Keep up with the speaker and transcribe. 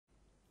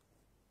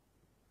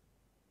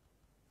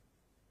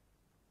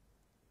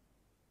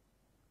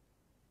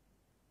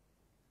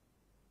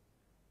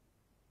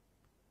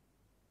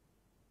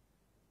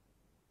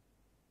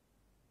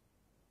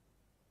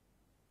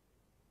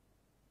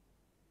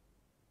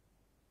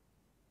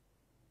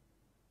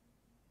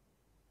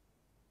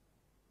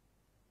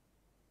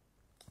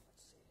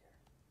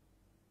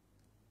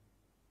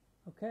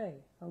Okay,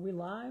 are we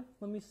live?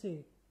 Let me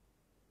see.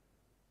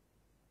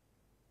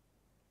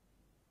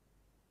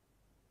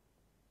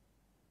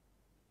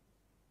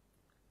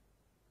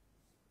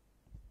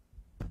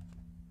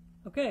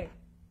 Okay.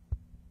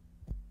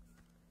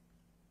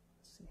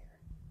 Let's see here.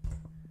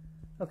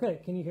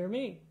 Okay, can you hear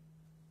me?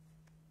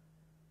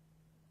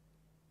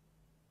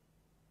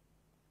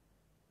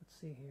 Let's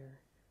see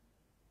here.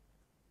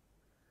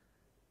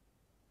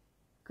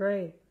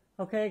 Great.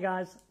 Okay,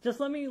 guys, just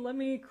let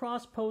me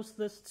cross-post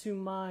this to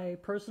my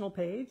personal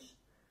page,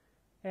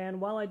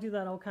 and while I do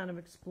that, I'll kind of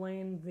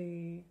explain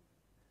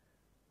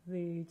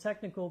the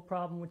technical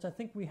problem, which I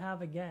think we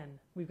have again.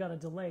 We've got a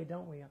delay,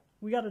 don't we?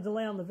 We got a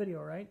delay on the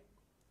video, right?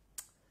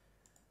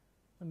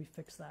 Let me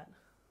fix that.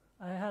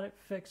 I had it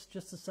fixed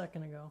just a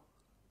second ago.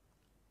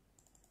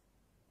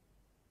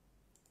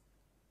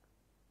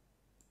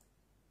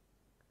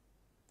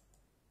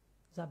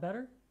 Is that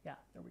better? Yeah,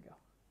 there we go.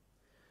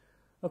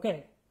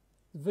 Okay.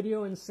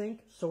 Video in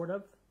sync, sort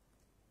of.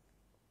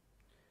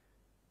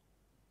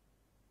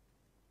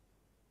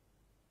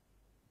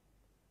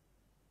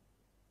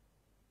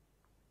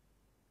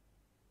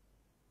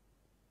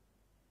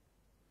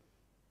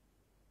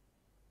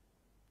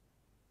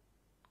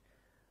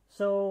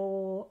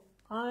 So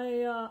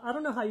I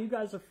don't know how you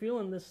guys are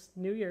feeling this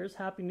New Year's.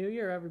 Happy New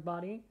Year,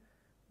 everybody.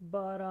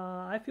 But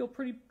I feel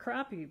pretty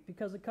crappy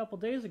because a couple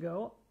days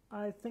ago,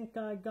 I think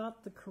I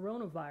got the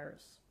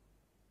coronavirus.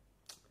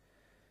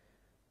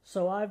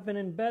 So I've been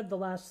in bed the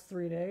last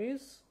 3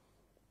 days,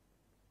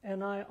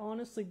 and I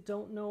honestly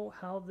don't know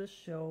how this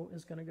show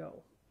is going to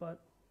go,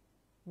 but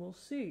we'll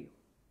see.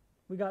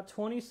 We got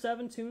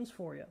 27 tunes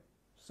for you,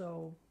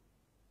 so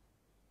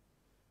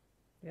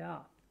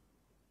yeah.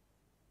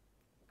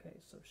 Okay,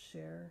 so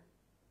share,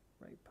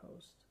 right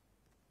post,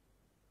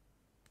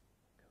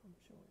 come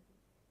join.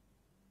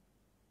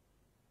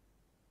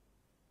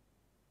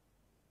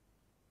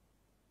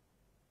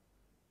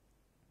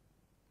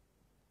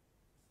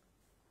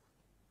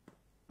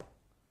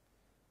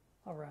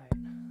 All right,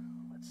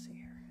 let's see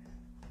here.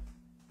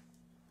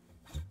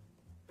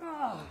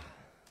 Ah.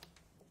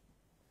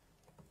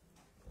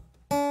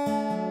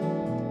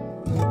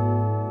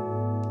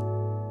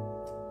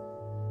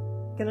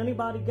 Can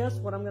anybody guess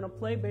what I'm going to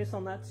play based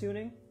on that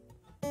tuning?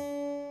 I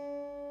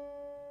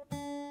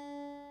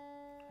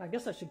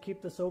guess I should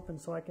keep this open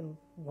so I can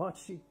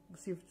watch you,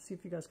 see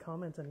if you guys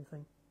comment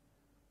anything.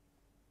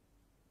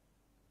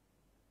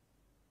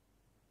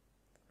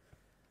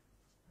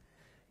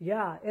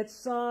 Yeah,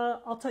 it's,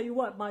 I'll tell you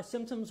what, my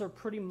symptoms are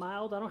pretty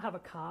mild. I don't have a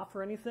cough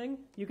or anything.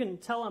 You can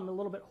tell I'm a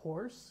little bit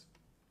hoarse,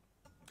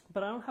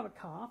 but I don't have a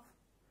cough.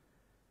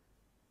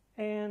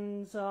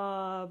 And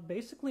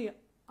basically,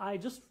 I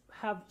just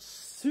have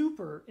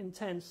super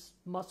intense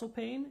muscle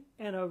pain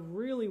and a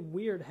really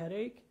weird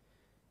headache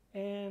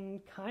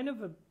and kind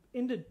of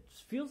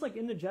feels like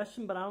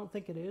indigestion, but I don't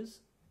think it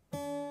is.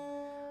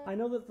 I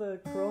know that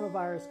the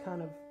coronavirus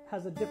kind of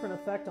has a different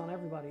effect on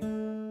everybody.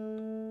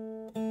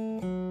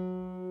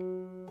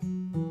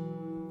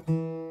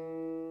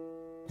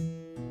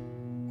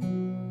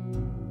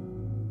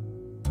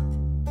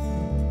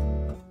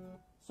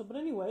 But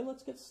anyway,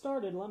 let's get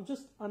started.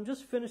 I'm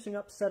just finishing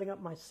up setting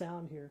up my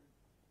sound here.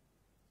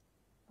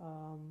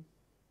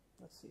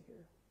 Let's see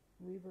here.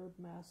 Reverb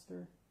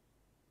master.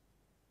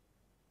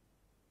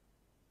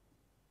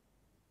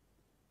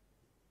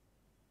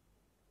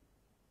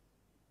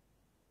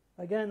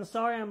 Again,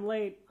 sorry I'm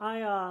late.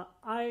 I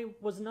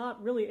was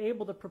not really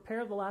able to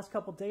prepare the last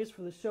couple days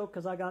for the show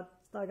because I got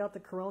the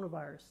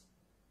coronavirus.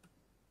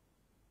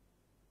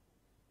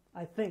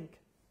 I think.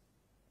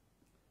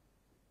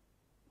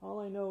 All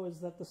I know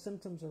is that the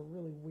symptoms are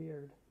really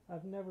weird.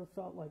 I've never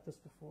felt like this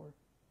before.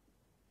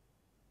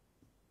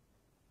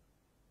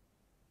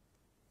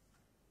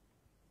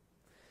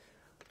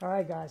 All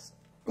right, guys.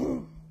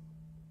 We're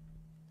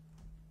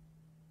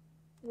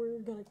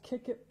going to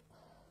kick it.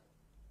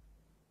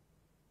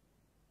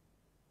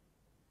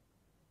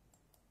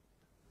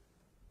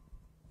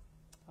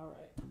 All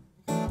right.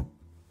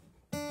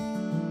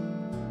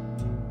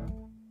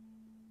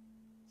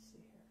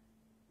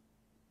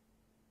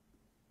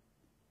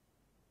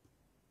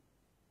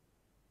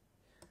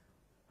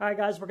 All right,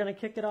 guys, we're going to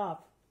kick it off.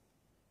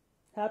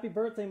 Happy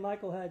birthday,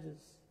 Michael Hedges.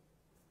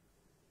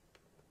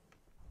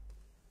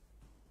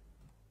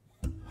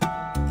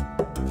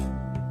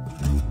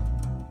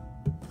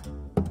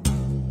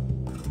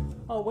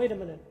 Oh, wait a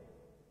minute.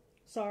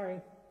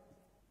 Sorry.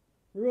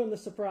 Ruined the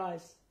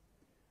surprise.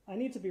 I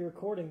need to be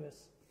recording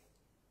this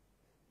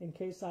in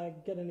case I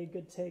get any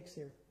good takes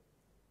here.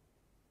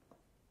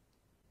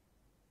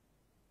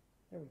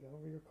 There we go. Are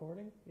we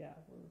recording? Yeah,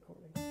 we're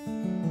recording.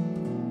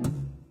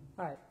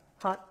 All right.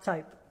 Hot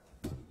type.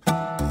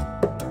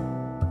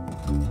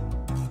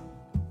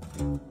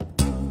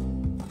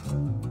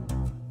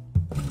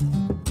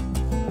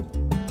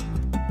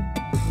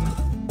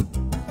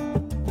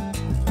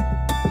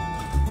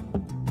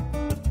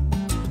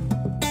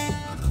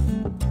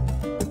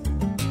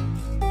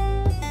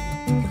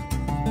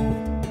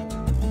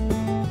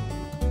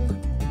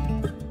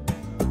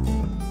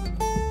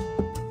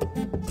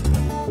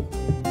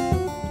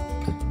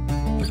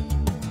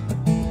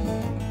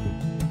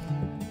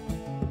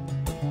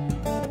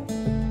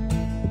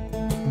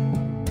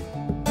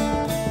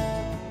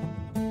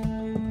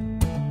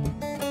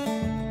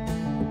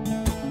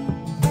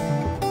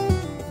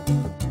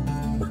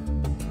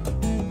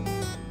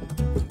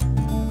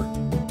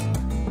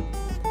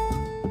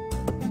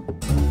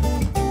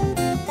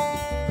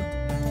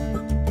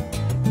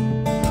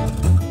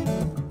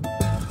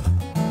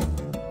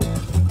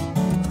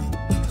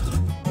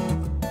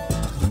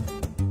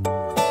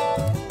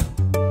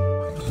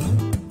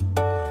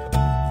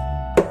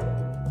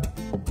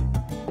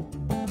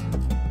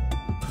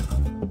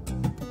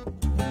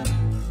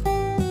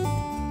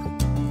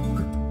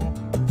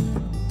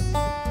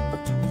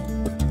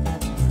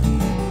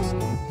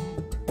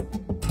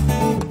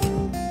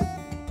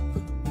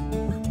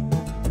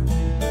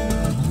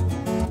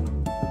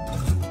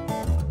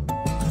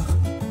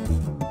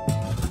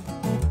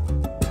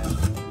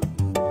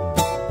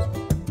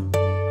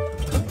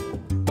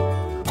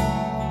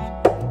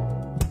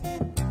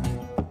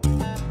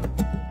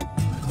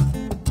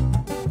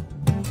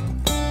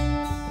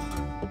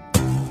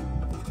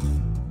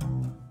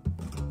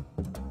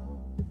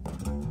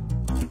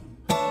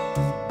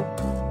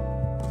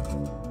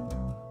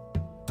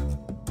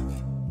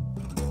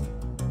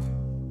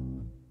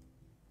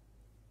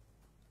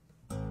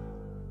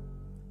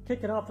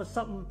 kick it off with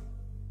something.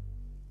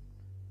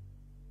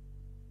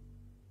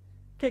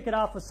 Kick it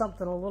off with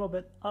something a little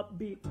bit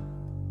upbeat.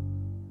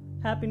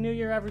 Happy New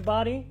Year,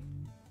 everybody.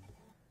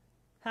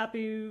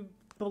 Happy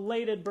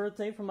belated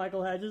birthday for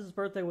Michael Hedges. His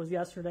birthday was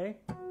yesterday.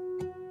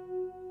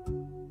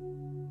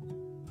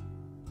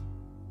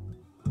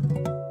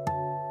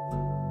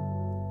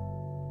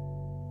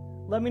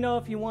 Let me know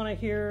if you want to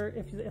hear,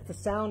 if the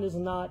sound is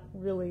not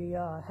really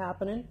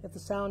happening. If the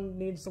sound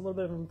needs a little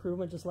bit of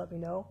improvement, just let me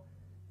know.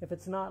 If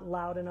it's not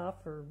loud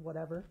enough or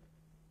whatever.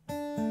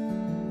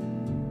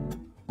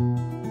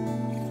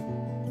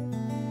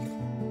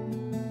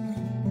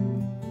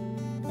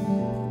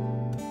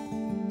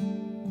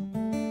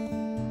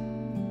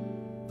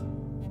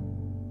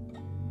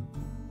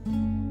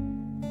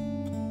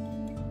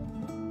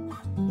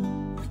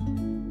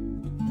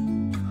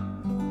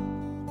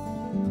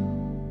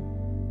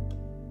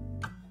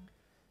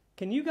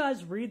 Can you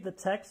guys read the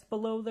text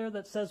below there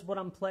that says what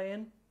I'm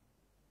playing?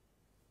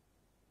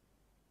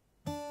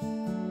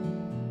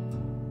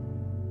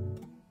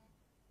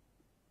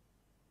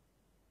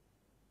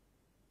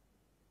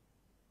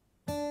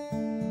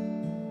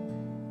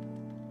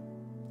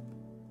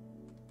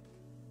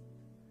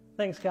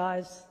 Thanks,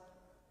 guys.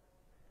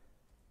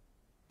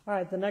 All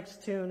right, the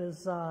next tune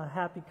is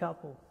Happy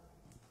Couple.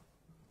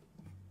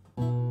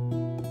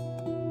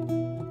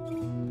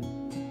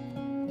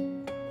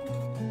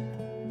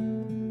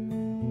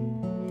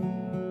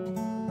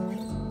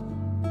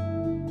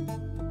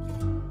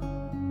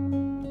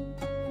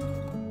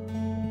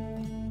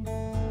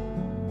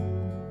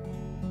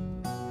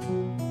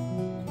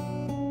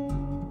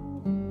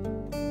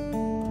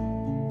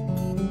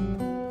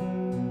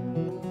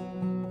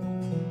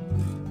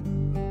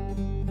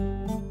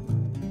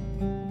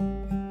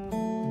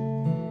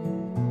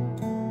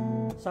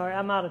 Sorry,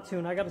 I'm out of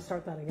tune. I got to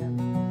start that again.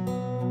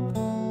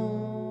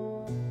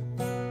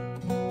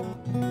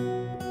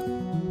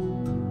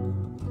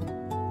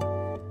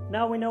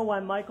 Now we know why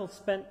Michael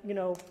spent, 3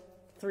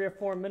 or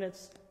 4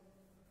 minutes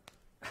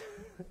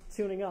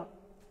tuning up.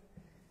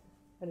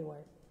 Anyway,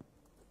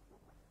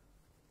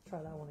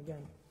 try that one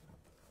again.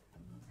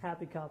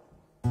 Happy Couple.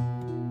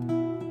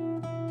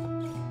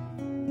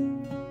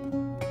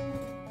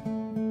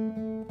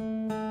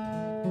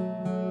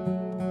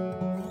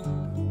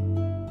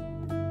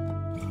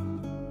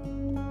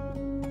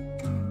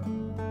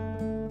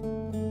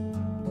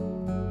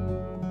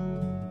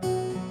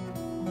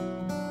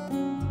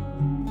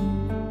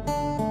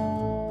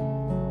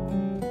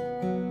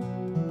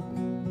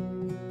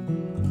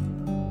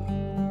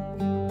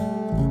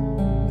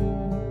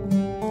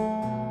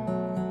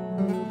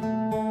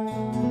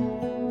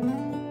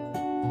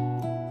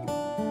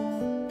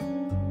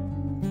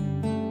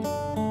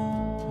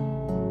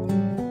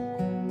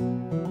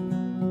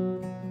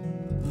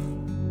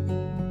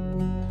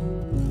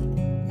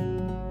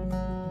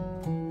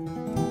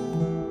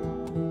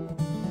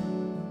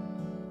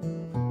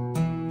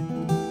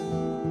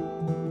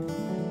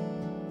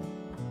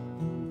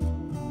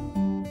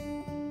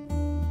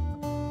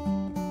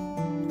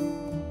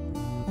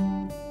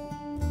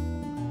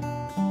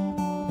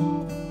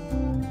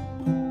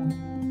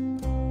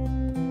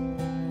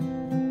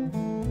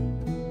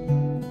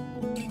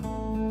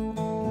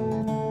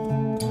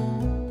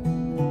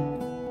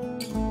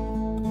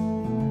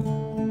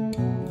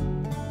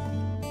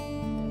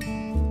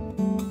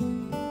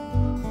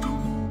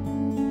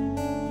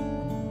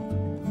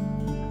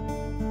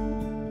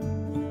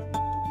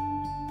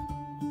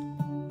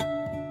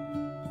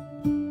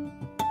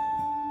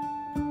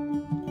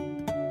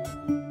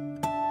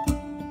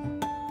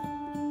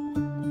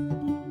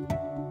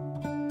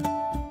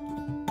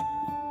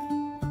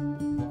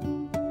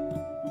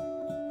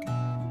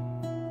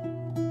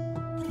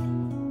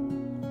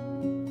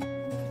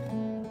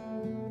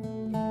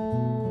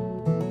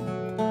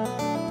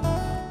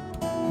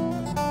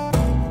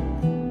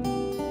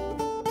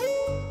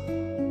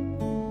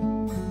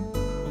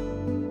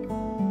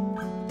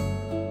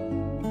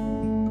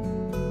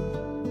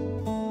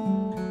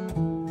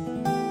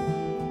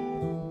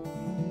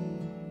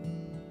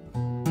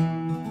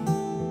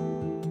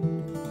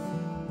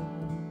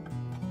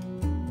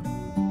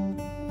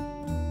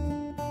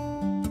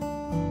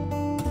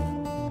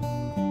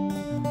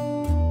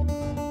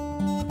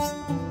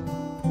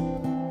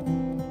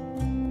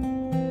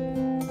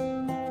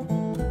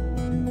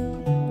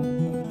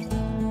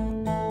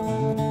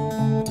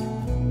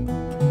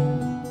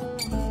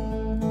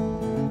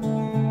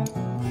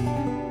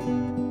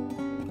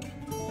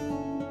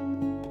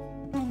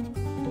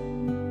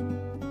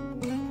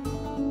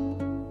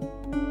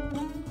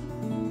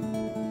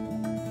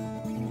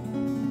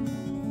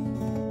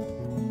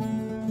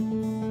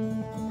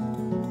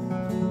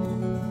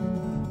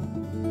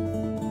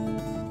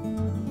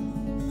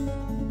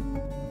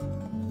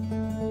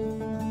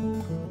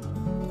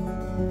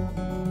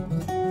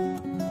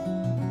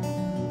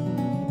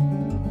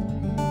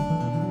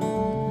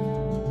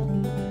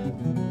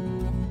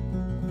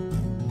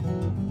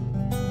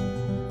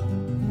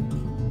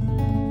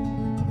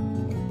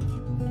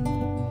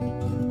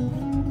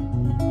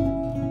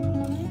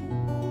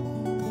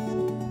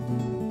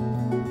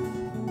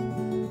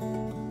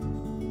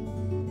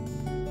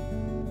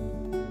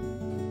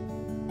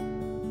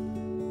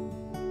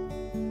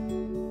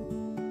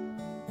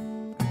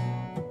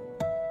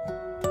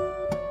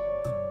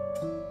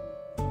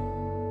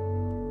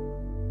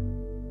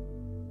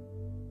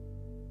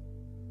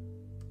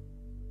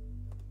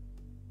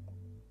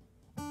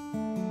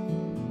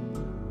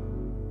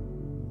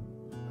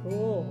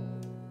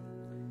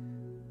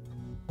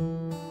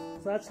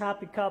 that's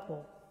Happy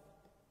Couple.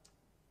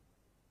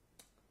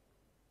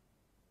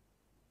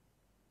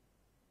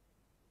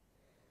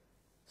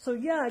 So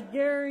yeah,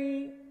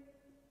 Gary,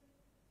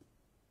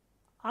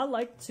 I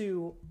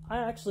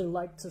actually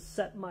like to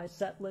set my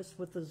set list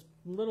with as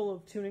little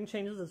of tuning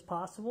changes as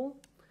possible,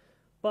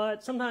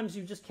 but sometimes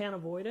you just can't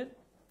avoid it.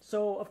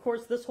 So of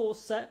course this whole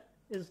set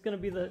is going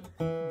to be the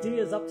D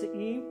is up to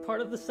E part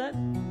of the set,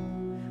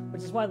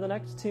 which is why the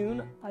next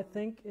tune I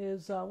think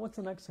is, what's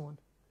the next one?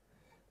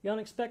 The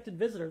Unexpected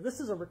Visitor. This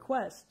is a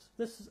request,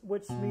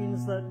 which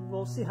means that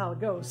we'll see how it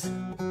goes.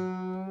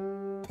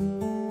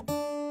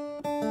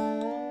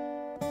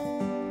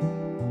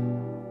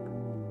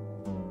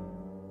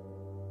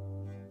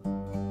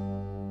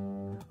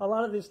 A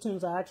lot of these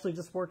tunes I actually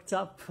just worked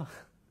up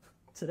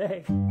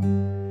today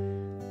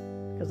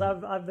because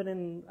I've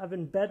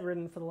been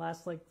bedridden for the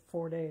last like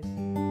 4 days.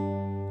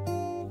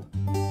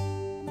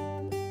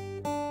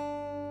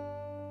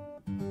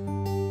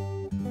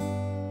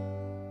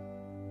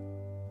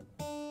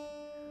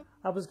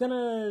 I was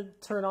gonna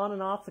turn on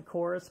and off the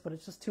chorus, but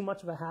it's just too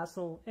much of a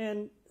hassle.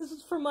 And this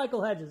is from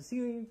Michael Hedges.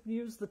 He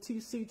used the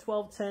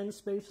TC-1210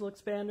 spatial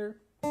expander,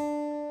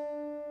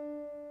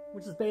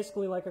 which is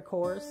basically like a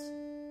chorus.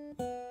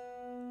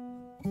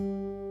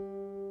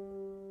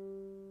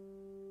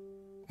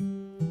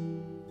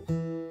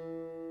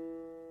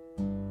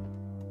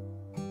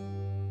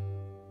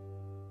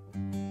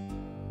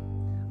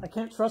 I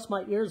can't trust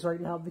my ears right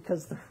now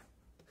because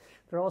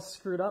they're all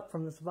screwed up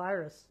from this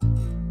virus.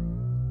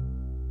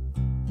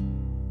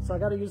 So I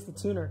gotta use the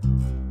tuner.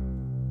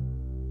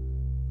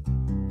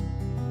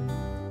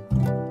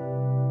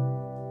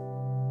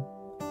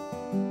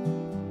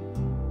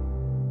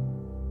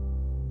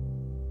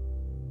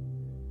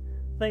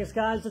 Thanks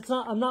guys,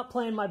 I'm not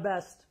playing my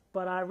best,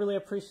 but I really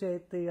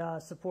appreciate the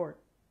support.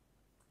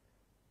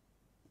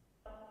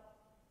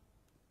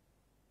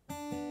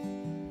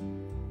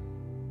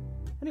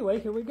 Anyway,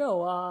 here we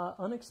go.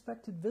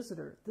 Unexpected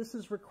Visitor. This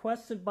is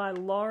requested by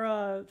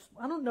Laura.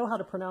 I don't know how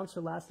to pronounce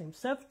her last name.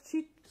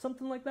 Sevchik,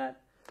 something like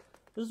that.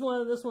 This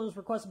one was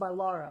requested by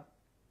Laura.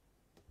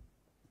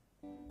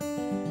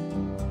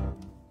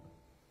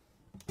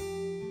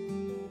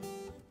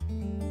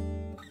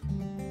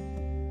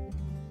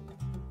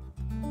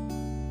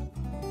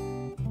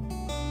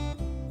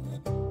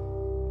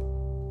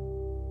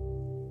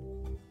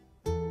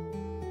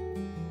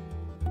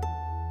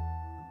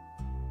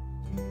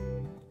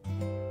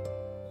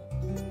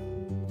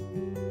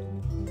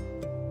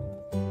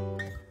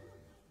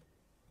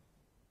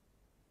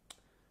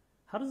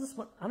 How does this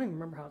one? I don't even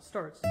remember how it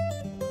starts.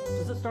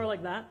 Does it start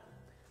like that?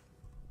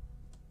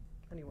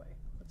 Anyway,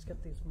 let's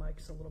get these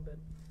mics a little bit.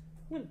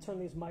 I'm going to turn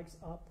these mics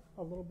up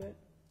a little bit.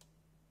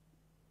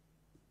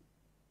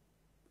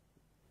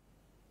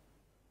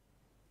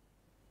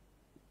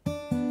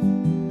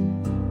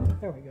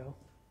 There we go.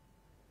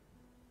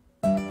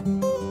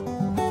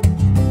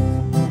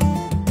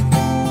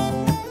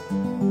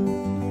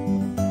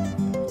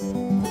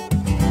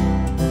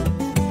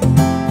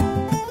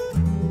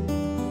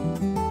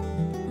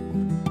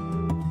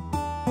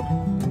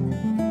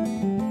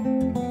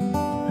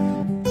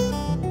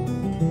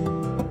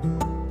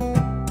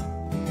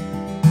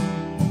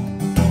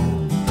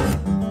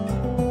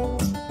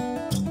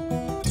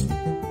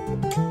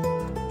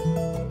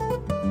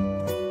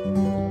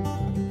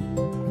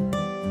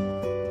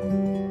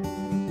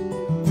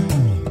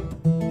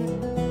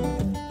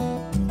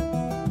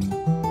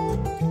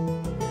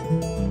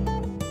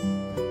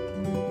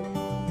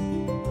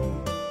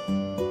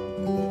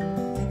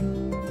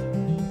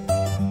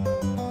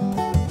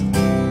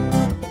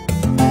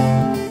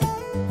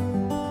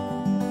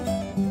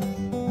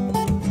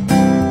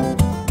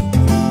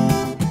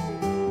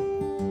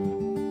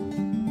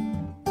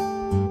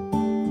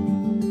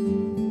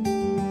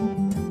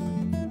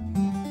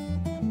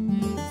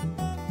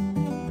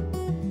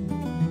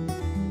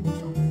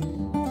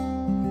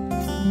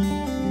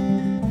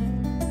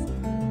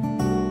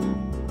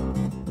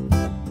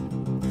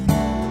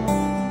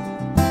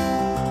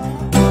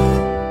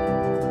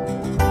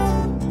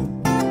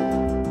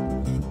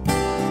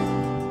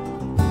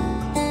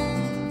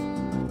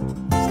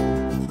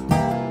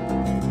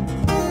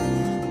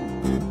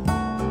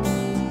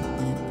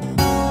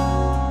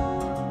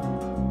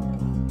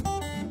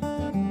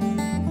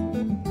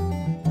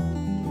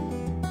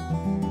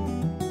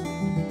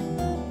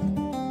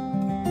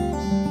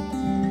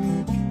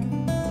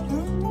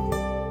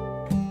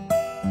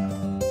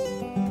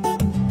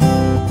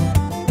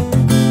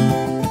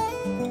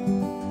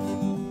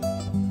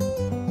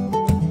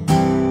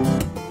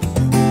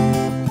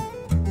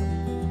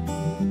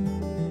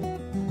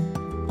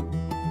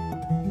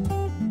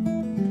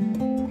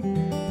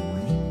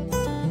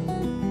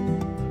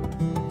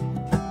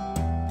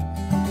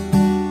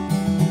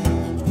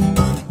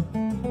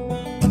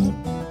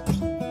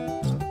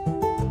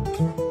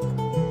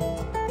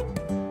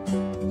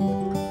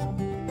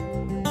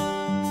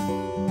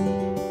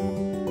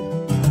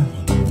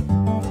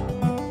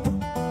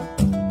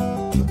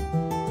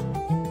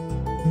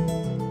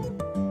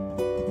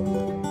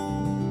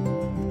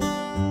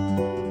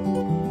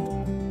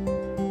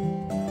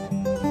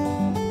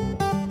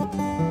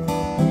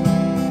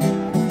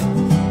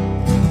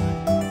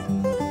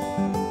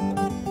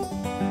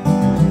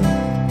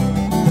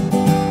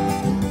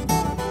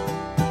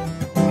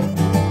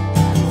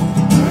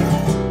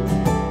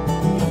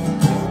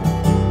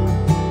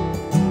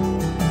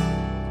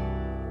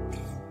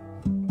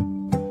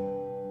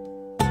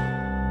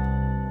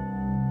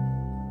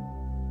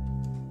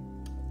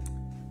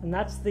 and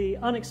that's the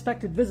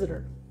unexpected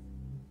visitor.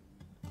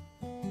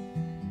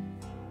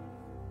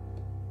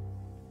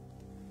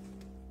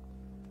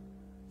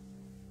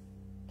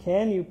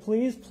 Can you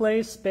please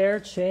play Spare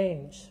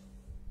Change?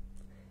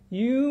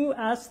 You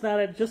asked that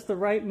at just the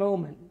right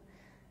moment.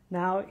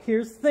 Now,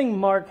 here's the thing,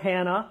 Mark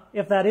Hanna,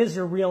 if that is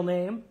your real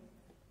name.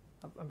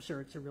 I'm sure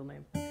it's your real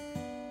name.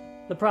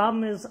 The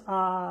problem is,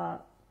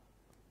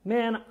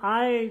 man,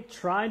 I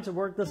tried to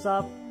work this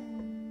up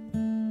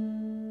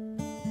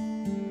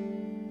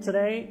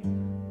today,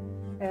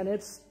 and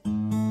it's,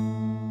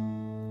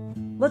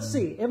 let's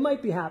see, it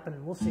might be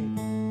happening, we'll see.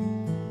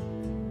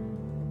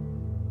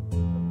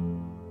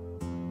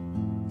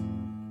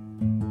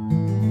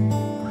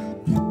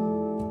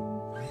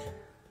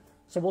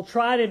 So we'll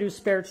try to do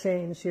Spare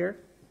Change here.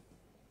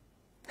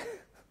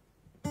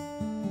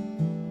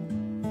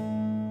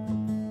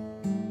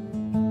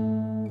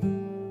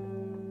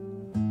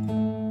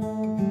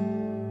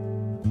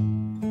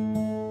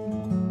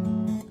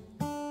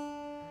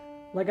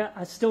 Like,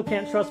 I still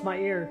can't trust my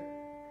ear.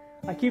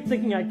 I keep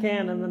thinking I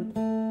can, and then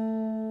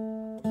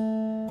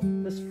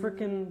this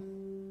frickin'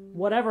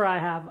 whatever I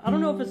have. I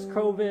don't know if it's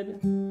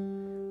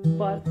COVID,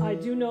 but I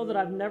do know that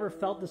I've never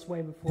felt this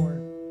way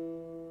before.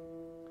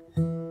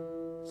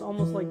 It's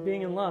almost like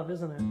being in love,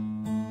 isn't it?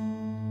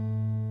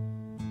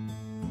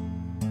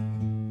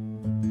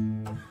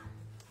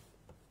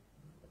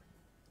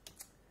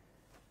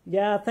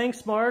 Yeah,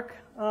 thanks, Mark.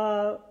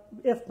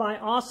 If by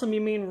awesome you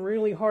mean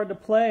really hard to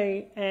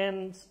play,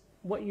 and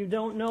what you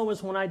don't know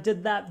is when I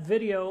did that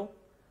video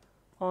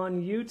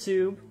on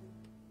YouTube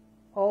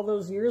all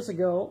those years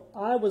ago,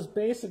 I was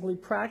basically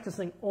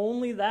practicing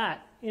only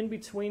that in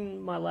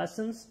between my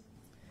lessons.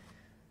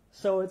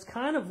 So it's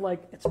kind of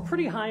like, it's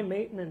pretty high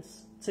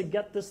maintenance to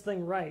get this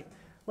thing right.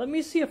 Let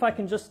me see if I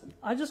can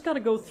I just got to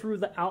go through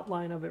the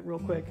outline of it real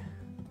quick.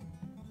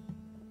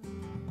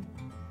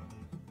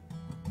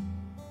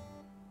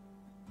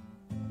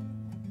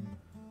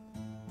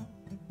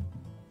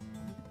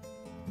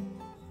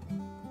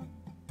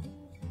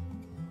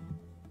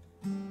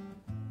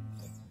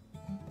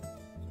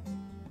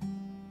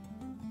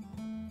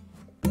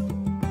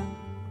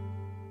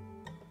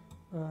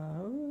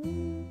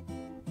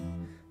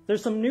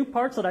 There's some new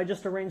parts that I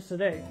just arranged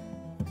today.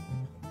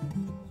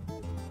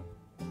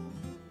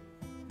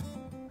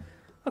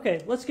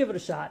 Okay, let's give it a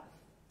shot.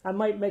 I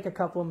might make a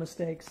couple of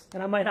mistakes,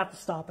 and I might have to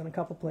stop in a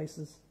couple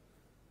places.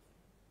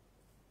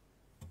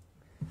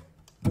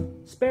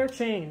 Spare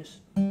Change.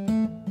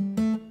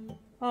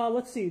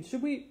 Let's see.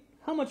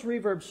 How much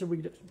reverb should we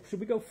do? Should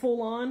we go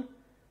full on?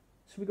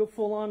 Should we go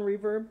full on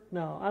reverb?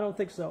 No, I don't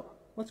think so.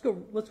 Let's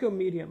go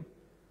medium.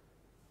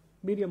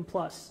 Medium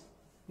plus,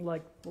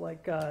 like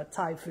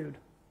Thai food.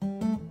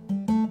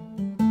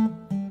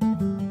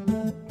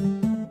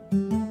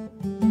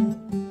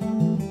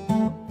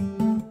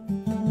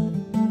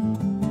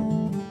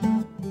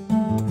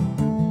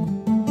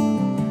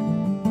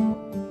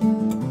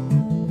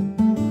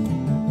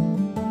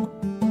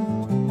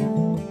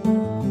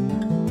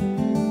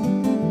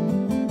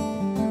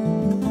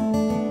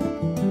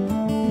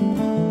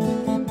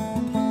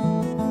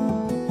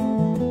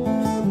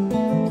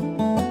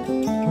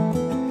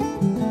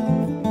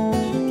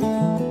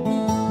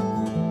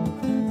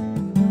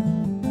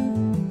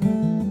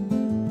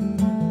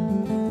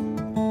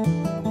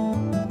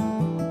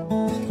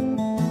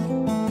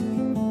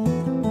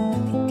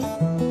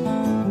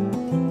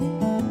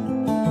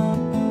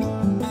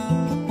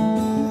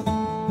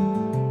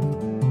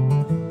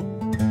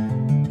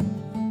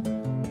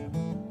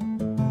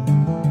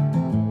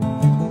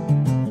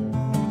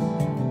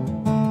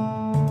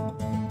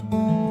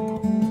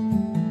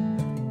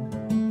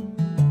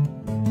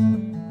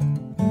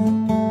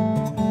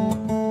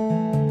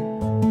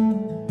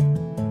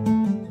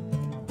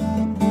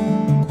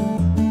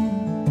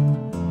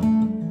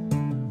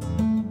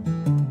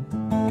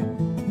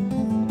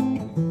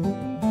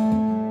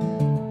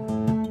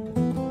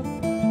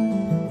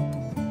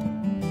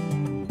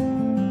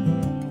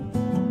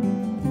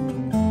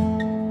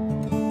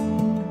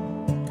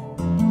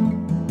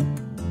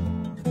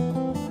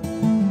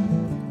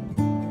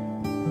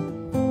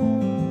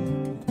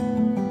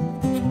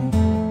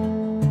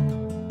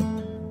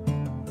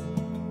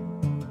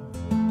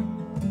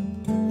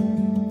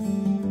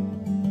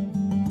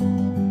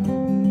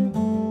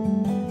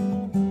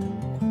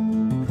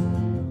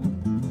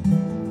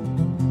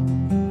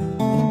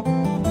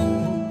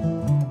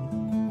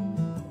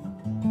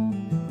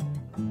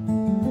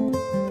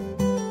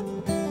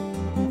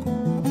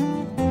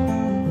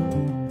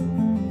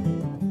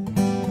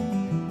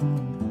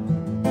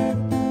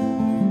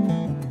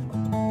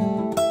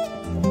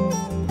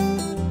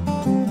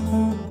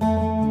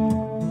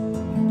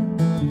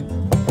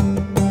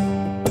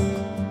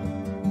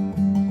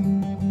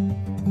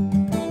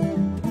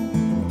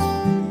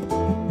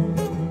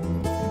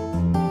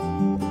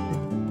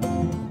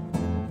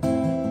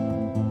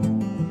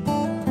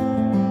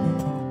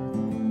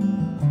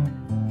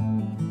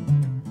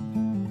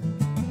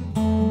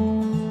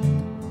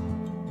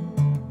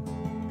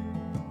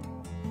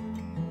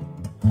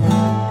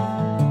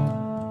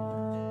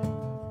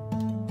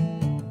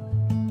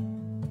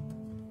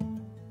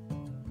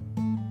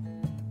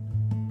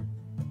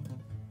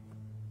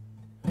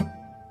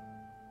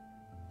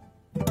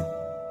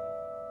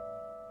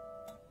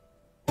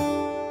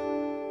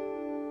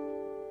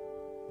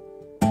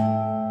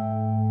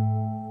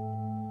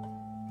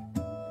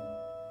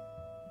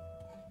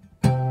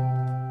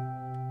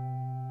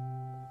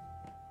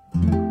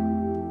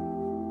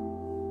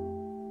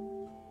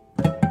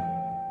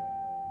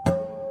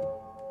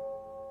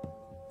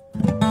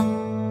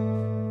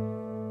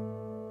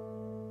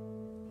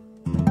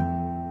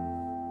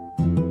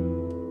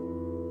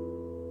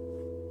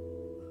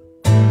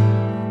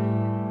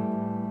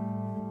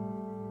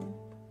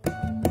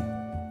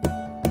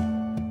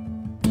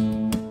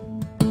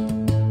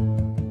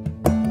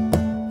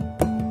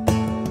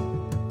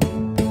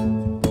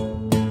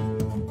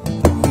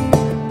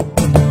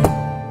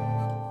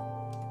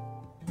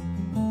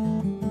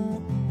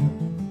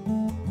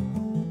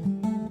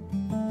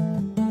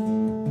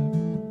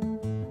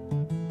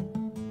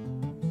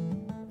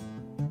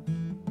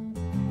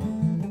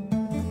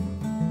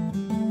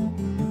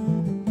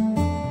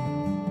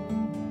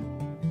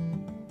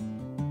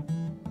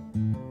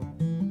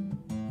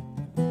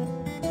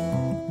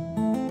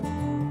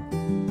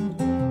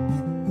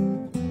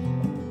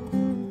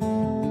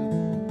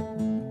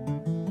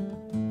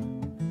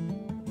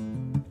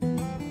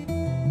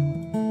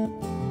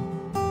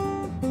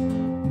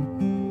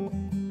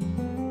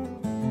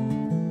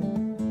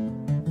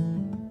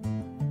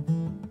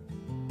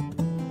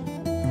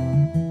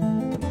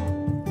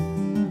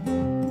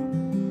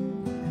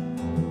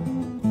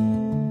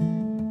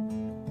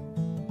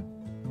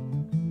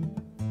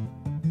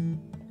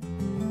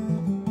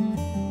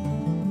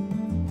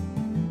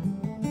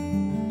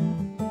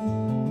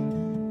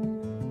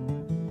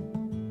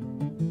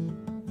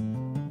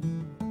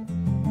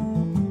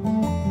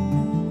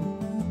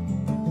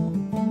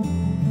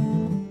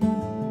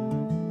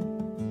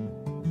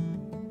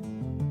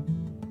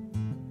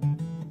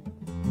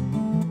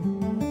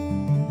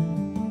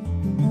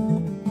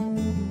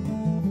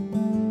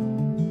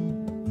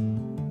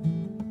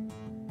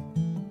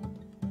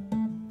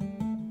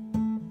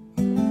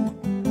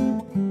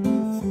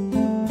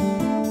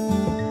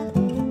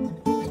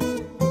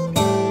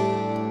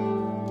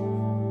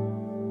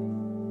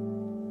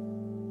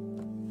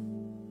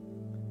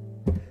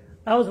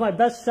 That was my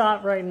best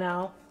shot right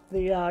now,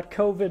 the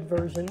COVID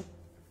version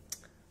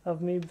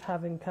of me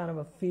having kind of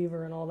a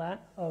fever and all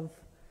that, of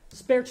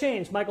Spare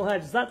Change, Michael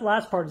Hedges. That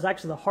last part is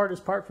actually the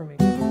hardest part for me.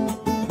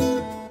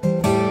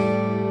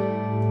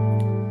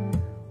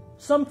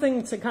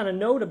 Something to kind of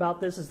note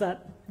about this is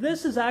that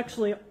this is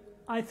actually,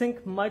 I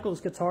think, Michael's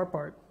guitar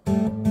part.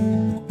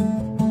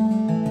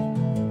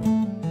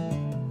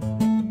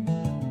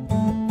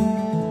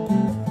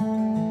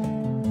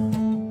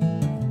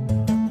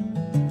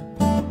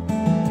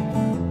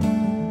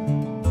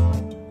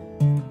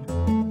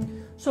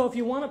 So if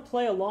you want to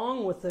play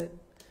along with it,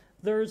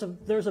 there's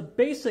a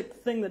basic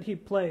thing that he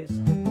plays.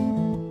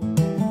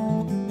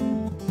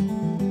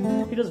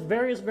 He does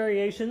various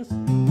variations.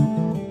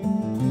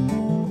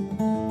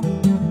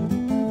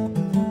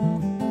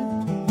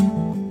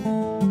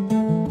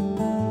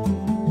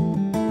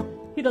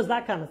 He does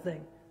that kind of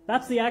thing.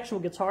 That's the actual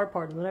guitar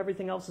part, and then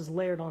everything else is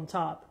layered on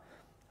top.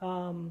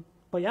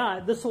 But yeah,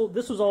 this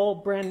was all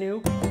brand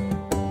new.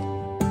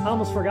 I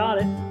almost forgot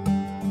it.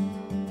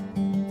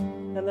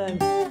 And then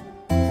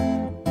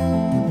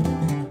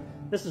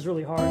this is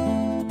really hard.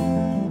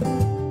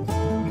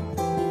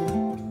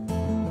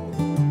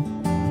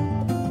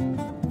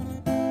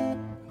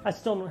 I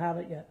still don't have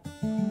it yet.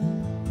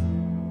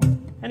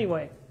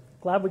 Anyway,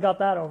 glad we got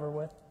that over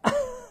with.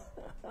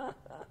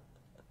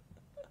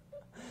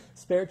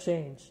 Spare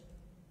Change.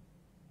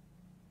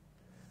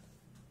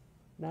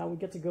 Now we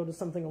get to go to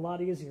something a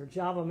lot easier.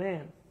 Java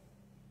Man.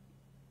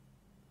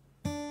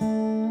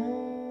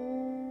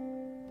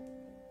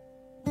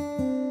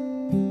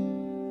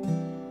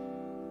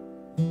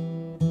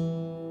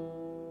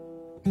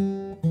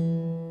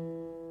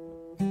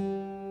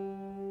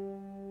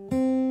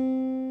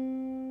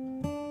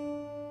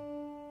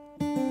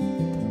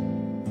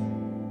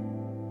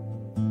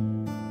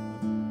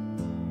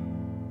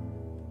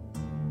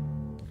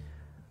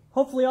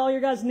 Hopefully all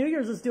your guys' New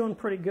Year's is doing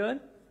pretty good.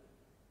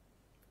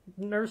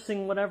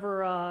 Nursing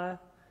whatever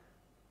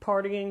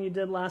partying you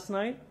did last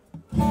night.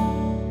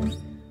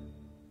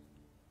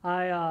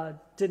 I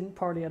didn't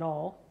party at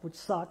all, which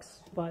sucks.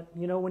 But,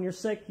 you know, when you're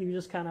sick, you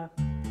just kind of...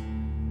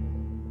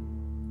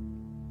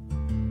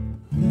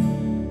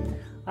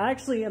 I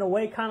actually, in a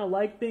way, kind of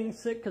like being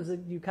sick because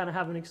you kind of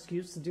have an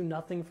excuse to do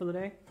nothing for the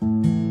day.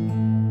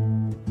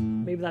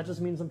 Maybe that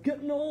just means I'm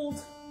getting old.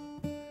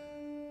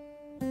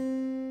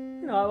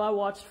 You know, I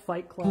watched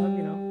Fight Club,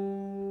 you know.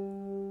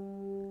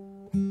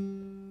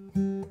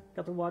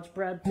 Got to watch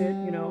Brad Pitt,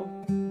 you know,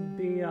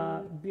 be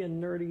a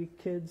nerdy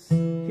kid's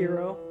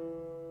hero.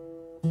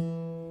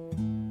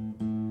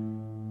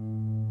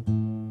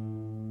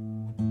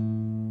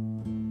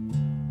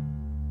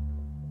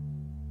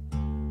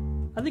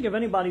 I think if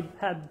anybody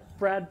had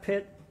Brad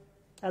Pitt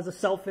as a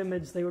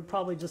self-image, they would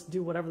probably just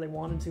do whatever they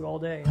wanted to all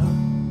day, huh?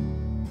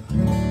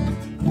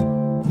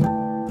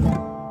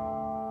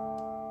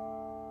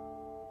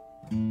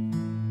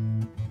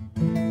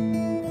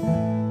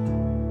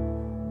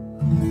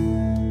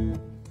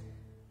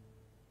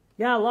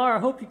 Yeah, Laura, I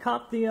hope you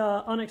caught the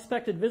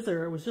Unexpected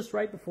Visitor. It was just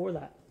right before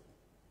that.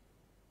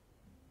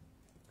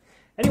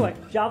 Anyway,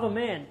 Java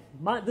Man.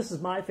 This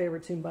is my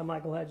favorite tune by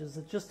Michael Hedges.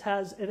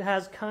 It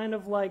has kind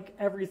of like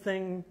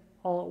everything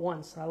all at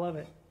once. I love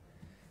it.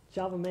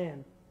 Java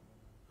Man.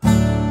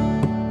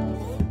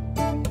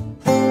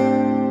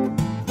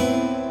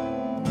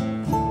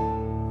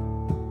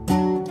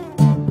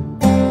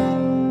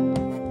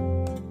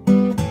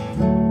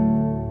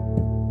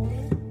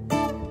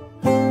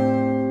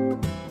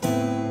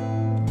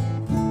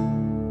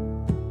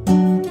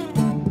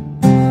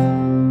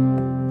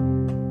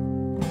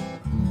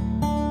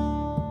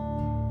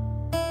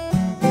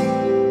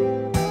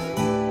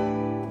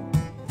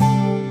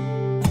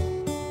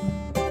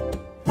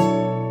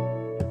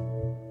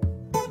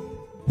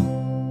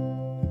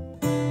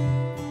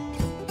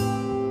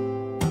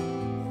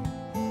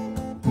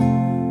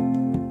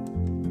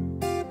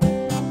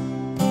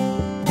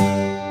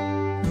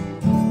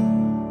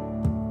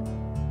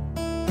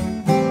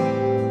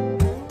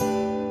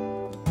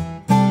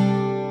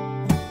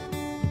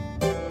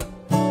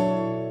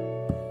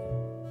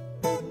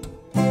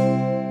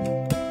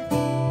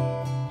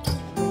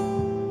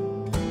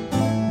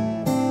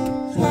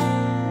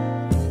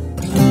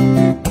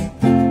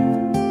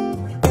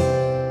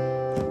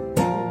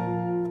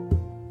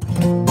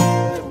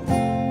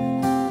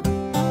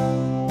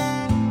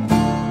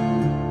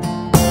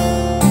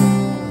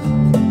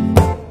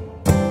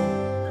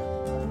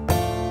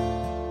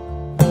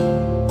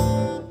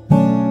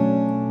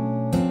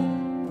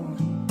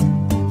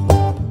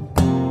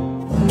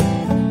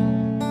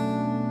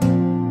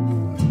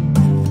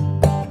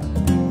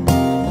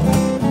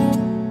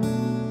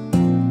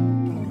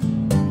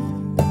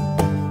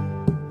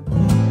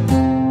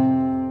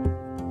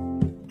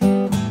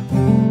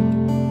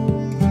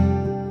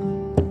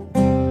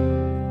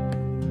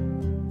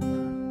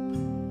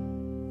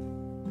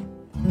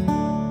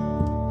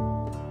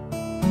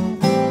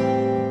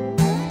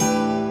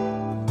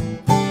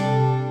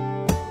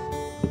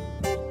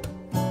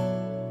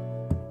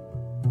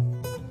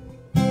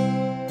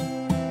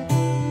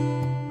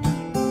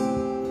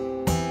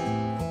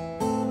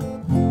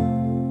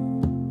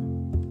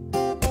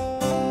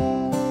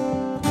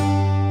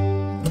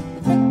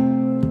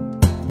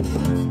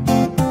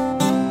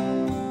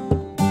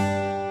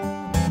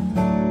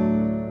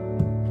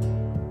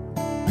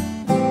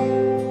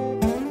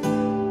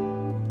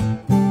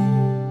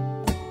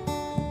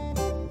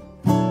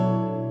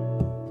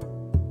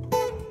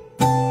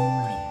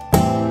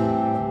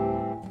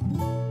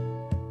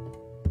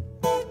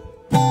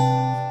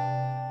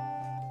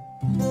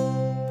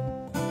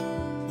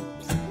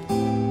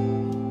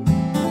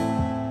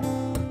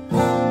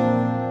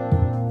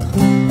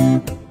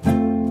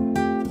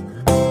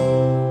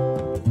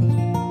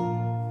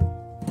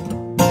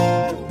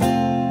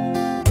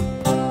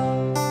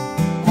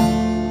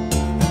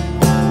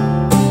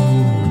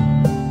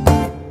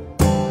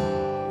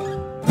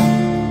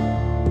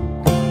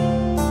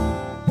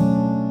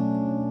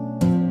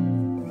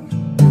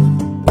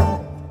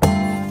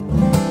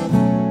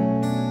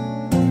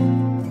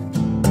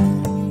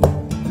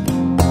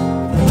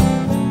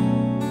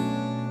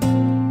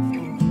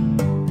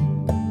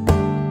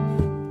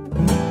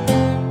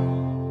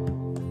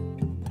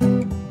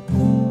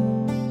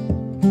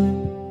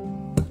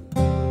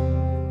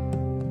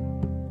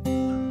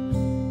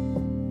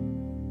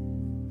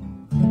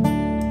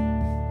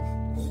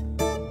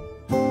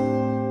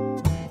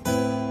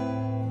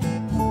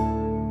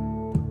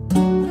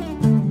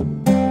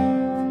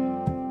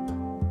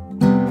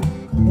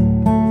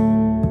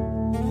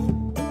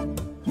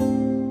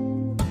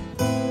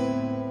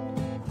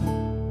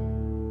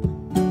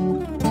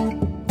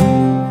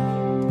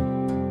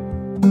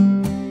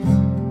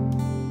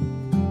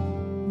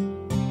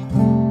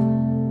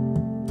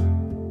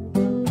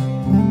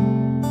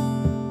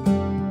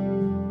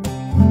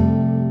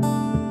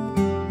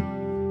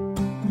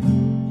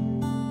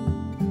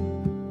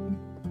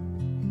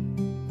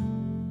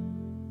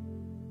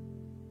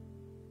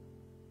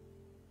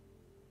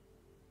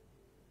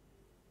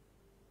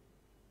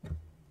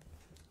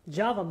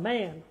 Java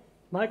man,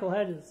 Michael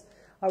Hedges.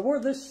 I wore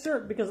this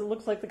shirt because it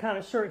looks like the kind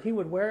of shirt he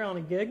would wear on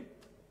a gig.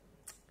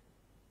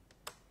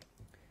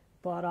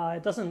 But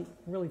it doesn't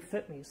really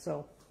fit me,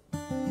 so.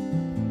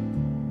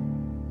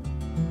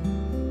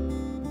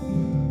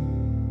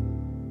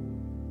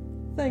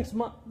 Thanks,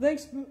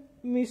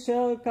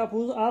 Michel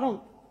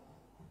Capuz.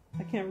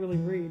 I can't really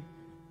read.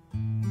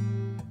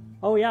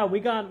 Oh yeah, we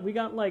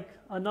got like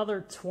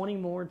another 20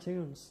 more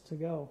tunes to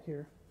go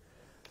here.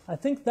 I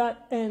think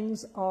that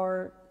ends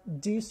our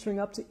D string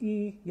up to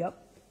E. Yep.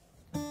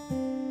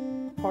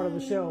 Part of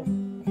the show.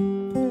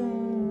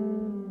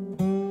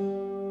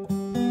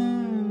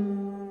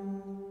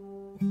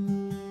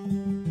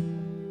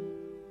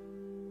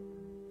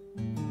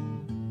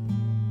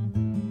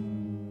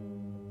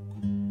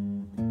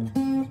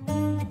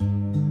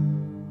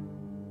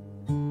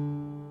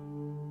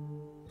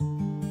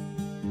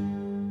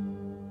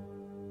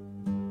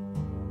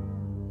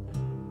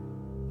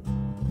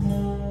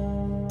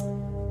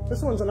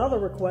 This one's another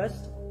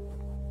request.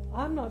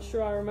 I'm not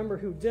sure I remember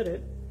who did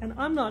it, and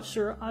I'm not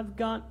sure I've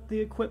got the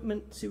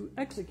equipment to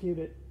execute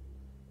it.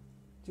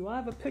 Do I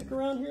have a pick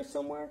around here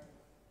somewhere?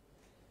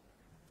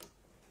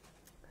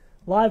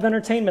 Live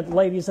entertainment,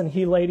 ladies and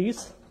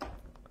he-ladies.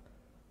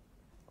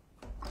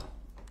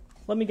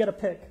 Let me get a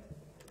pick.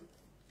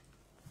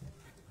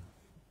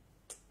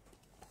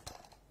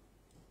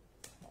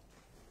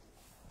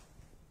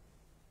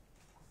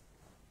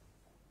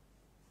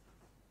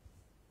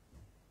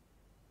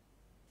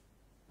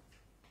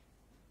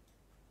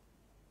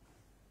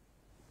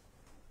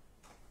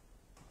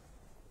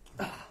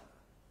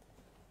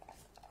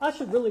 I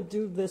should really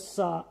do this.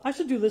 I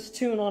should do this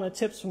tune on a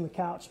Tips from the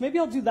Couch. Maybe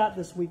I'll do that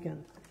this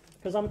weekend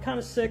because I'm kind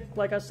of sick,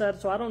 like I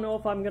said. So I don't know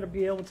if I'm going to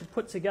be able to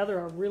put together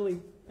a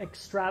really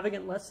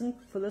extravagant lesson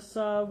for this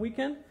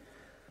weekend.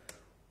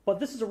 But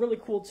this is a really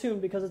cool tune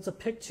because it's a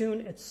pick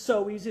tune. It's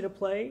so easy to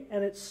play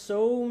and it's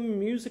so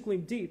musically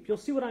deep. You'll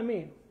see what I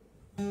mean.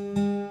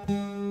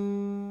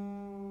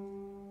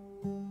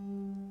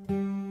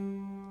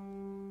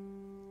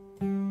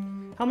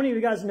 How many of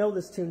you guys know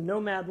this tune,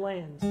 Nomad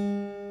Land?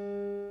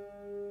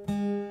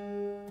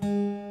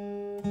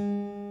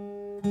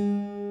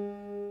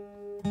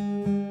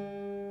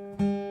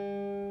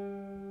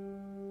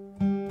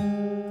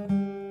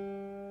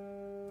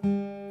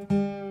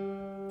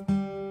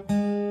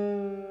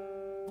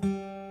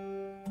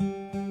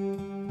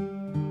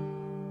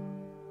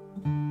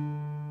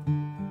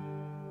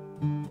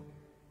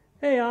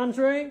 Hey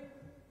Andre,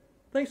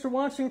 thanks for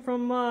watching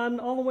from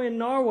all the way in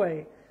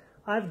Norway.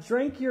 I've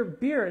drank your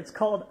beer. It's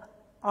called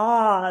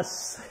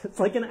Ass. It's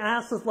like an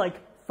ass with like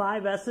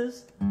 5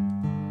 S's.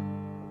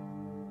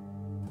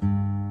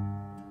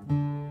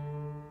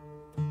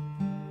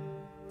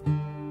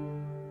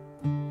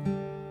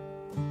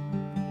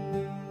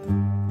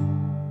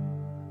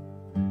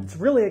 It's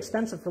really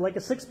expensive. For like a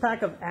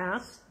 6-pack of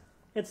ass,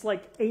 it's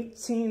like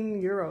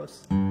 18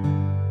 euros.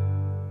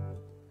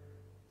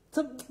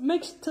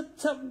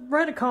 To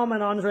write a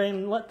comment, Andre,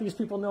 and let these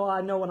people know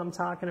I know what I'm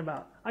talking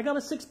about. I got a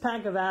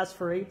 6-pack of ass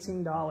for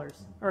 $18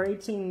 or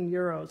 18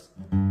 euros.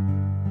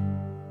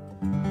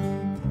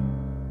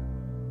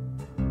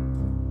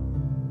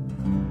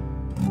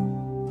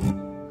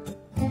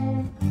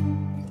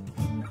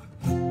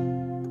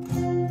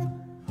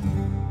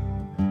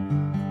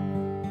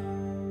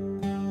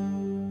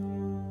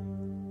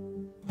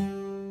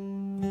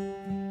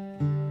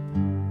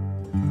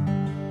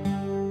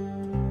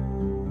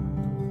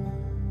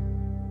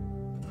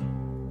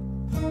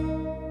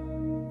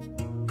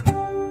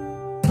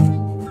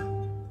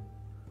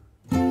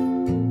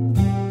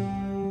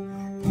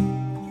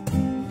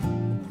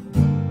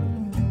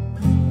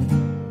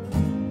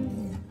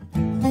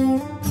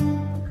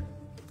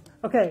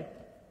 Okay,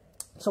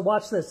 so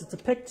watch this. It's a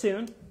pick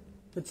tune.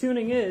 The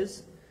tuning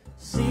is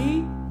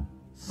C,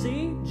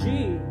 C,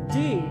 G,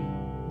 D,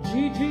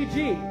 G, G,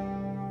 G.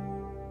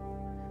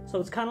 So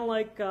it's kind of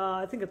like,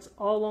 I think it's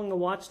All Along the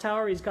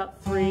Watchtower. He's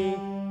got three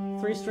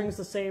strings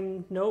the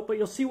same note, but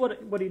you'll see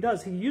what he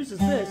does. He uses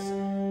this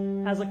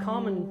as a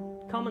common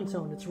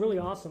tone. It's really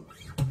awesome.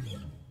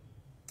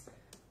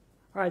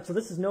 All right, so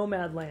this is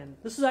Nomad Land.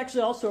 This is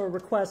actually also a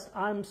request.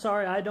 I'm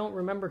sorry, I don't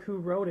remember who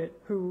wrote it,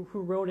 who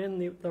wrote in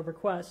the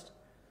request.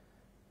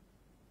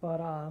 But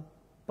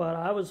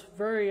I was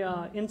very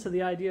into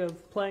the idea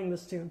of playing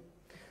this tune.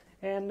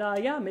 And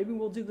yeah, maybe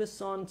we'll do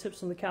this on Tips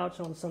from the Couch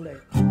on Sunday.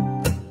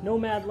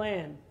 Nomad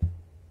Land.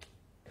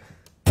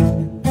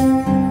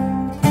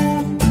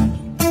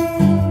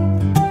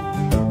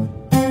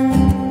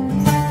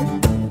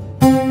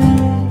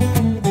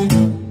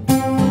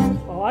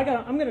 Oh,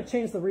 I'm gonna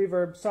change the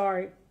reverb,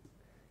 sorry.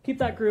 Keep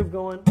that groove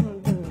going.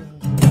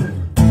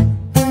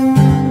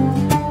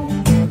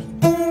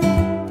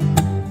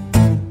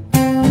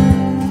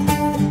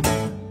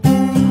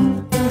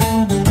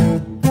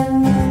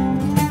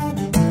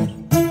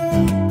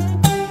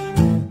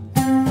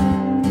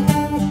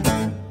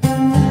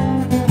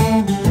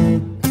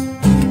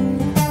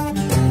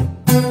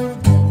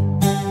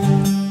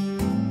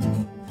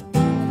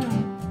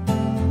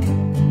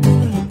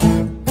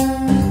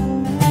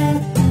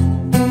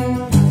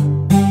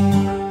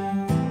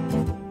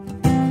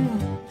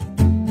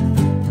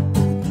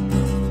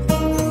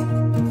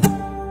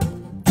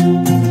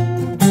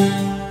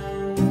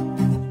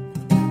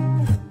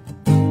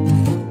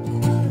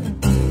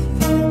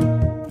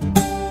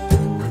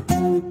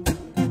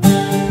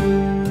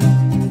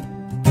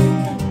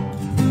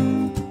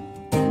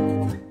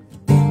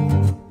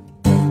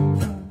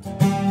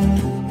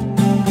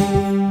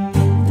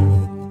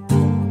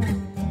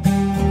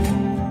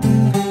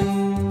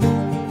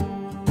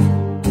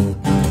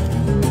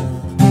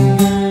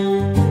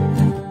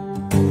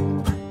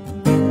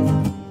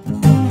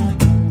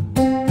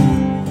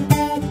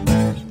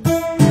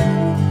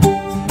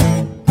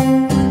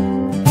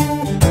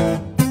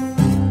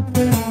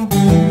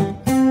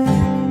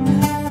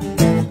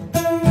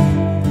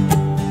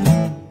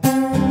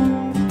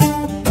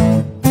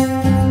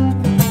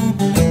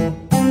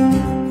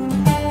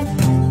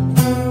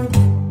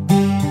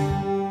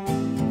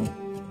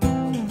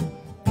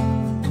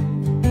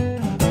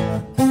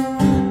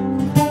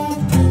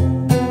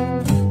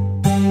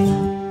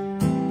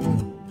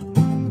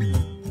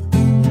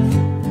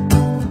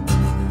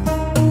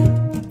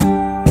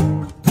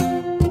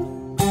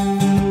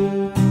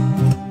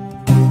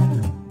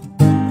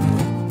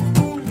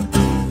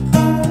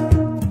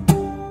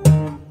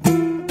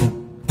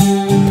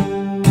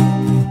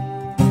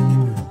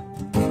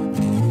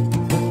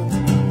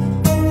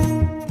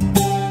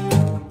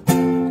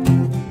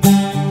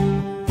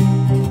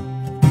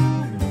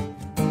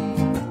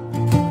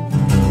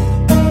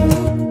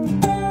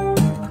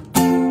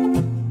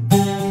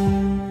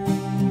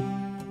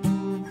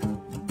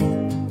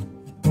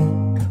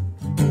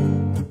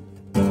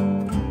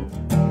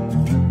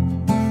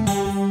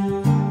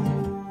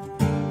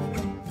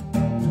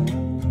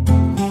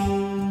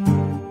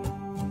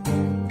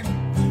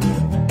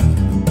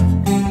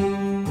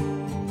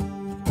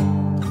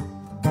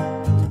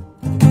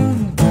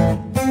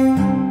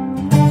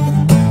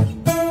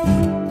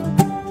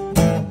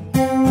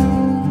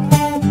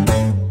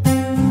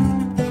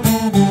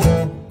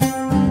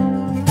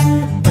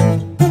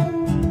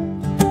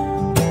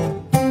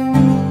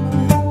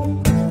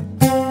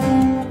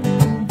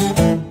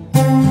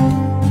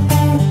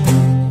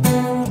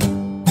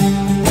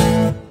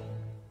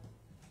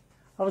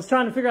 I was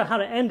trying to figure out how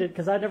to end it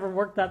because I never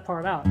worked that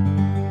part out.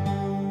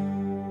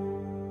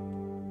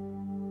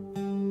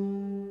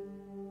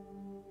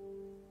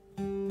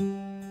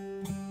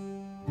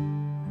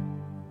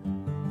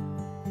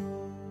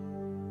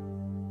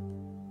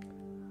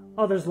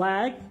 Oh, there's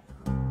lag.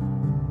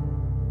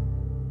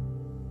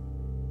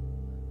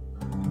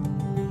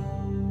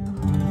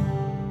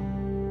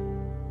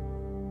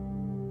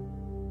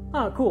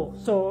 Oh, cool.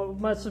 So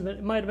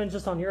it might have been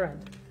just on your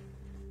end.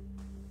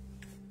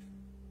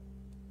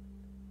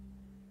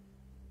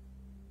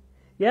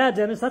 Yeah,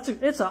 Dennis, that's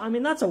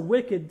a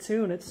wicked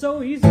tune. It's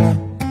so easy.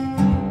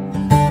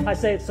 I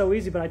say it's so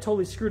easy, but I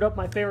totally screwed up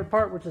my favorite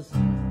part, which is.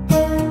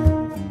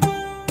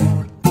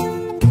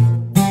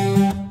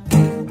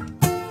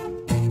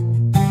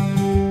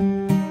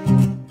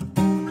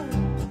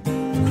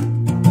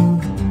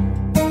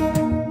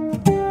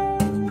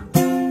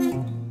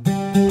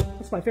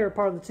 That's my favorite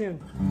part of the tune.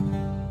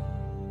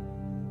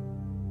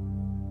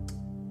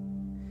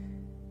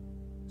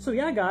 So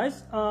yeah,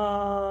 guys.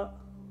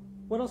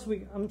 What else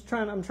I'm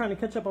trying to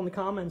catch up on the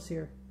comments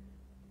here.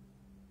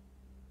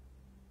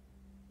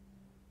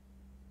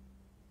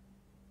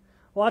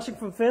 Watching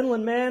from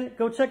Finland, man.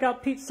 Go check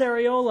out Pete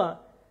Sariola.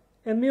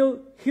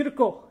 Emil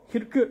Hirko.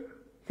 Check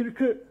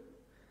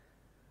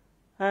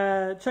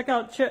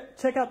out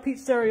Pete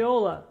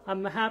Sariola.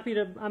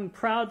 I'm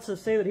proud to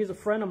say that he's a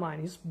friend of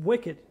mine. He's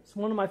wicked. He's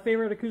one of my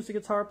favorite acoustic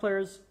guitar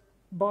players,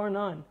 bar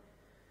none.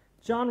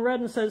 John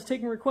Redden says,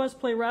 taking requests,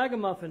 play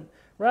Ragamuffin.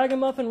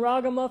 Ragamuffin,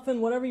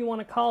 whatever you want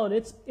to call it.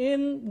 It's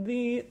in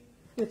the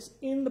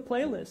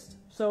playlist.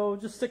 So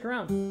just stick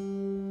around.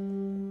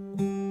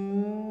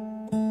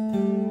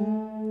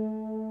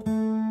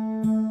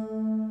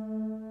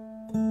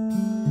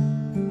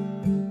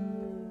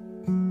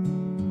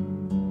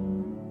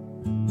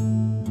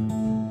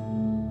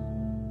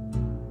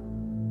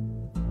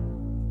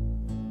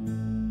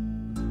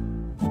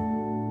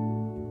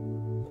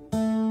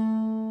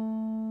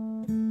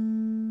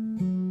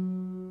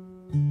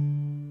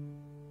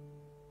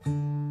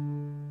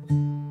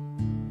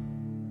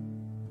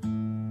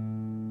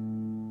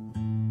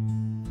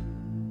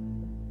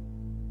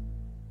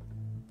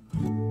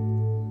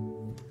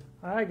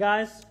 All right,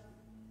 guys.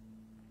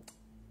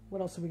 What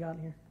else have we got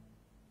in here?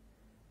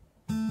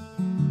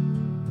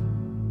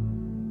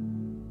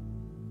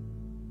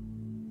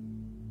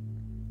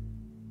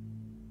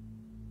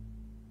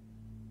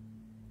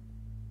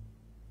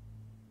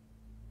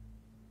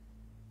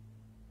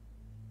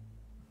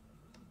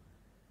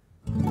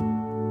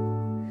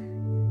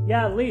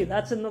 Yeah, Lee,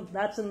 that's in the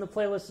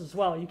playlist as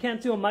well. You can't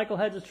do a Michael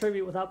Hedges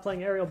tribute without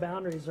playing Aerial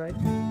Boundaries, right?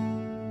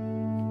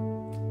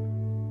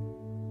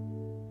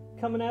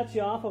 Coming at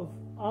you off of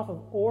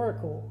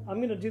Oracle. I'm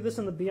gonna do this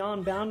in the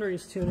Beyond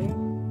Boundaries tuning.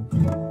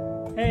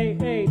 A,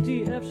 A,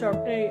 G, F sharp,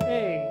 A, A.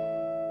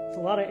 There's a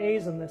lot of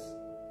A's in this.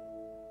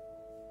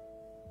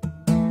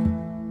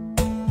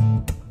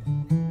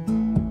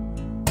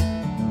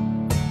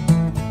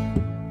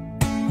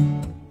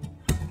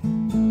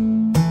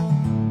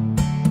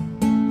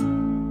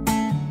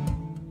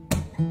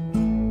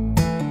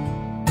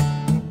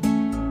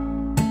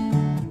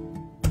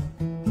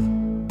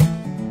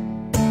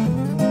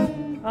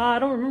 I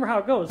don't remember how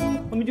it goes.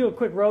 Let me do a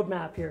quick road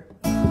map here.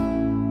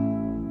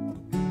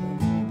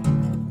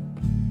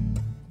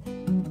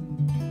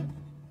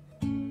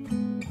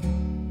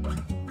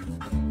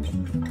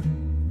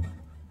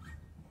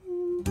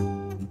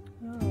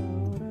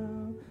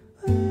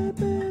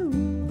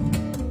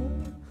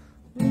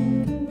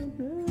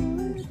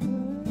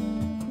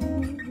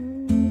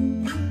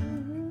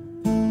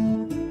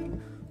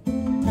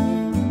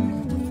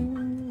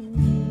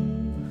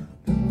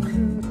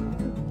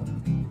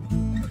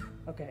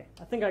 Okay,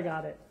 I think I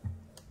got it.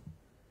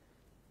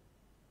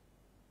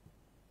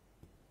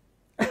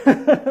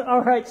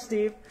 All right,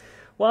 Steve.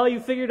 Well, you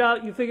figured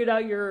out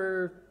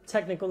your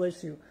technical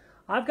issue.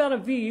 I've got a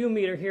VU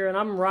meter here, and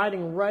I'm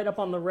riding right up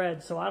on the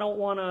red, so I don't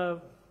want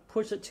to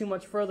push it too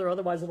much further,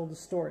 otherwise it'll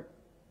distort.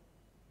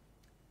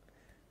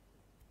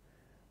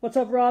 What's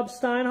up, Rob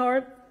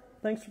Steinhardt?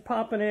 Thanks for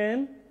popping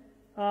in.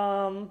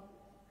 I'm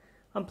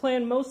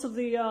playing most of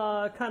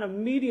the kind of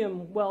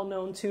medium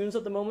well-known tunes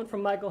at the moment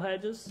from Michael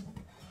Hedges.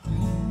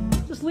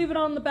 Just leave it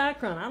on in the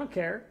background. I don't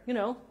care. You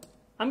know,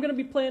 I'm going to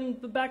be playing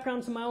the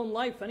backgrounds of my own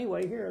life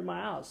anyway here in my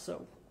house,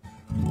 so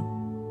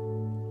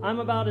I'm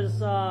about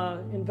as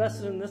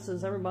invested in this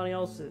as everybody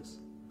else is.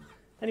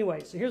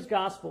 Anyway, so here's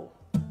gospel.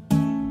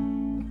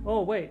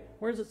 Oh, wait.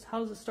 Where's it? How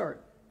does it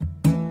start?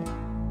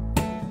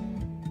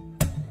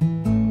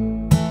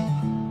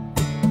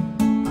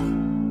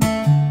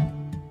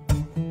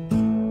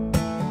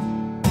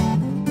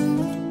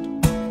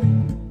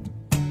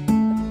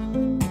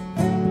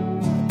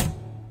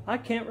 I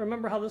can't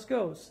remember how this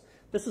goes.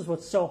 This is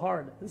what's so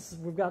hard.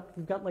 We've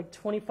got like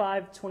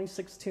 25,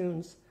 26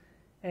 tunes,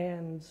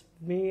 and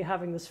me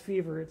having this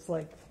fever, it's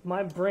like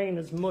my brain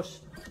is mush.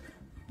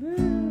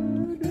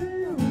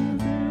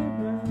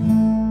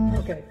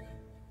 Okay.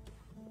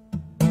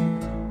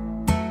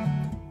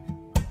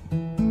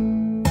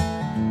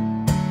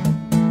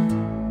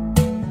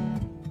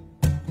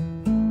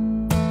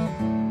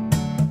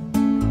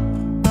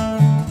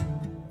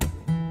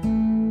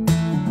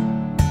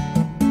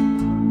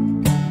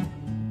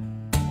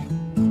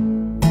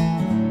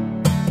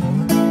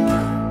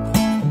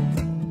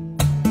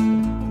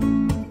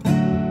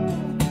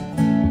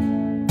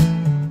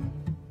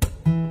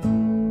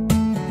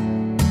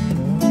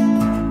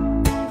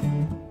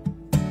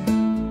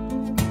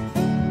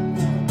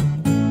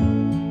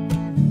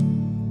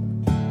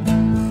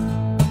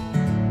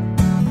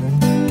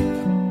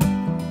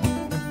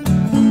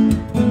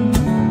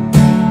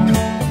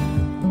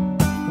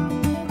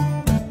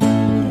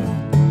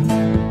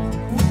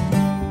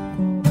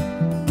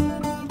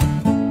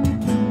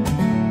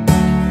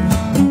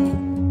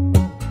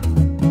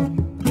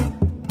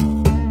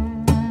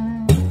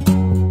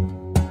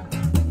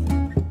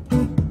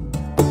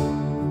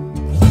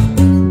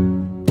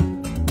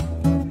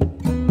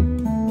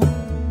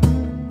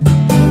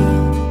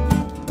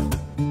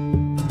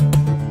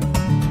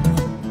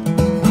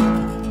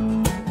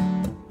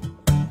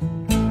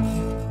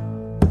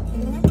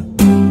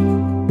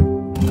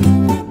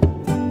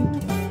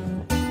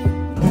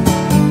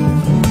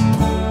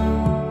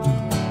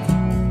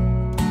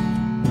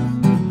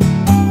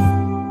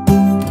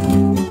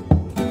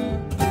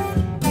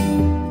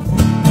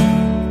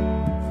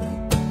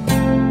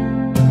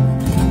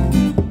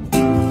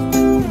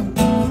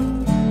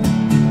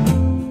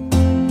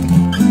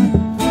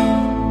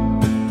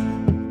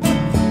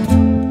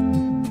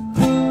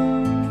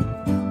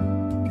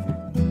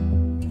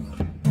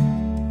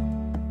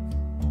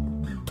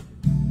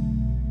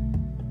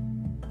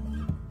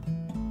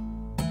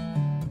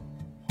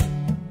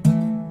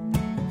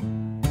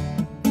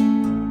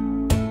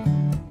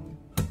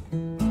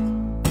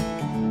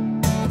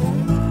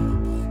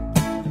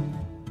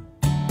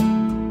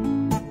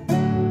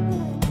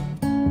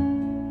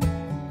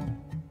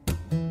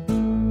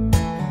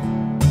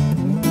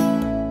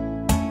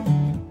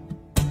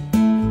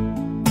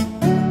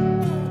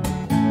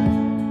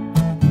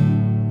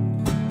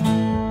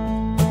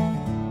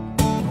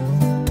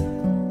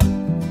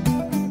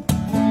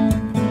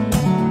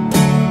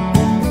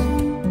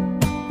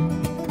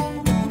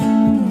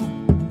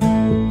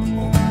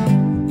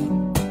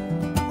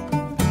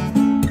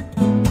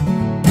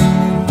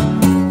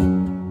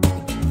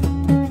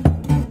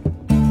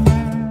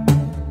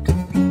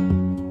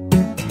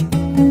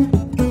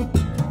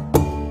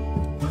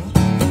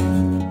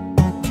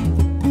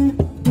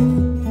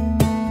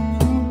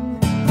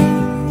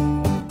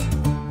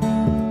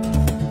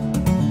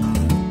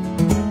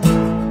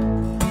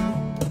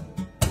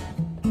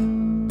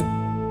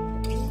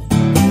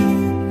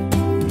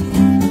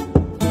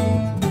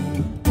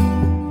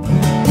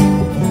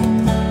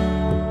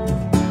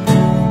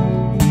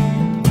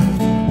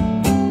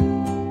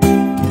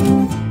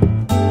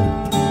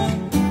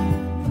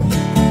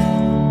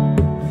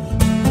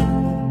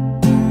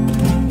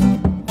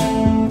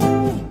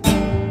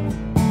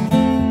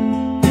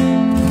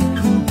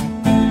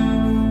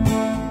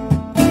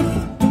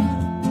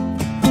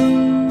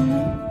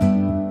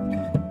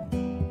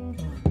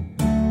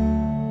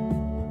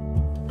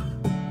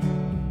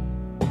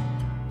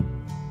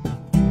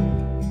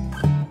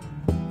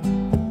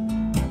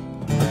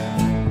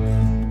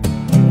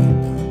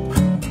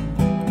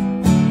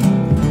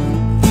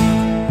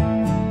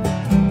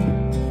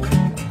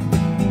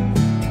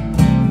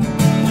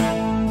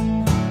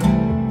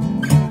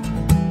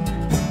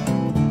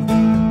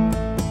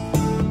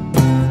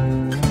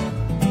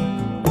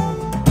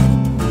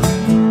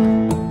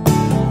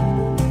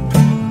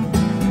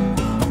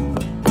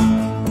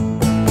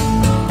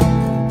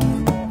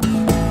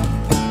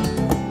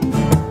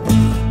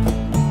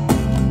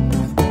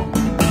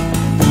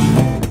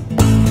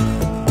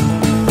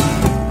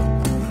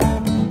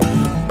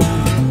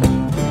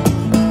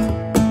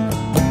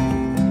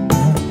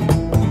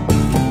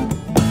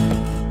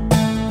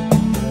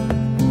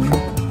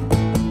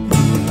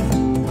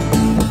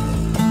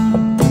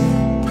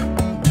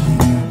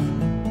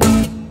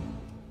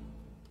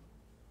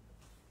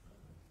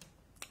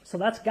 So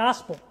that's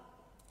gospel.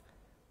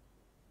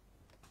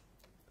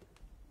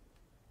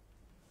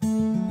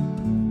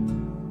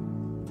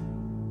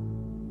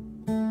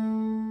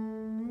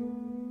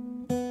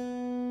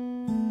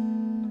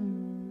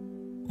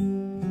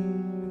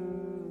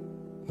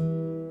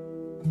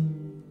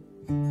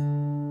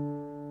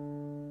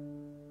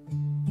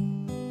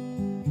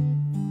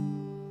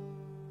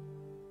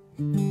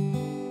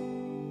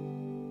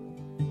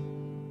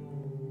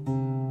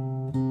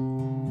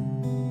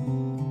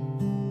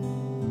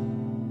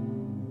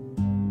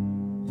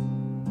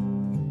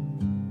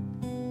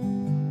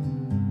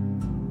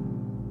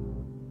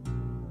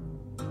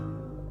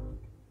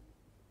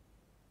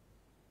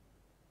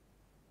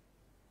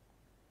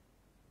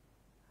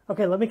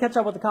 Okay, let me catch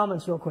up with the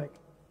comments real quick.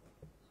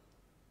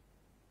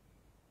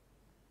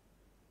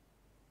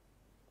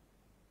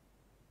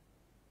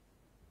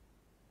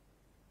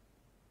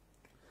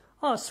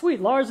 Oh, sweet,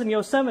 Lars in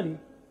Yosemite.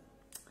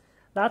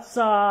 That's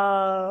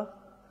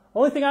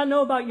only thing I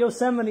know about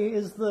Yosemite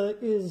is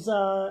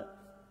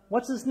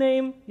what's his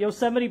name?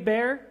 Yosemite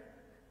Bear,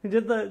 who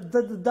did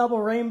the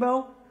double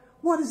rainbow.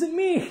 What does it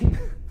mean?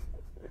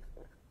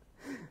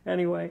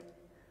 Anyway,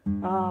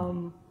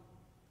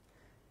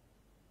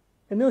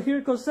 Emil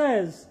Hirko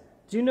says,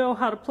 do you know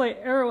how to play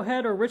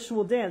Arrowhead or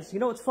Ritual Dance? You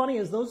know what's funny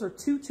is those are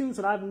two tunes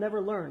that I've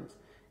never learned.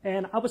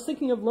 And I was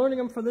thinking of learning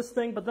them for this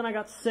thing, but then I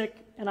got sick,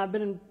 and I've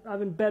been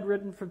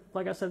bedridden for,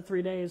 like I said,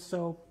 3 days.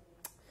 So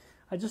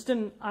I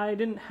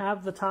didn't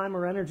have the time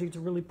or energy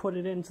to really put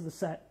it into the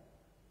set.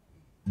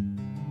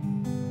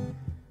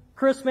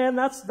 Chris, man,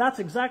 that's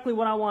exactly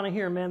what I want to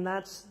hear, man.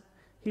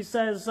 He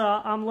says,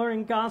 I'm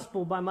learning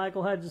gospel by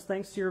Michael Hedges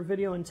thanks to your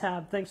video and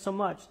tab. Thanks so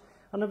much.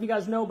 I don't know if you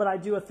guys know, but I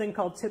do a thing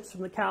called Tips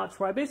from the Couch,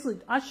 where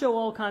I show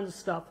all kinds of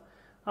stuff.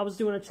 I was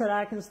doing a Chet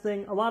Atkins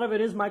thing. A lot of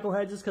it is Michael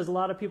Hedges, because a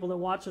lot of people that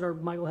watch it are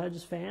Michael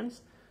Hedges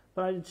fans.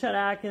 But I did Chet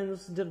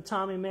Atkins, did a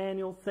Tommy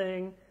Emmanuel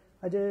thing.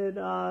 I did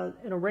an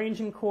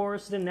arranging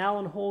course, did an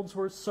Alan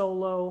Holdsworth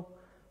solo.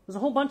 There's a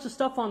whole bunch of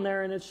stuff on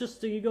there, and it's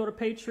just you go to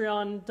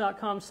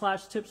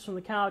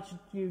patreon.com/tipsfromthecouch.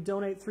 You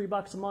donate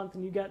 $3 a month,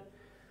 and you get,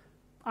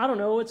 I don't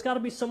know, it's got to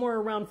be somewhere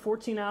around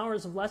 14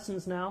 hours of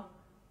lessons now.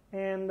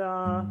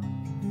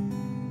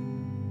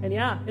 And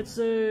yeah, it's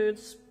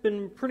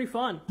been pretty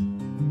fun.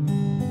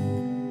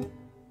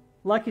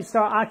 Lucky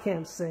Star, I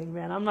can't sing,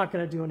 man. I'm not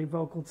going to do any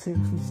vocal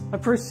tunes. I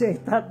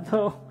appreciate that,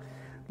 though,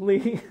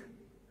 Lee.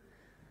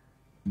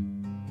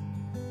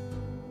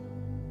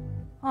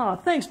 Oh,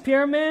 thanks,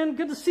 Pierre, man.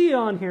 Good to see you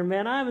on here,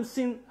 man. I haven't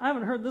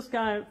heard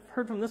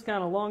from this guy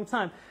in a long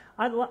time.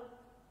 I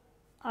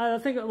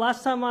think the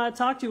last time I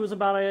talked to you was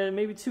about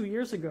maybe 2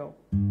 years ago.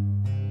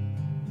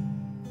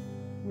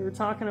 We were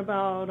talking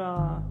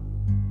about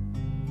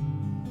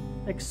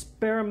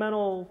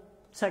experimental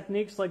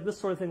techniques like this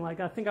sort of thing. Like,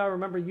 I think I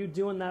remember you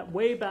doing that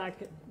way back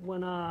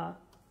when I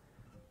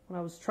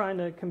was trying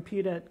to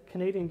compete at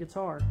Canadian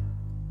Guitar.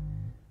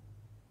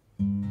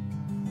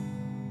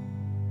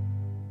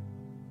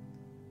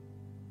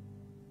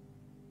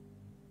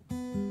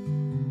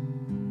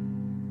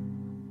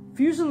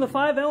 Fusion of the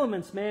Five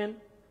Elements, man.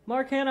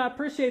 Mark Hanna, I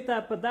appreciate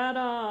that, but that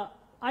I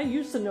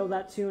used to know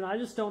that tune. I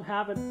just don't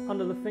have it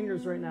under the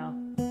fingers right now.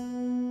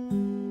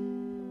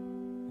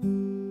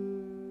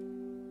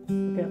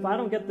 Okay, if I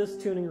don't get this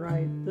tuning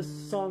right, this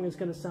song is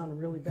going to sound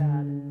really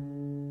bad.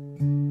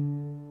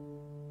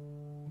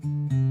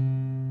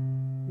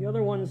 The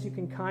other ones you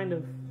can kind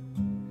of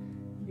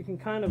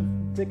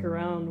dick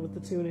around with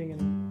the tuning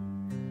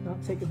and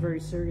not take it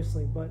very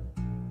seriously, but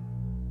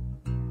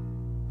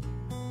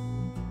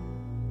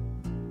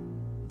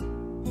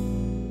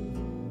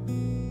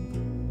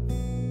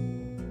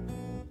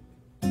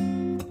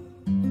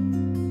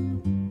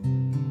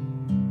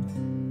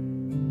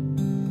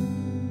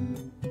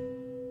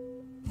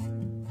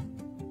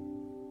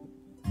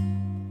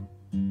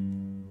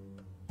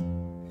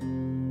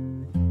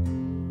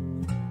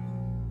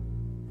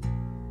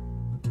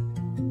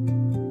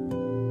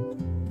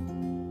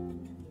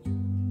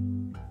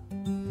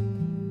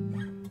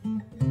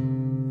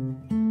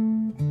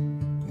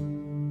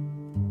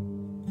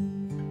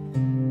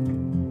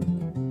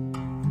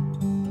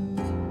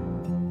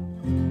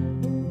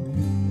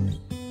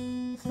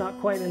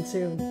quite in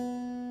tune.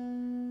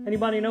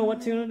 Anybody know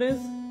what tune it is?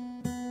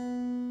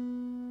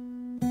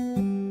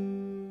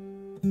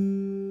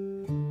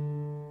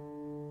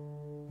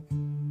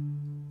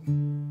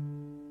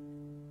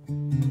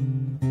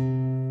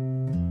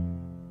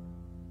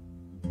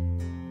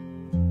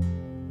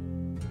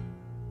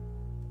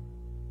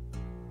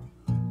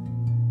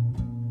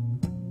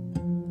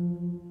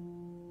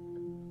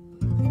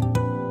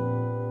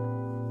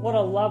 What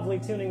a lovely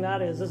tuning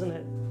that is, isn't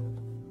it?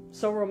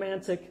 So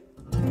romantic.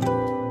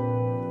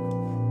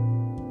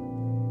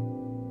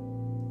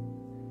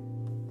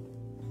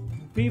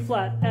 B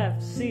flat,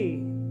 F,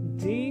 C,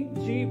 D,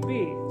 G,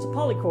 B. It's a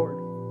polychord.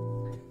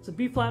 It's a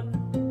B flat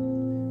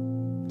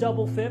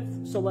double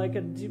fifth, so like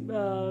a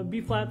B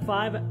flat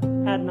 5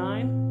 add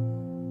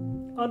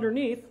 9.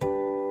 Underneath,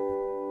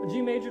 a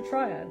G major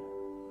triad.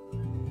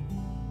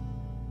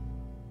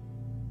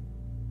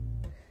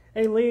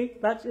 Hey Lee,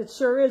 it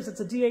sure is. It's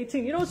a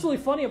D18. You know what's really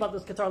funny about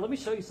this guitar? Let me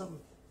show you something.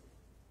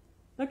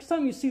 Next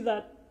time you see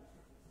that,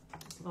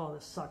 oh,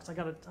 this sucks. I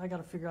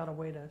gotta figure out a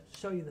way to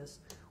show you this.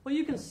 Well,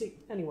 you can see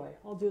anyway.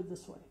 I'll do it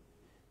this way.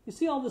 You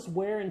see all this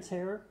wear and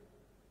tear?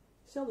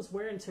 See all this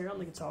wear and tear on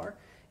the guitar?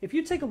 If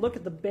you take a look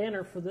at the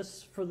banner for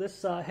this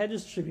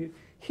Hedges tribute,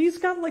 he's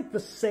got like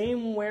the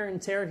same wear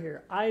and tear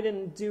here. I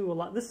didn't do a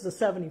lot. This is a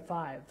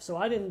 75, so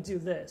I didn't do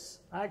this.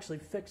 I actually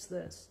fixed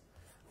this.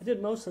 I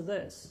did most of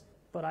this,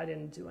 but I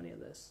didn't do any of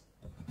this.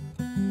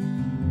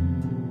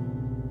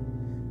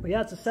 But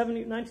yeah, it's a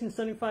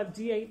 1975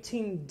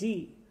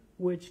 D18D,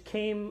 which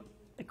came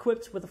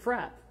equipped with a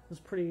Frap. It was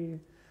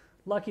pretty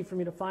lucky for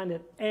me to find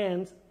it.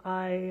 And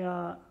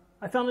I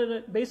found it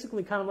at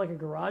basically kind of like a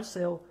garage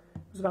sale. It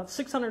was about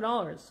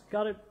 $600.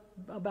 Got it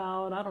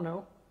about, I don't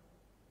know,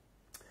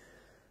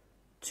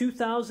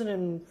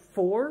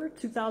 2004,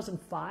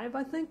 2005,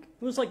 I think.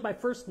 It was like my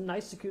first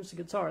nice acoustic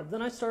guitar. Then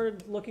I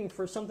started looking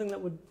for something that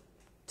would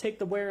take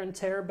the wear and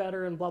tear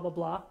better and blah, blah,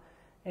 blah.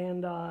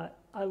 And I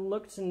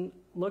looked and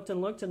looked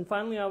and looked, and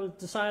finally I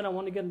decided I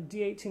wanted to get a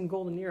D18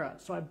 Golden Era.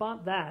 So I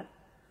bought that.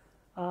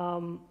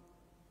 Then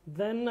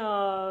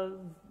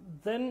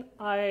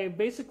I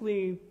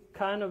basically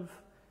kind of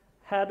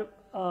had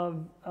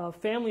a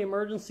family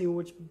emergency,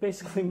 which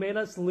basically made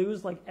us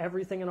lose like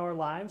everything in our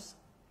lives,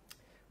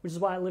 which is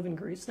why I live in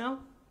Greece now,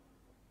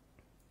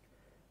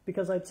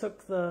 because I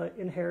took the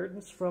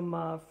inheritance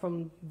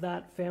from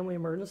that family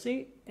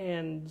emergency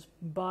and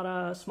bought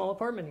a small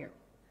apartment here.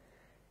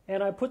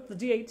 And I put the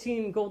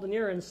D18 Golden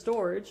Era in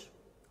storage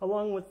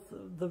along with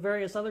the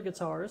various other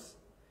guitars,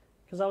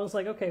 because I was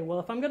like, okay, well,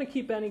 if I'm going to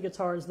keep any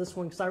guitars, this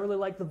one, because I really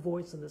like the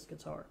voice of this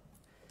guitar.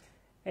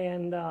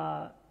 And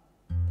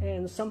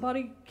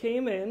somebody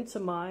came into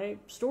my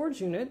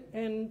storage unit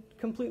and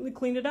completely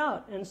cleaned it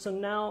out. And so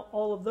now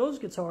all of those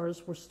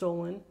guitars were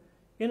stolen,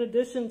 in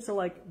addition to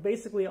like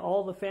basically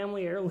all the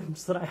family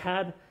heirlooms that I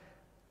had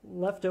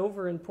left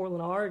over in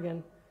Portland,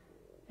 Oregon.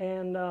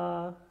 And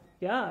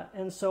yeah,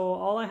 and so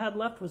all I had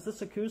left was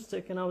this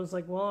acoustic, and I was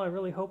like, well, I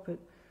really hope it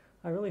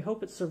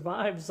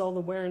survives all the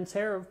wear and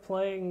tear of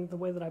playing the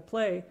way that I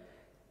play.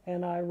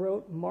 And I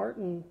wrote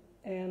Martin,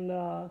 and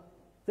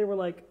they were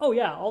like, oh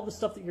yeah, all the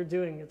stuff that you're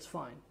doing, it's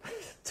fine.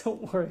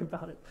 Don't worry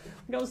about it.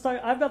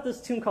 Like I've got this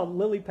tune called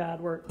Lily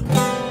Pad where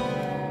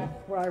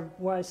I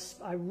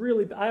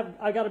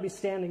got to be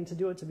standing to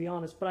do it, to be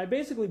honest, but I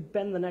basically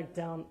bend the neck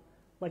down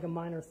like a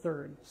minor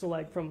third. So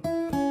like from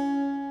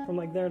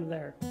like there to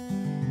there.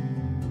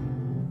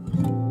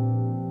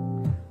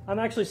 I'm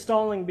actually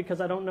stalling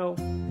because I don't know.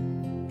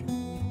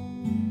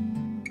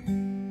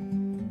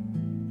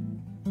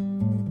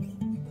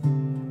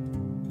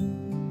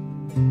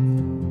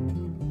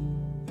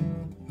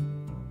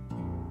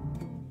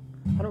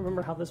 I don't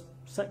remember how this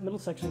middle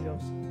section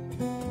goes.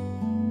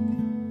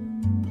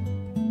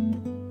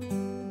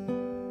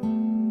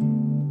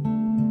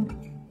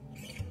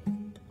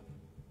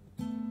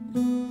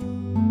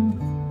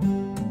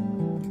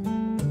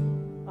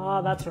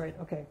 Ah, that's right.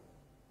 Okay.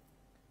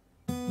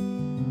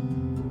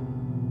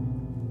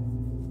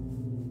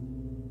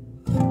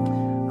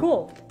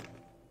 Cool.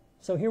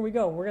 So here we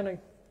go. We're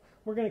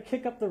gonna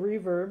kick up the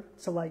reverb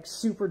to like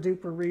super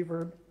duper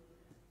reverb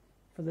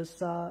for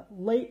this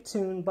late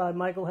tune by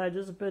Michael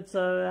Hedges. It's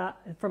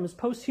from his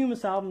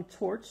posthumous album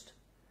Torched,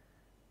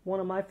 one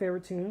of my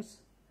favorite tunes.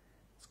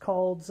 It's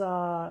called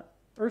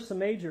Ursa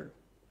Major.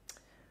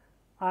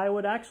 I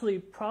would actually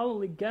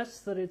probably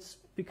guess that it's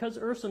because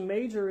Ursa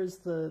Major is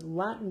the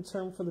Latin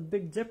term for the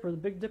Big Dipper. The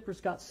Big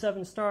Dipper's got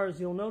 7 stars.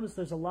 You'll notice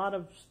there's a lot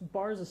of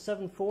bars of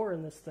 7/4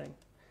 in this thing.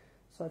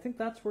 So I think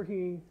that's where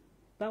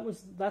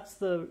that's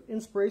the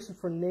inspiration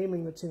for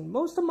naming the tune.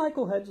 Most of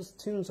Michael Hedges'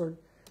 tunes are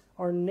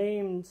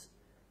named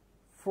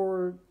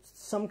for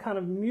some kind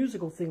of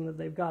musical thing that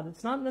they've got.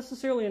 It's not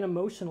necessarily an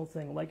emotional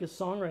thing like his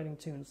songwriting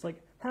tunes. Like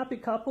Happy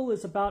Couple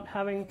is about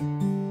having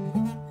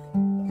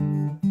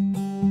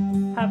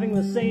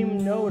the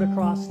same note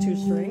across 2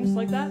 strings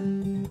like that.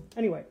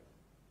 Anyway,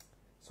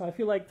 so I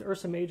feel like the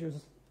Ursa Major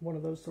is one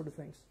of those sort of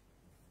things.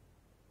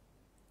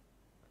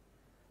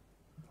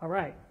 All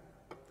right.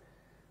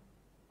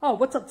 Oh,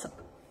 what's up?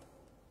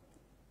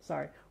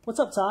 Sorry. What's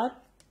up, Todd?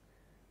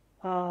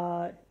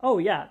 Oh,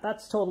 yeah,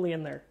 that's totally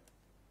in there.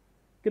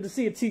 Good to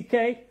see you,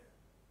 TK.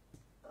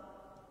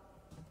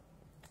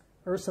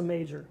 Ursa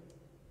Major.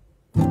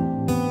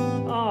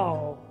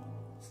 Oh,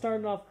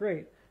 started off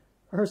great.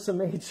 Ursa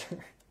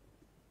Major.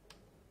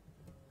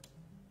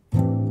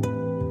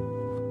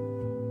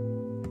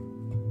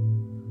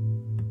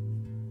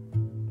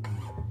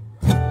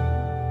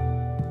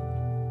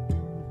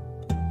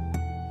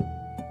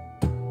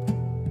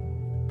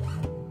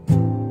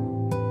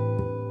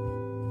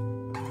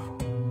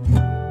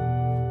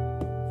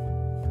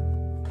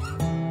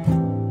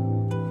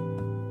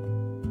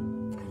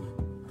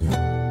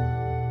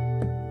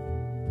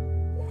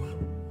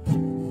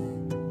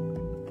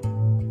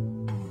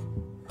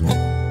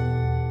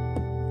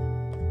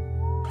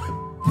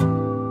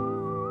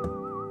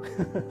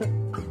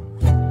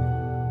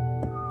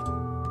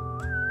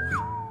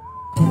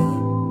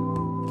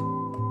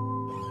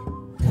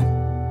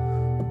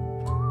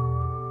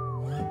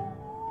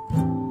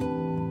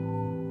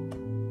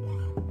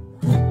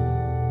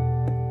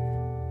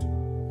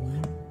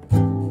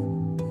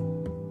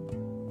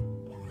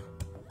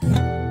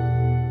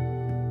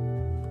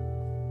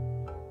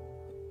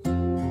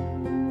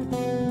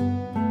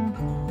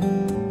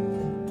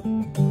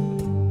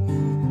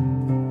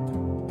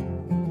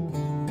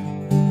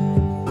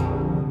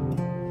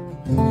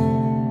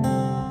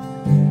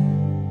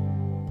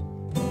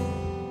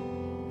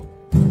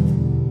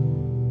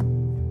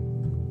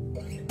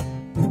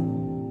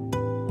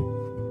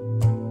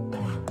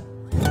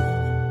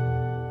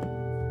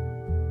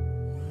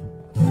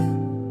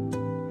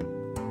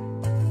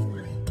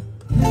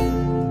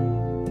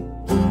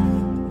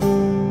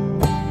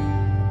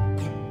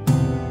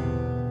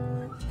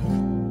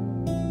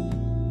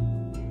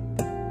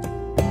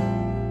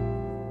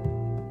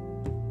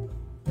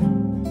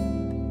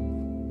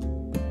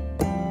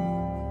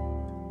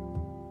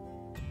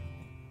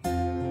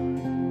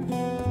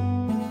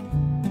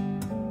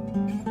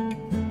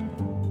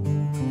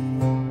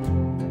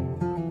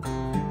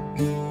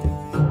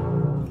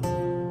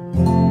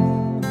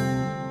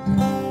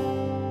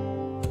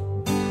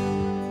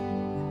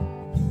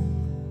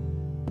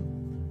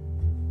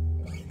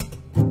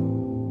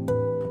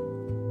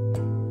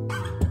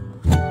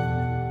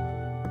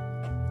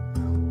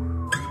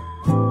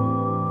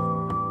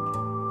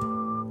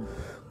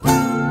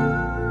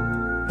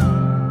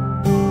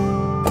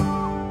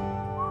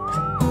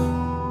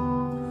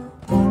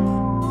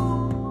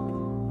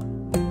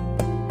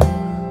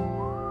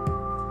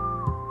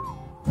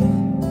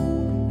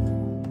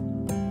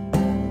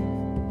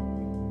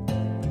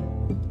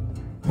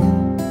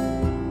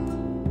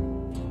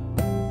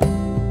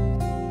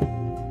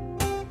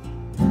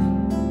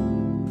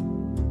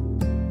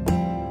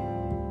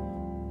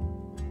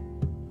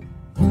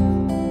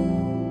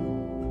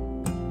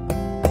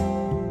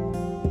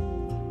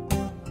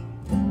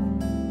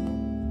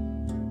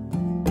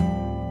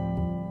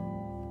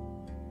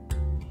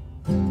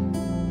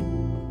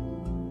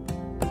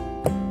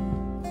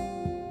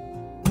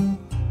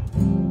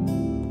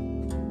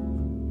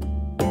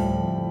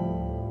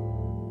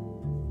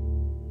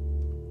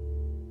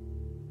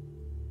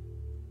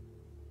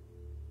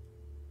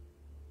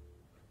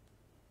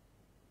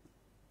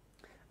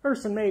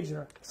 Ursa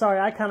Major. Sorry,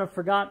 I kind of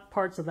forgot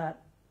parts of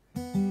that.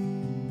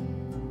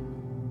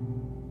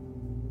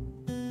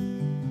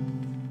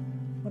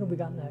 What do we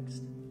got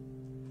next?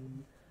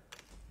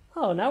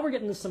 Oh, now we're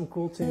getting to some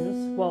cool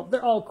tunes. Well,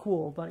 they're all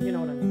cool, but you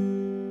know what I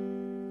mean.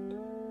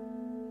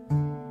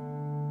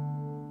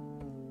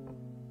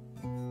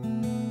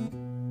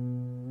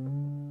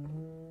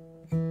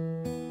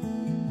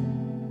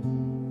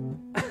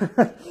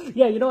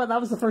 Yeah, you know what? That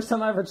was the first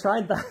time I ever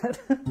tried that.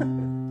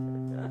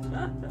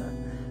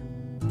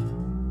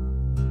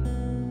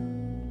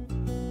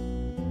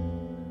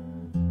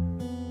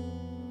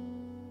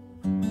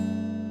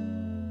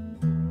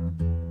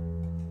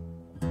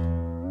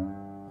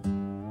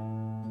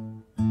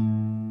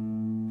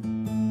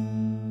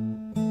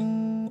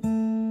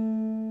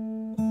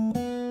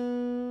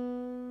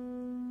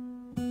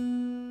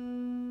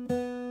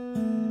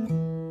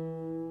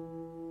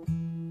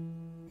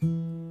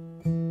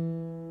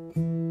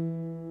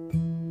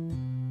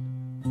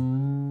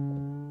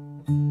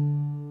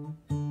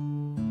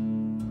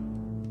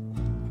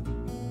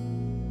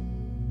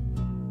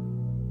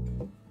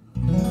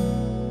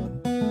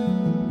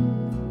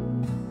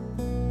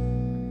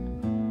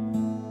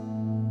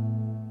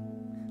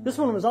 This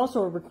one was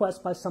also a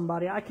request by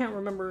somebody. I can't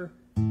remember.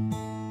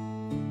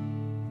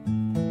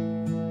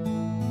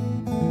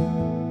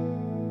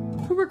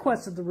 Who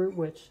requested the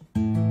Rootwitch?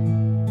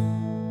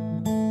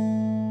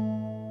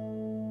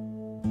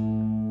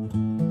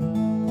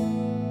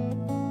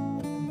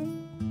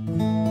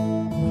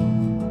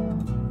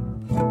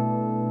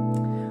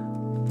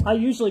 I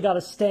usually got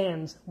to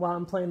stand while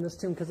I'm playing this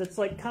tune because it's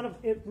like kind of,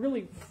 it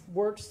really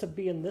works to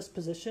be in this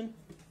position.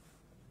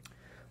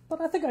 But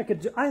I think I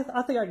could do, I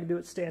think I could do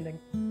it standing.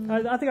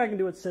 I think I can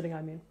do it sitting,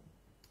 I mean.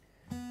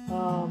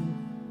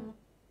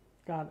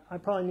 God, I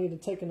probably need to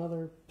take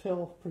another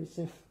pill pretty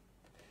soon.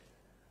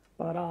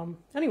 But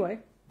anyway,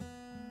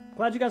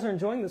 glad you guys are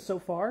enjoying this so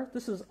far.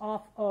 This is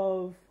off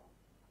of,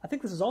 I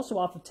think this is also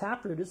off of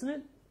Taproot, isn't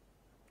it?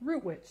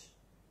 Rootwitch.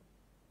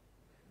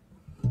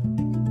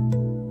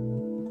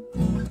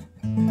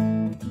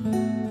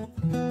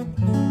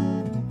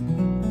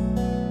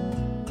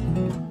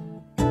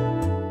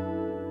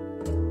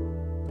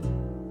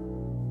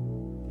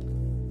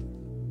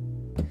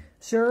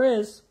 Sure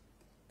is.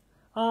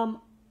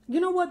 You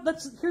know what?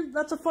 That's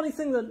a funny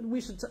thing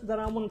that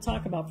I want to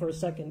talk about for a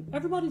second.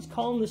 Everybody's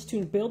calling this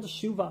tune Baal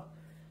T'Shuvah,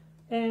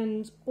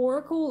 and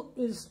Oracle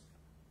it's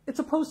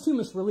a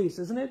posthumous release,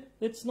 isn't it?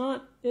 It's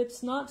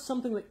not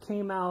something that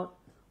came out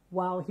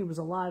while he was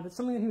alive. It's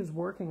something that he was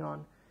working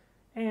on.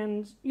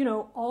 And you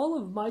know, all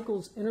of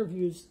Michael's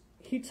interviews,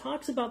 he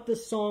talks about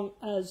this song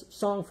as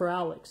Song for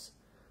Alex.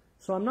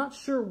 So I'm not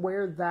sure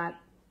where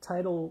that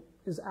title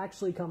is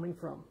actually coming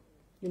from.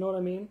 You know what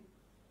I mean?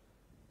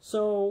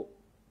 So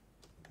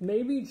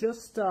maybe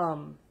just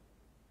so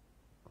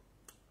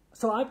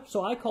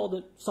I called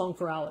it Song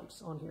for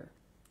Alex on here,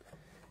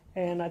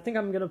 and I think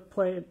I'm gonna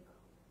play it.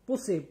 We'll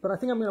see, but I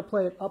think I'm gonna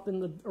play it up in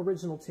the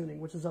original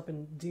tuning, which is up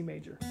in D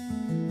major.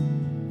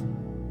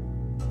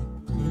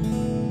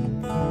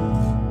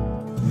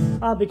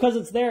 Because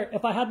it's there.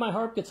 If I had my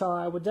harp guitar,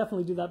 I would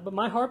definitely do that. But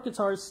my harp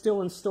guitar is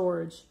still in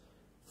storage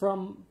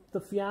from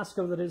the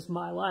fiasco that is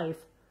my life,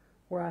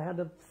 where I had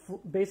to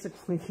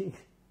basically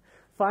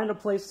find a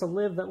place to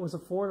live that was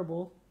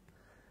affordable,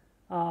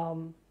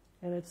 and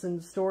it's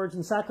in storage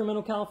in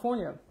Sacramento,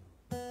 California.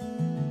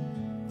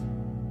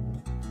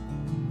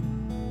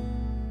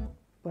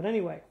 But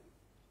anyway,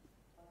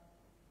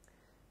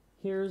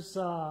 here's,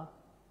 let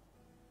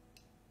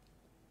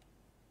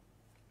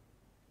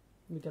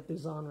me get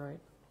these on right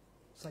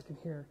so I can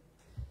hear.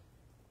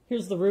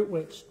 Here's the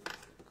Rootwitch.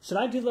 Should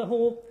I do the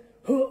whole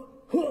huh,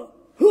 huh,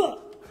 huh?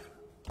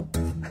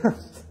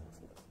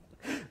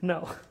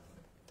 No.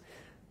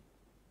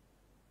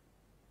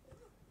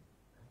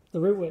 The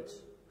Rootwitch.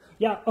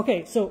 Yeah,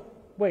 okay, so,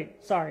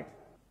 wait, sorry.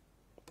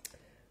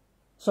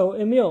 So,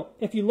 Emil,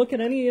 if you look at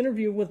any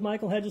interview with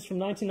Michael Hedges from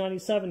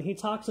 1997, he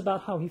talks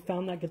about how he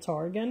found that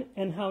guitar again,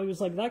 and how he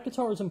was like, that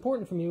guitar was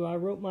important for me. I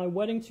wrote my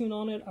wedding tune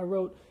on it. I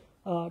wrote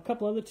a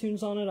couple other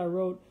tunes on it. I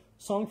wrote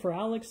Song for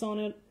Alex on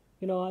it.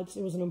 You know, it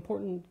was an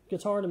important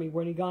guitar to me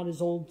when he got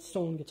his old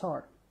stolen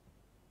guitar.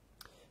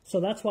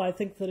 So that's why I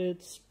think that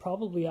it's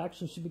probably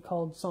actually should be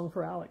called Song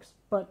for Alex.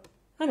 But,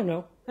 I don't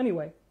know.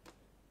 Anyway.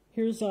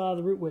 Here's the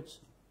Rootwitch.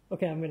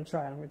 Okay, I'm going to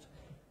try it. I'm going to...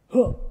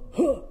 Huh,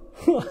 huh,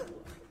 huh.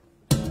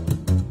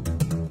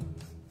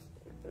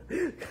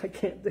 I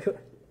can't do it.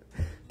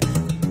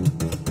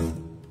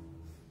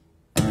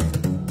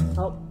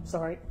 Oh,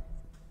 sorry.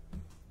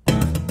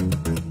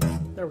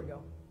 There we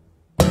go.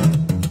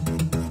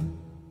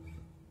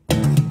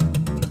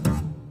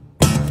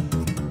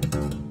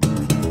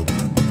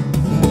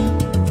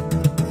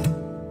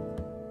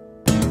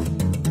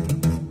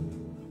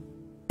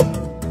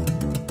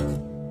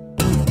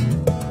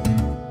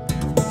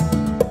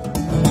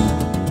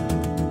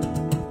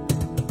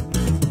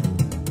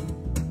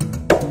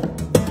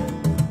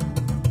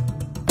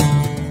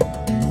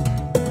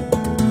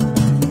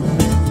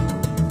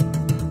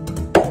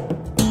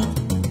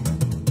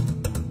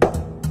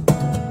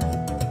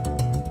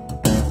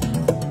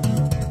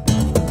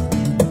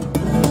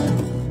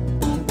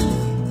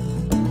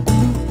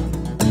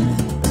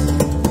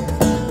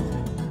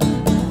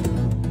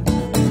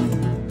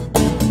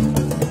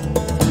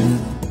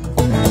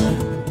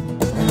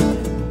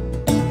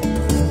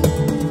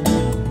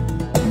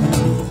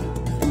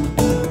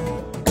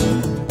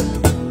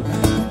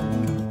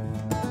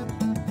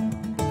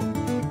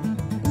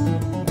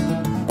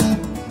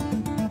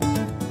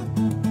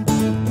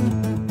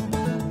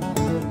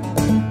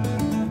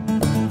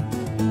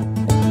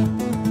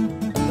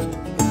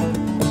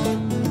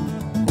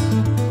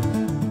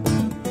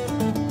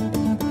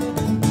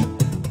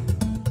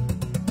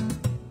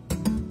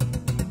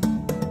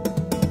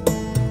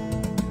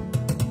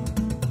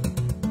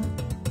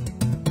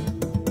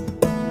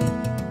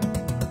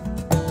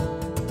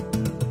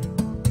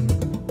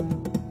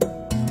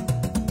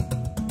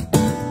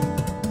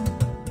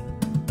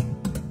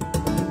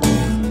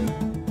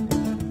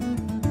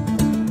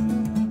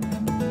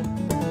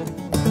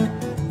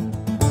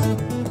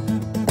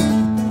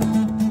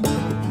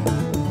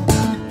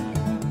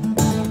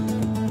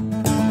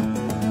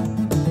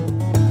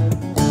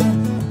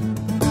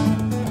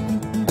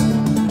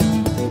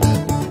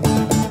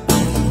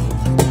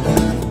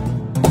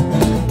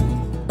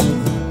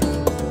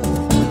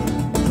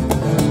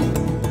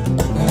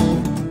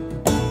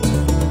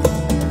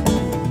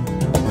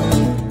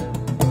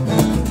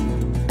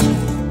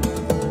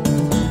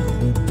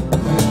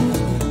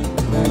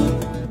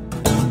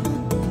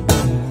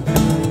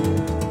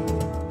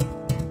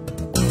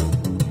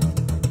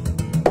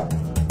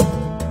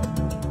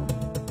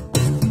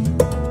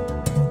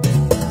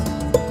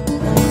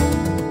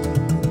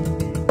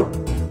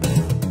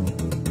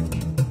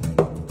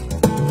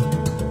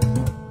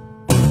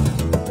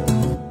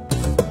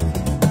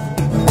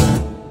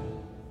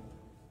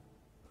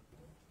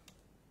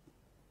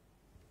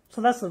 So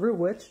that's the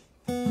Rootwitch.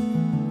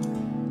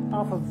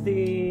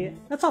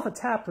 That's off of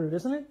Taproot,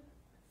 isn't it?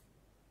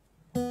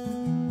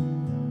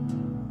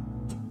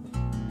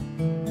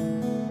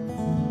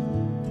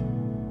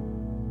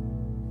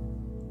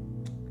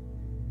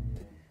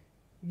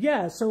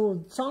 Yeah,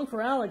 so Song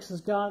for Alex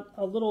has got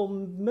a little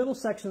middle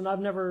section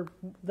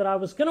that I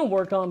was gonna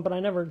work on, but I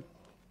never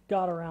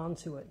got around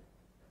to it.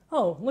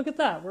 Oh, look at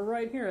that. We're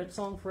right here at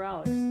Song for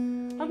Alex.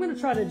 I'm gonna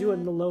try to do it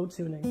in the low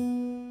tuning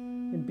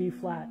in B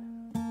flat.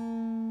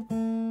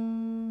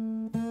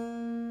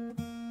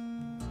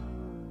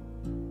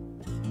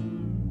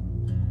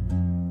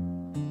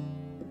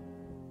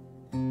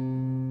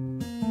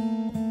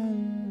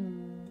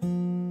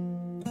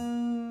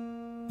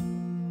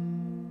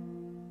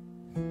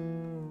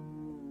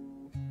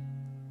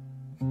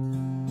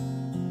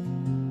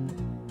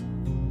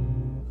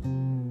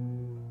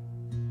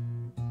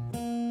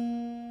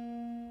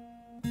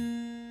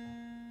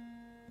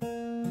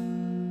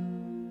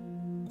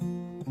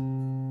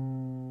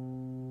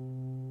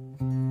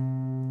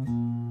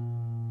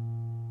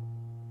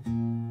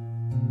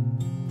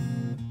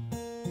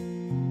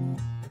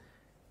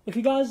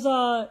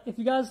 If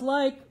you guys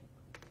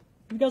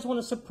want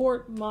to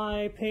support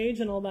my page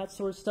and all that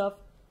sort of stuff,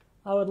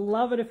 I would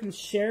love it if you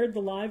shared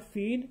the live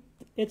feed.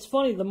 It's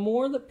funny, the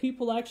more that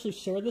people actually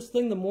share this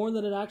thing, the more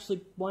that it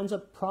actually winds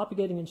up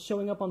propagating and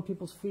showing up on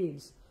people's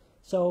feeds.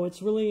 So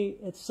it's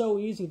so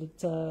easy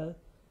to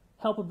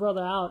help a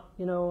brother out.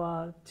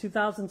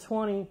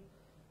 2020,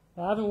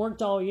 I haven't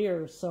worked all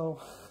year,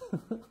 so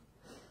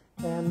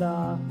and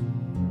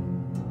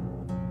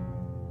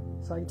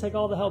so I can take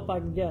all the help I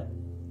can get.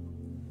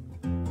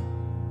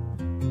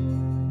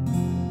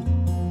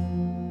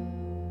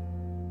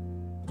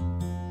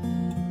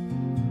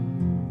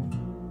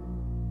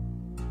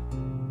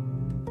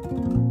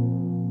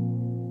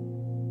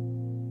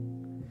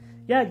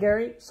 Yeah,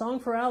 Gary, Song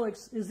for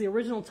Alex is the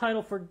original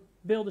title for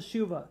Baal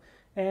T'Shuvah.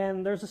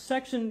 And there's a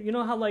section, you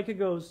know how like it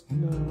goes.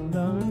 And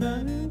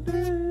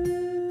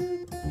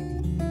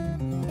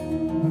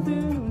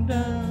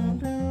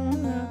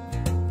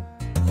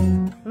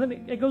then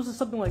it goes to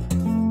something like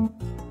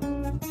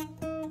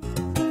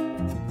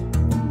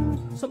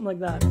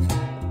that.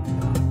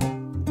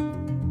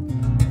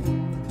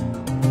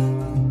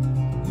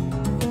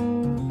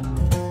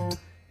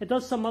 It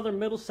does some other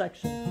middle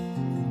section.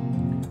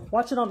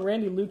 Watch it on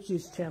Randy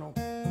Lucci's channel. I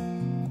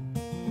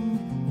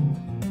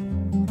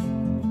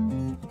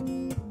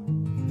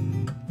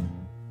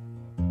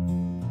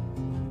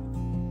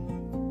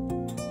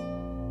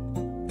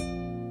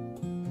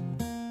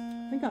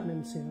think I'm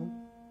in tune.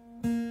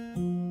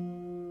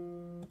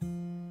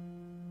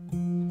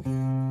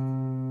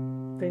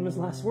 Famous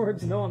last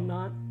words. No, I'm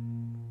not.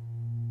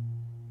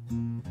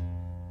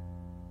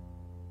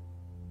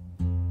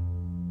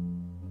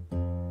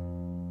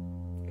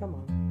 Come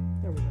on.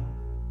 There we go.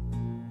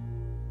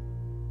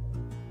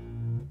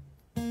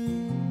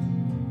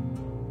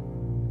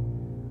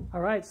 All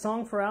right,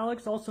 Song for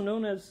Alex, also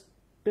known as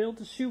Baal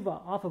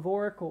T'Shuvah, off of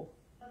Oracle.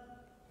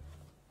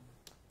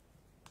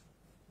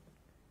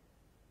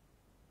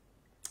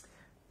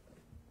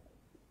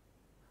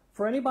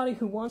 For anybody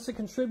who wants to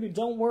contribute,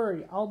 don't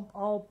worry.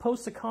 I'll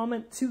post a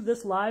comment to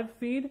this live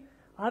feed.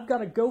 I've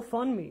got a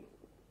GoFundMe.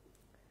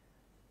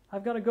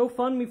 I've got a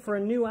GoFundMe for a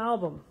new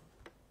album,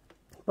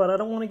 but I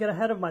don't want to get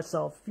ahead of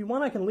myself. If you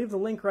want, I can leave the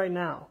link right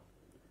now.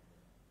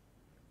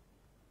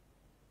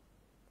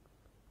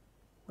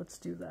 Let's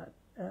do that.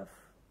 F,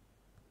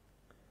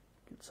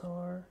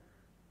 guitar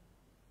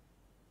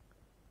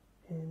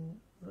in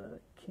the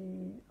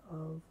key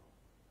of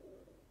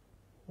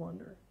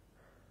wonder.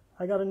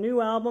 I got a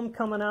new album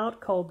coming out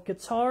called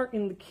Guitar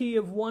in the Key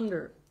of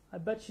Wonder. I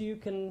bet you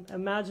can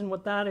imagine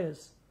what that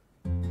is.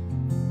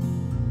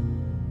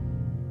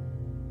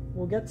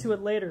 We'll get to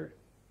it later.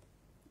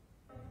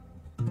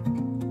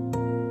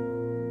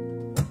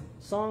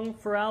 Song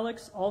for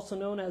Alex, also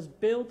known as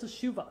Baal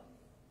T'Shuvah,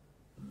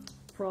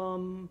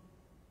 from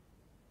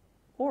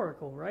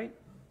Oracle, right?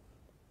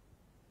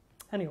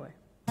 Anyway.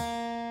 Let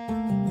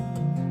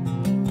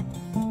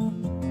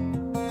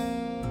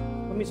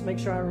me just make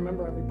sure I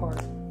remember every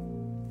part.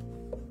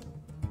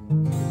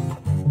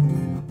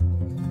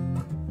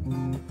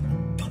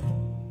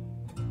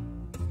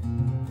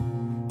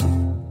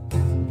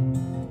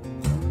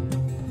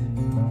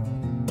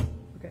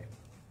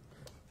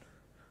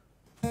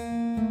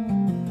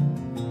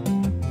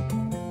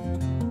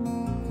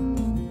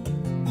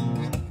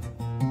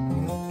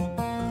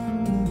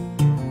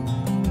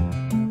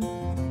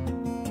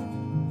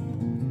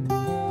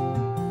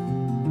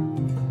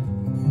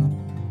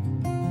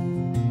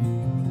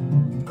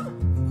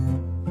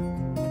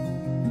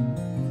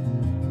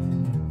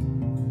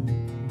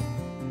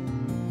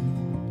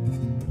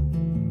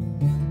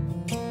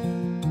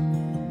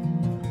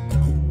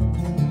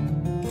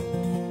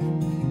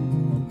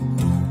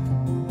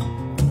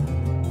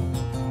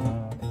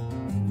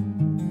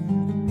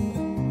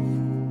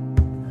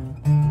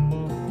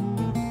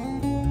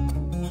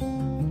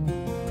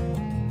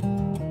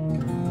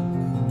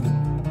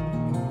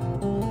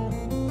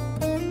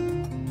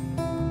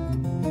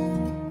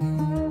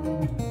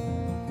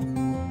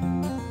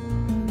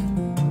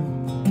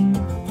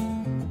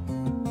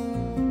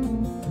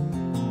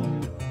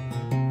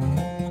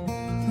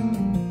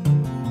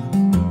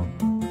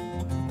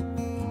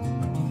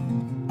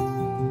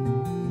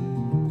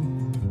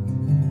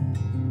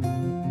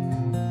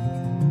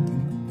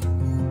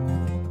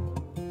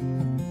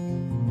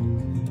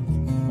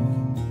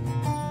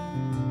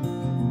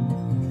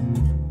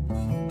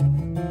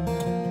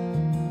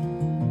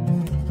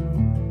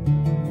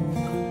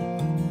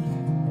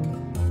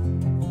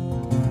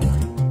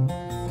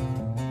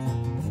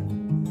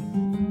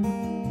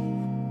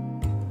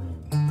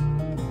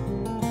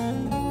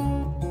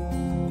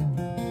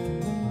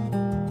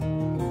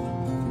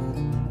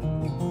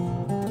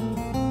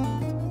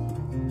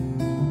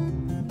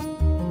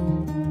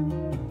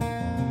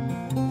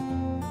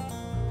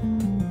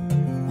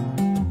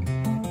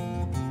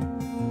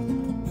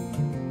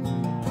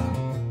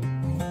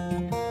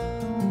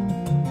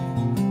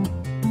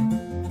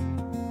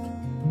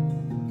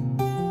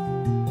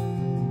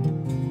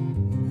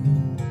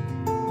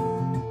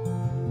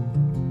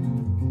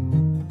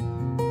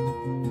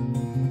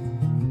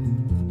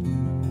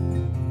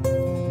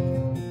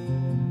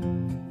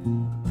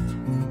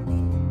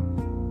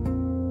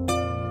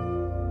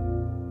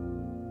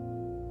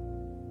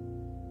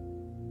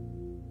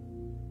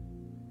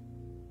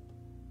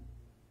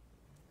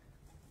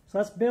 So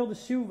that's Baal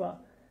T'Shuvah.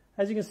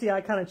 As you can see, I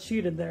kind of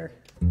cheated there.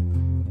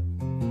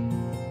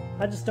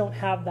 I just don't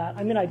have that.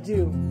 I mean, I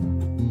do.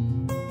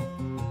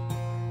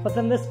 But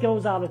then this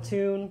goes out of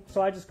tune, so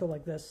I just go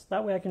like this.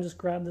 That way I can just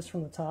grab this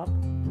from the top.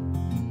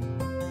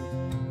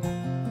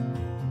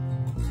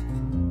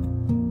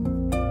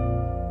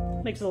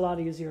 Makes it a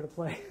lot easier to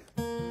play.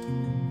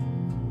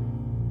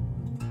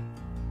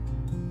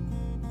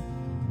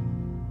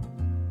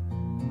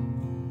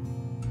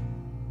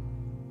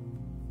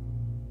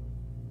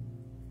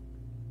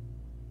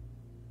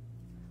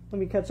 Let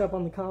me catch up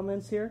on the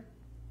comments here.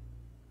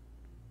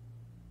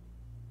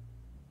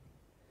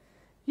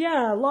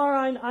 Yeah,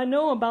 Laura, I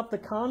know about the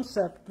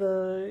concept.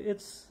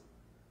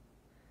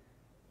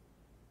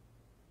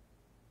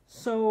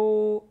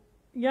 So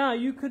yeah,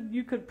 you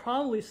could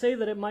probably say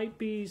that it might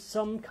be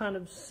some kind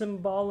of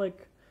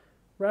symbolic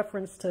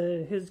reference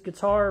to his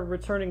guitar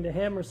returning to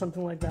him or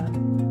something like that.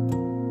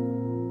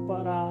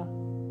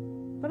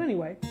 But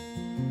anyway,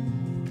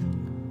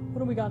 what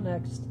do we got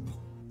next?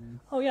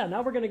 Oh yeah,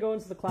 now we're going to go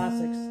into the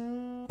classics.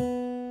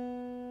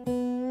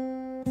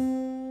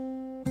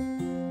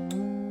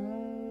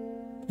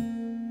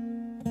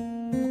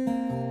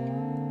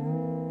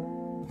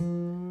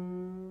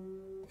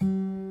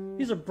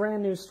 These are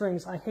brand new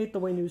strings. I hate the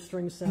way new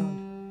strings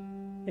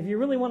sound. If you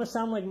really want to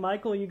sound like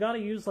Michael, you got to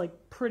use like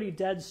pretty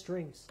dead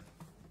strings.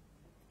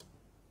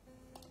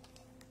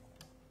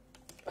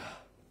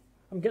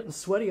 I'm getting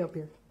sweaty up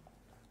here.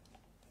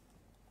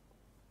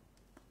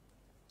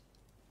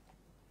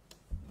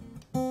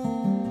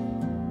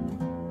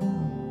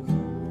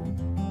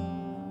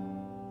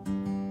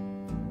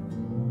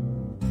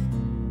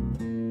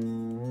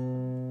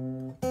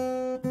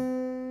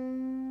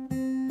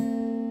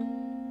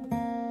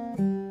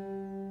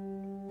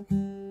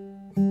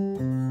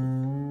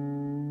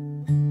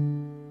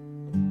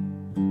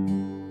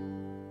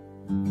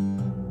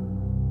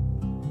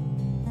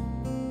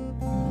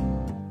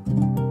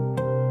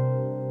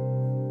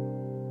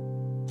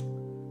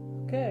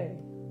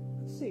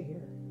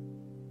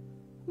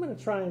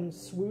 Try and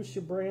swoosh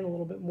your brain a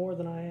little bit more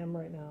than I am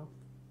right now.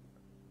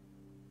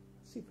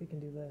 Let's see if we can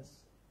do this.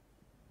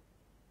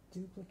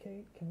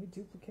 Duplicate. Can we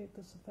duplicate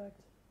this effect?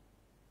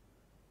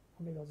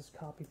 Or maybe I'll just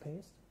copy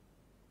paste.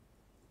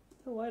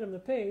 No item to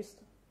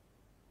paste.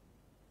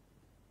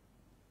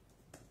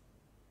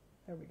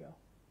 There we go.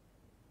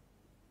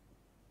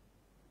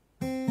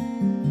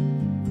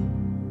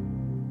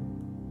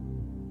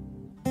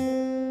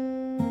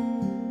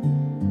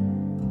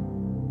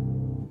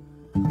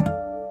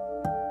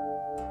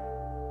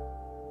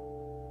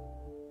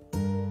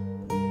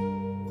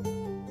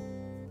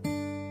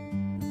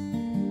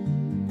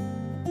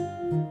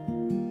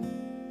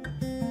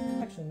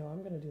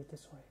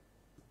 This way.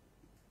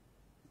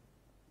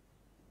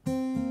 Let's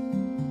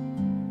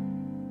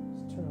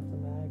turn off the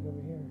mag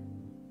over here.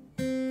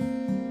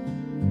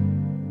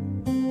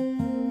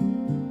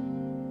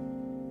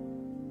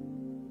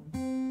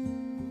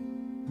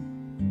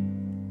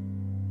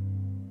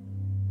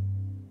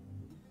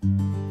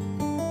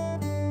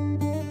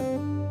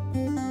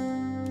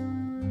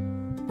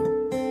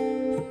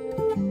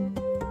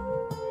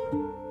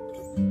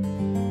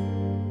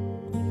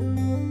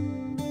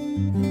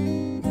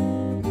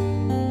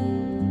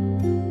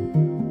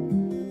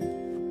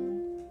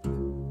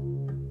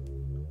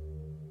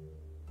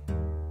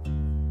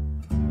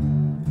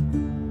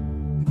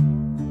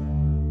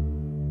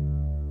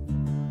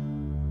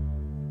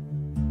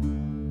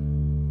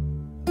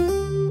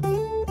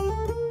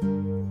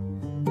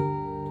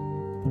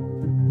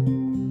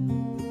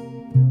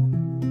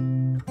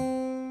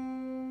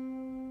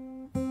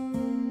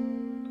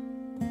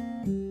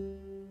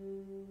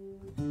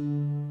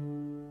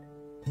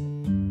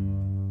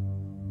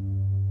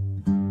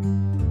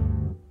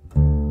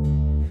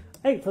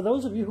 Hey, for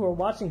those of you who are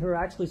watching who are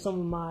actually some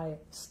of my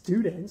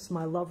students,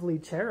 my lovely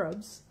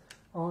cherubs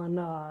on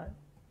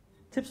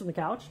Tips on the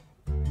Couch,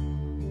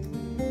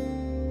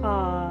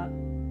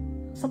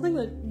 something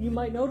that you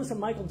might notice that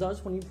Michael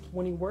does when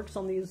he works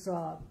on these,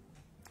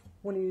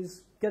 when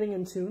he's getting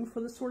in tune for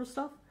this sort of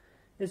stuff,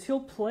 is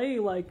he'll play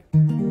like,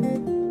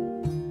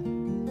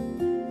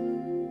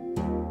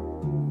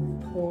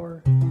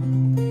 or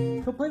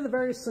he'll play the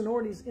various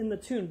sonorities in the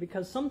tune,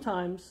 because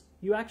sometimes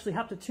you actually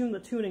have to tune the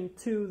tuning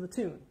to the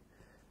tune.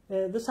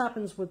 This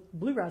happens with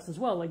bluegrass as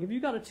well. Like if you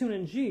got a tune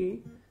in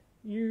G,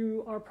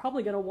 you are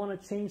probably going to want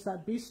to change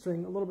that B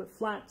string a little bit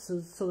flat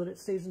so that it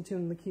stays in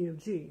tune in the key of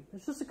G.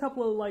 There's just a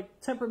couple of like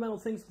temperamental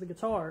things with the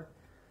guitar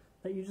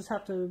that you just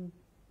have to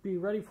be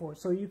ready for.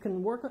 So you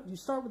can you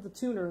start with the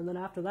tuner, and then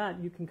after that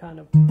you can kind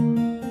of... and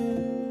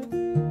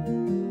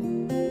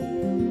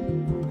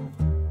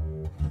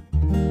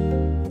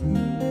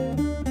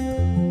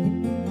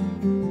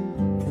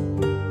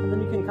then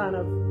you can kind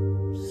of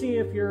see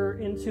if you're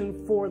in tune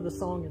for the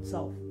song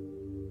itself.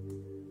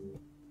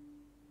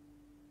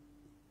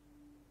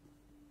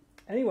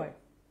 Anyway,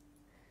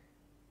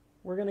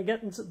 we're going to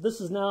get into, this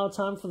is now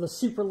time for the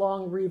super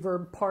long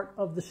reverb part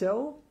of the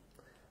show.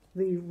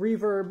 The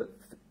reverb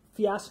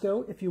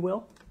fiasco, if you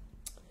will.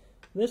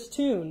 This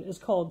tune is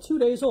called 2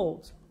 Days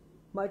Old.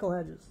 Michael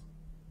Hedges.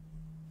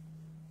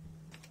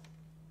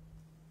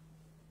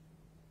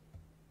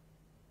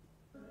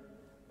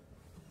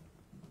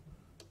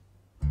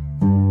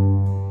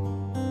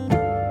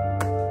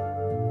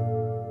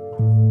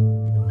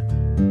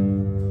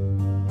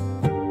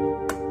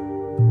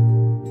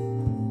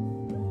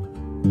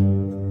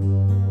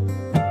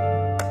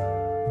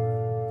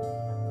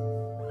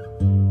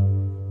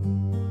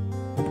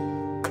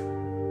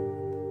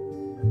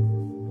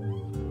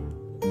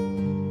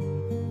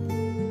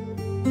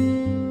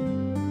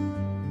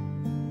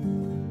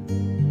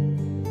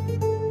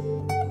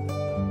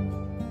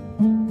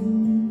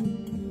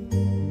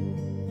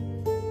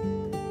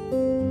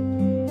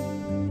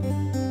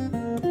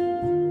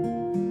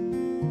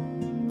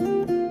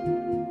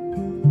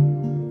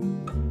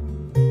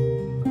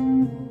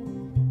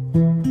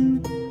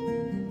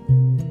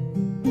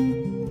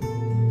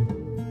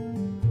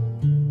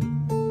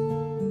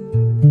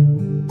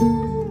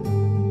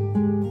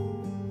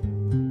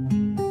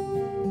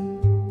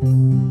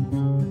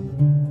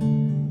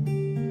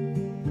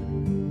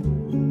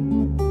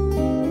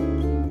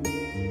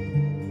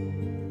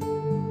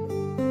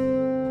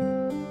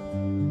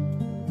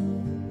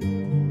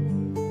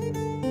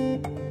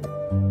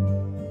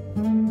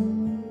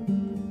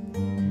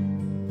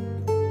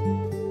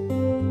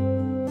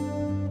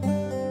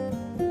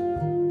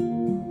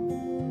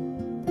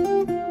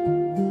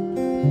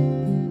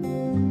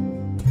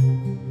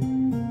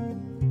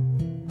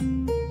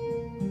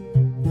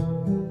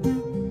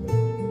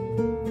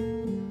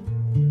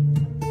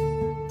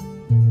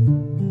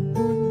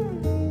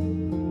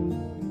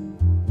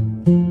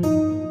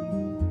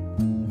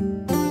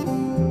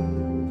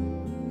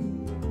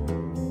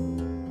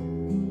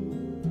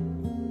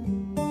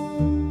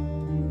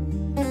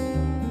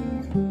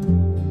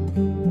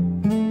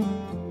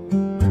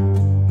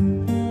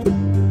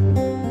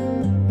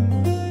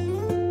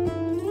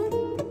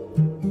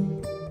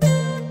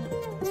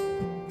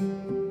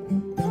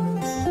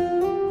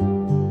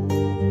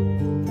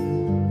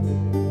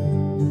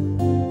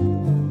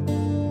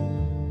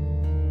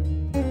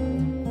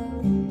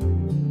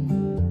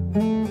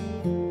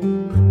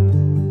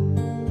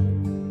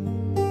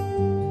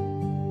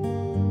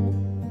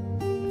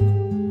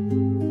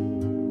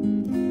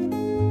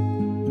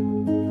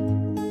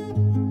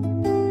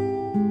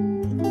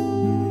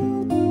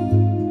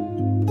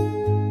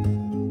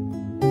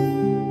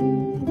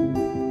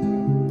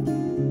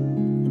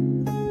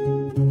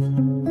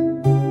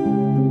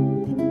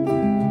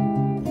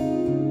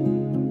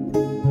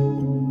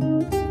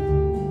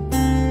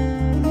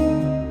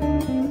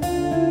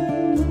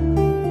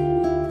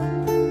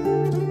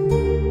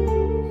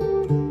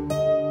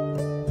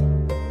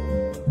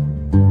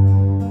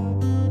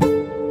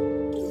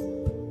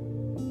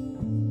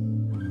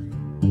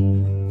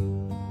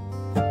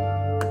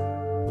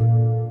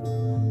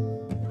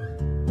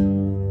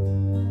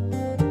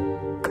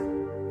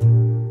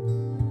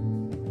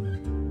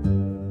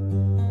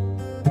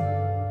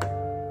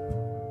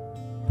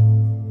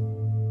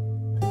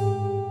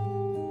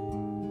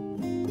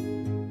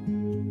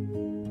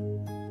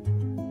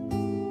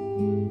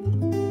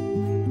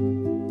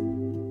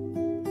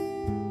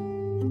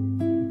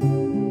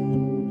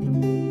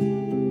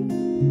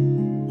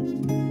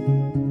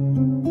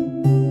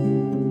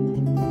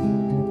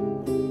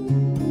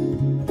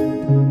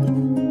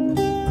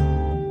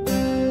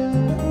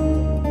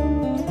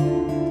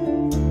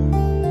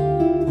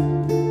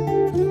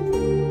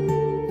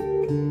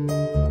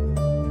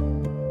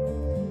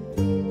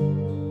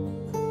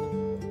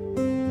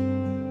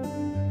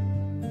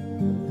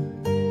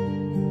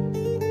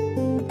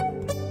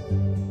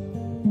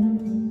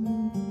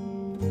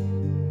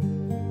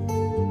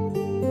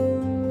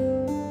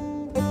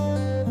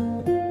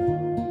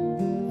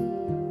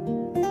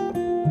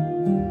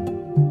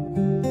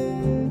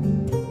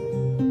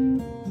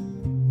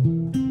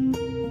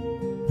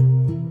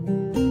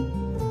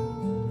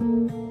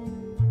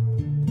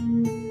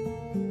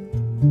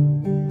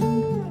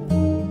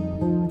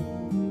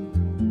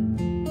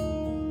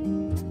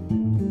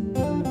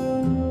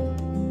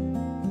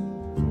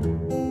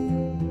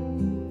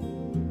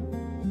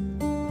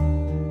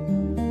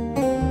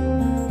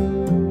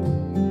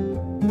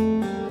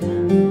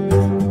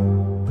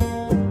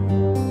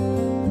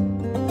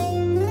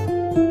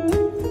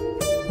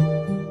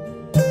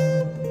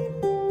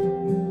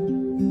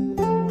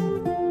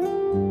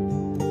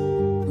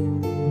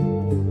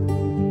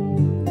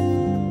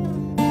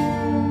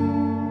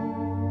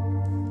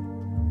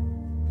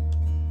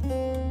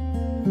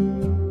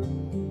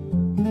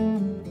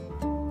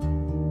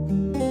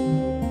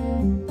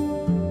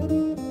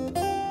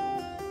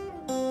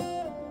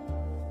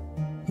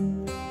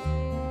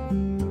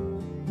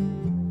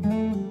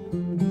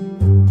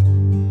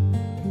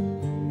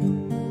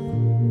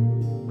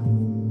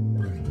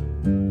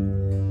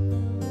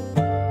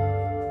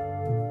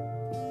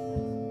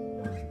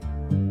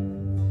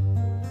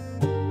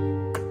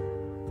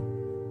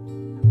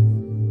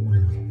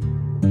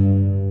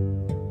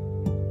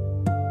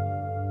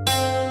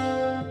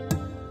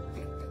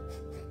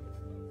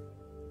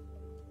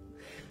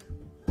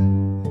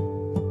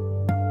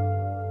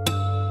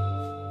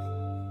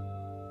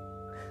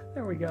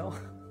 There we go.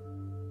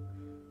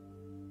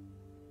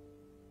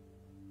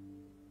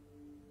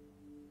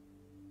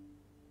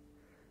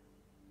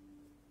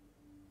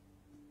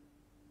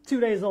 "2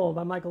 Days Old"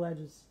 by Michael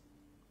Hedges.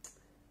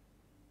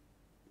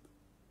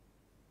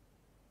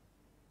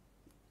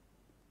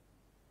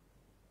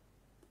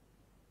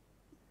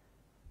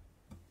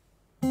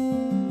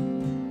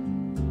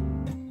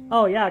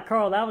 Oh yeah,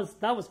 Carl,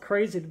 that was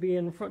crazy to be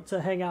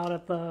to hang out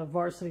at the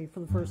varsity for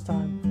the first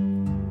time.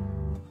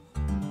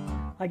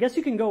 I guess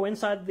you can go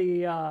inside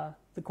the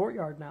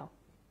courtyard now.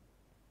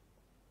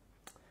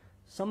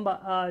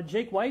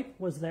 Jake White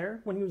was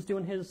there when he was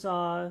doing his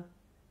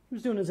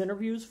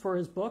interviews for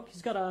his book.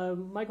 He's got a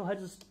Michael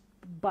Hedges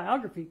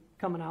biography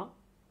coming out,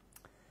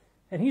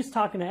 and he's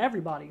talking to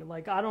everybody.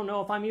 Like, I don't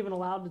know if I'm even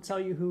allowed to tell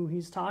you who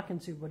he's talking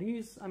to, but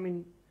I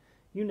mean,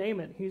 you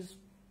name it, he's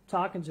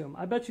talking to him.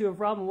 I bet you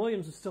if Robin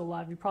Williams was still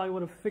alive, you probably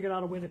would have figured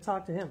out a way to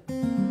talk to him.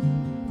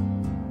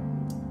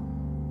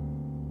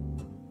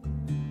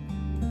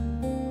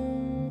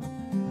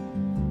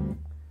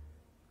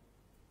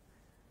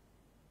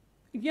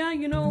 Yeah,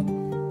 you know,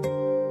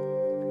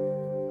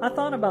 I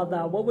thought about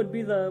that. What would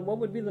be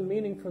the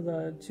meaning for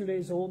the 2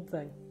 days old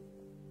thing?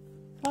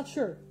 Not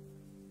sure.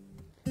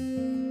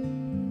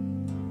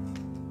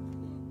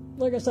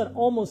 Like I said,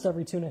 almost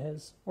every tune of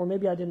his. Or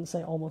maybe I didn't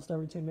say almost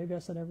every tune. Maybe I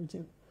said every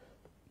tune.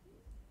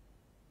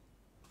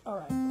 All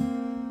right.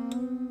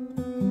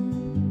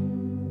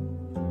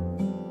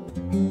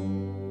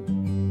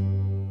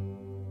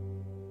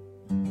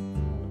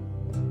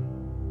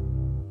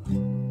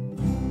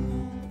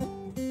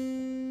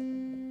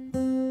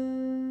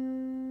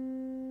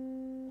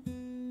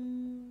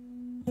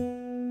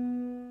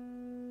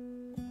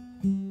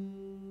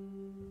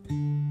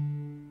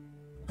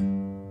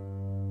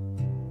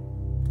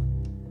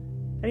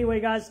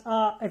 Anyway, guys,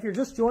 if you're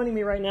just joining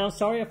me right now,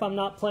 sorry if I'm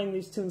not playing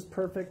these tunes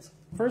perfect.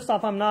 First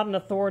off, I'm not an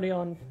authority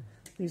on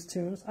these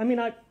tunes. I mean,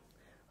 I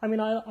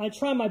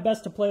try my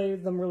best to play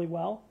them really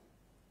well.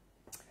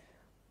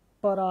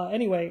 But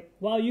anyway,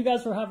 while you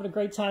guys were having a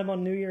great time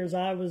on New Year's,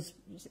 I was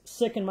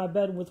sick in my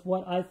bed with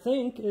what I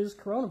think is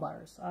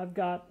coronavirus. I've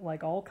got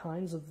like all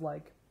kinds of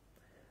like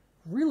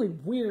really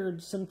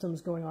weird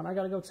symptoms going on. I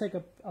gotta go take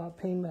a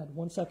pain med.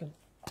 1 second.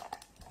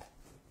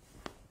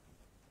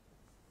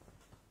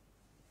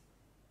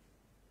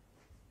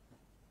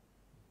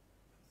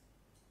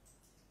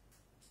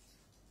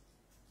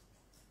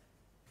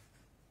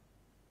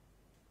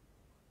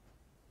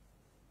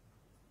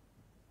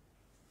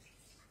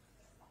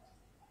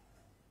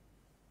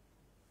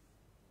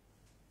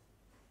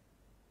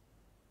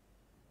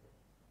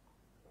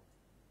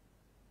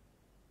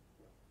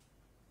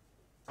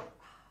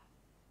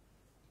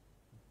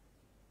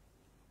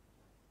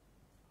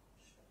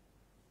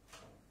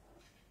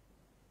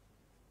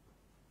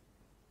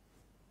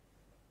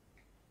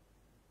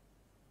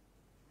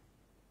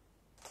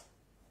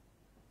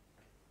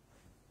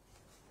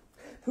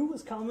 Who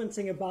was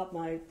commenting about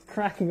my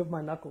cracking of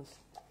my knuckles?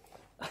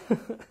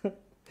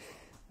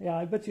 Yeah,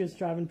 I bet you it's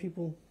driving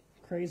people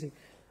crazy.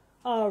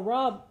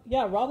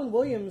 Robin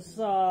Williams,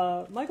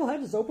 Michael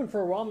Hedges opened for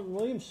a Robin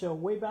Williams show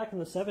way back in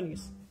the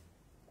 70s.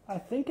 I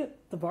think at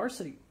the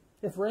Varsity.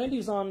 If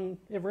Randy's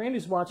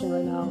watching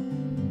right now,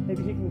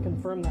 maybe he can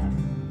confirm that.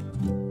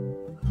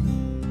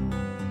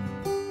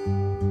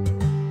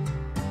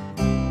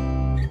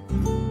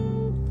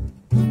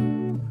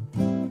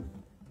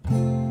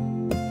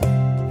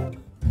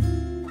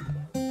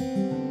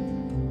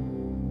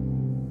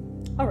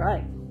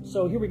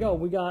 So here we go.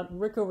 We got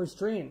Rickover's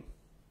Dream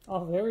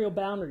off of Aerial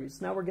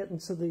Boundaries. Now we're getting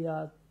to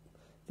the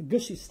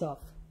gushy stuff.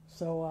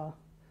 So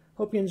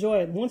hope you enjoy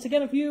it. Once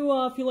again, if you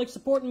like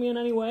supporting me in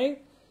any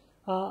way,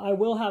 I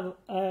will have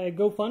a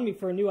GoFundMe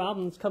for a new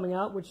album that's coming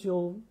out, which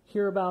you'll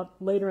hear about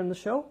later in the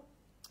show.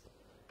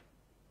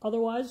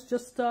 Otherwise,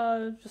 just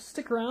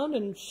stick around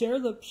and share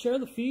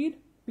the feed,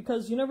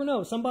 because you never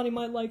know. Somebody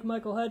might like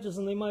Michael Hedges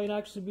and they might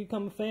actually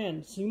become a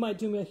fan. So you might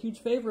do me a huge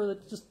favor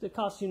that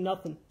costs you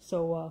nothing.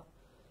 So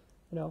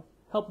you know,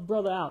 help a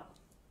brother out.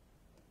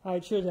 All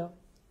right, cheers out.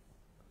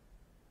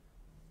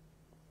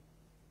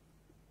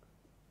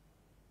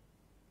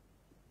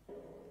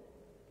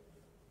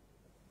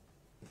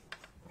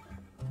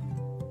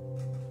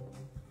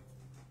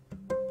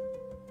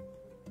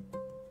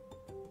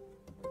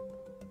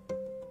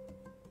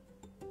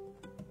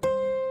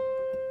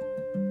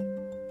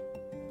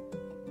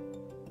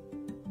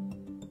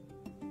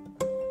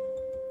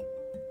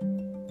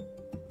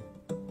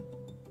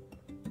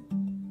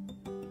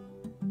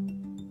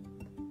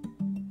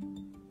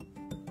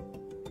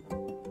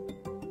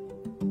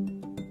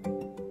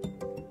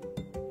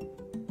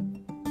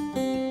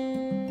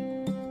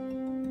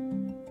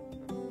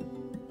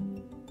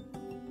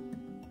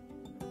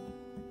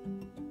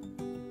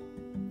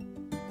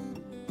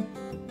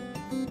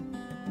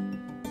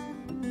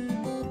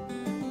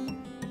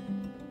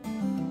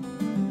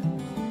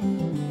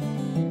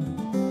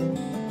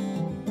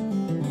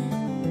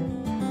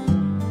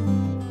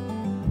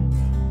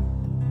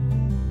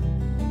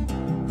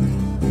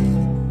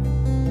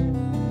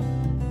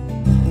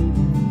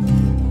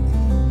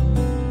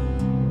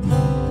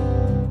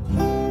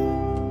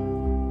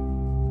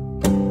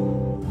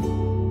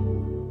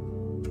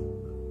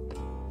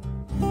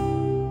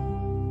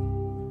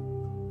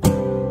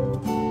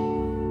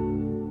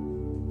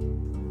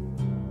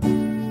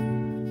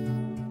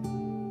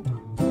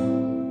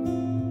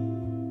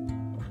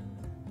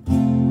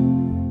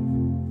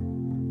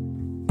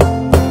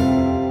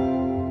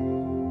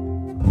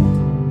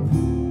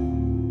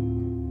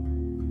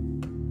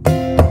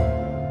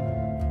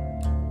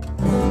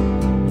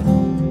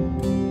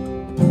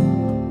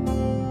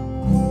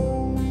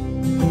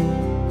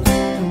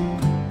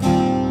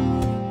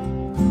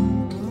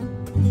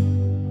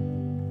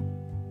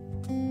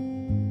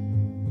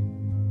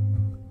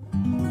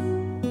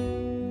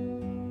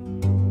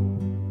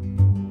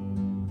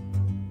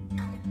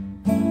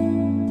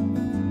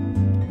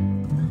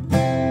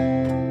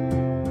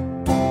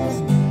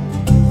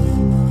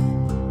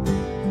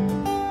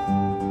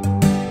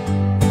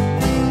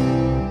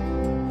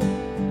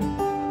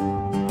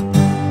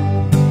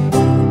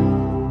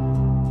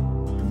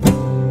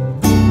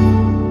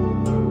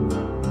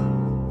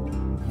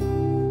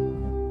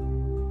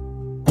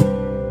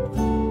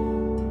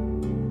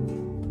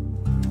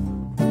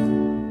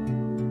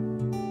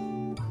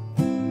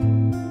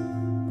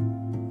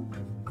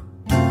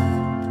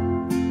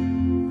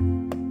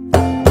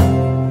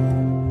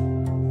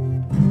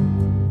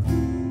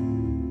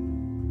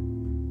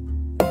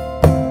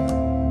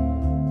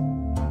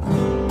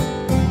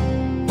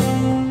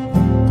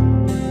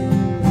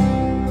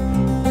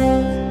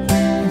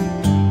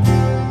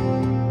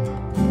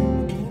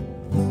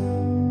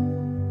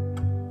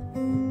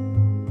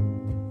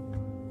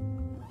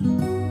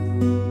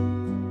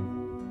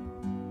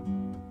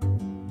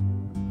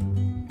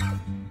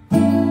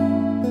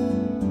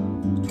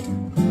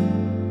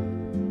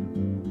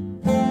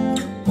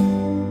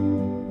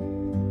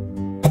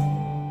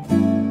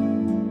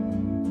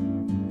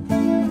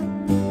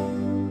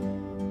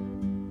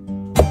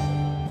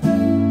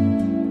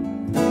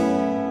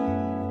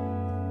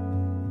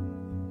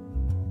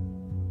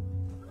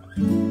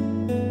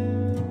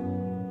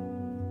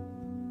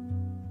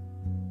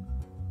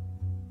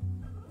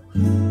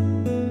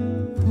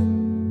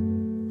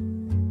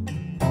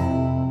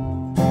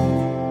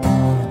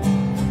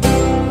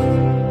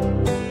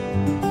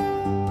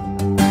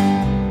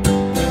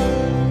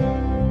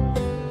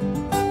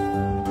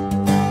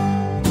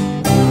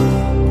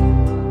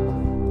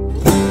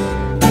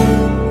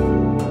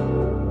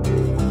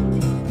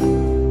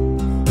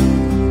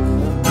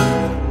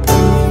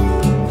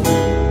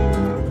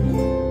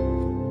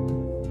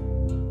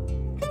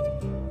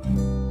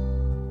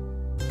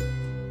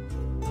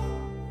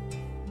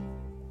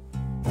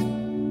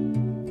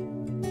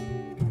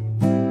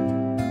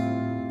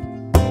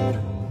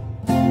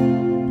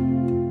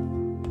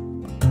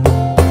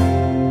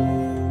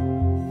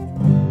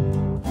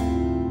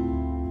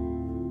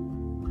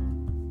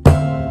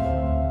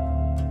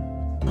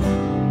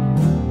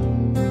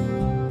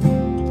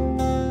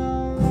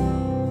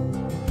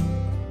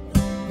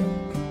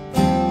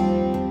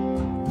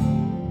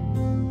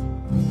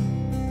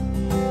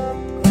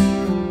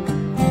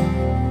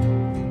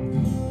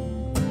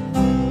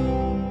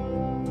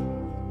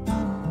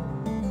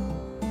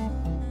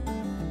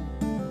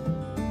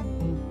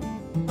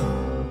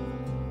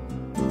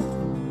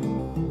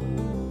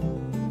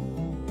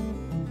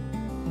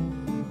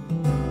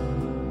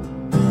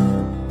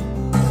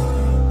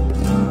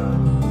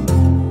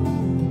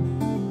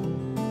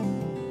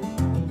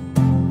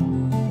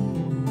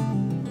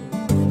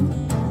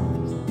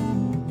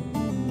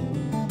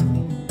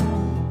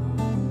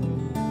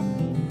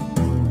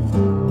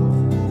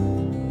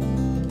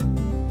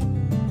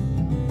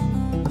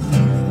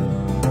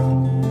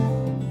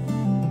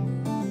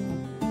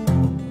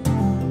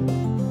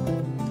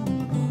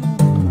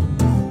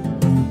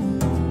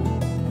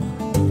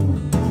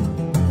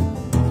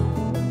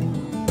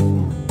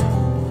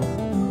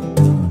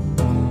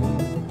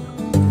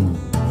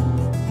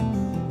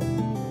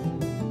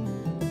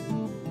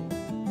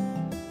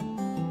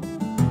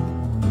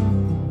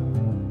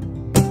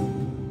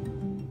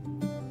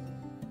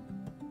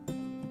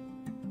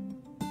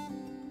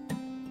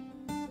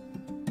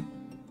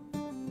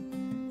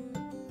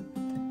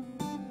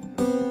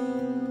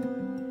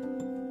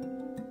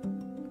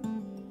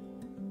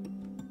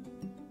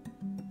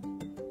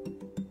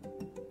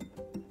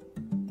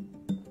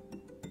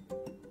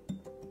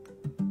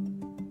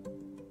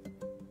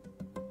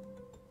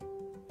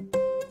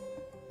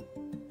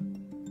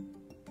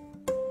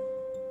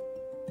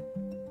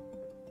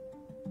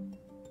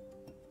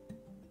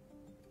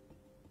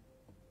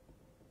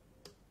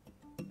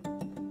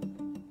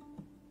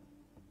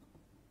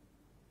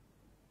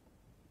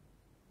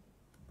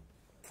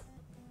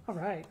 All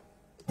right.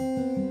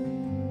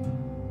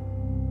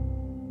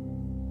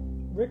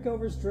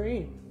 Rickover's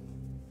Dream.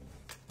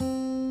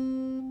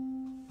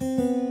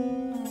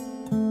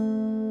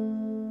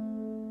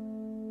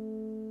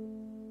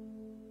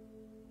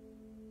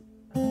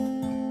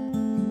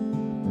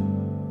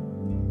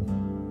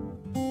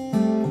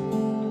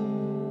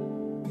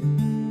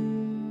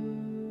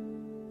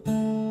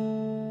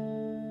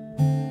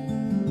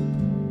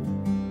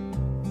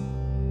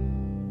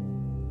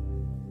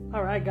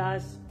 All right,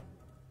 guys.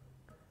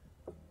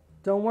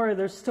 Don't worry,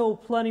 there's still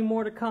plenty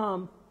more to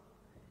come.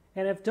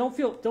 And if don't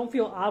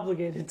feel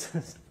obligated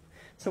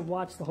to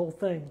watch the whole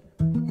thing.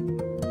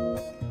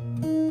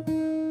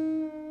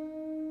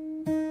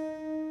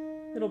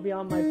 It'll be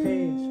on my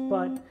page,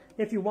 but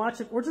if you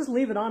watch it, or just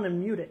leave it on and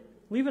mute it.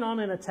 Leave it on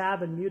in a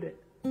tab and mute it.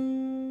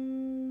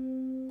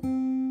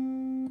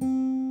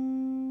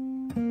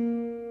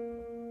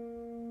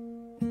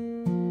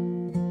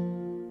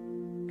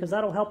 Because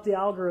that'll help the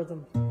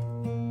algorithm.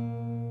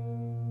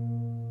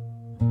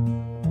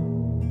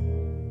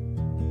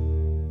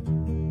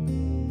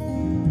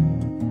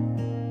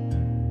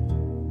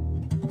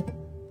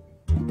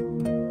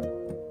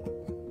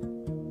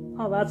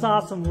 Oh, that's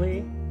awesome,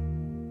 Lee.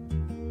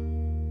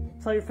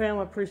 Tell your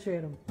family I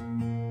appreciate them.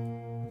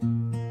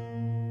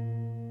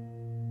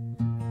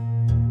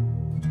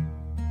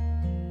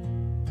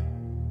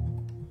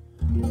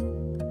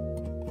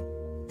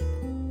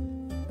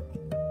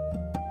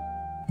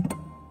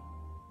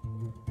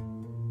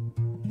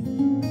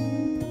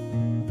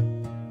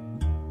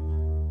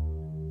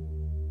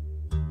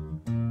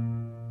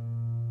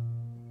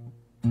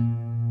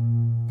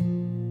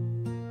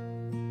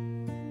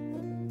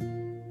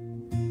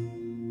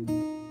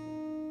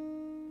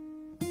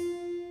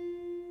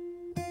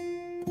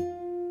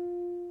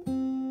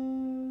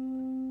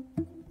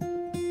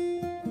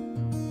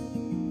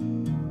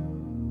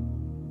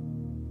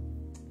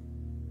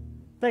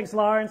 Thanks,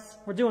 Lawrence.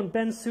 We're doing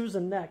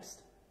Bensusan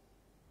next.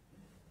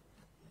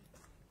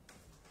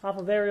 Off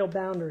of Aerial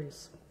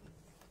Boundaries.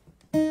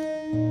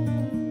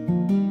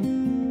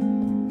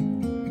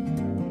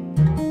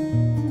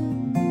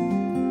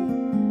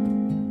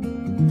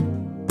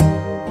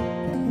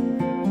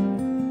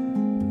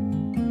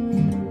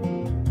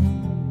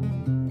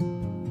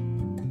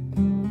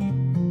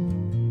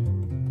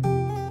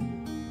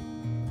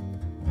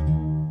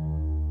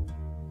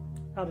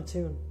 Out of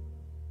tune.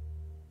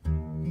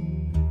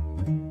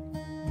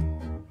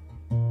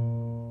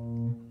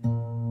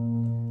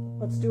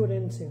 Let's do it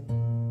in tune.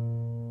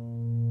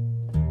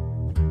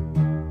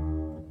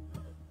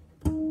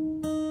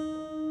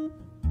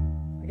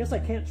 I guess I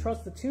can't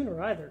trust the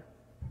tuner either.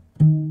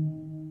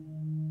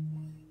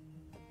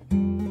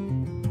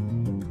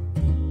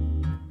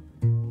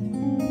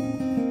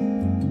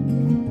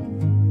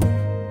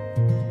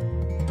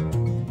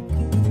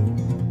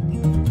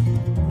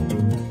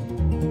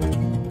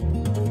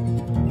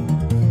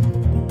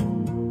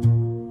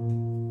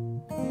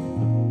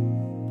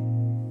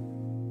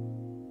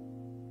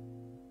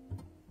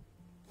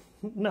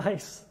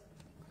 Nice.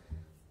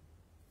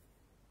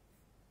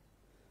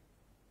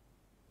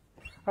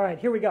 All right,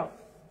 here we go.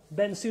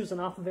 Bensusan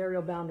off of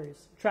Aerial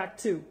Boundaries, track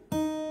 2.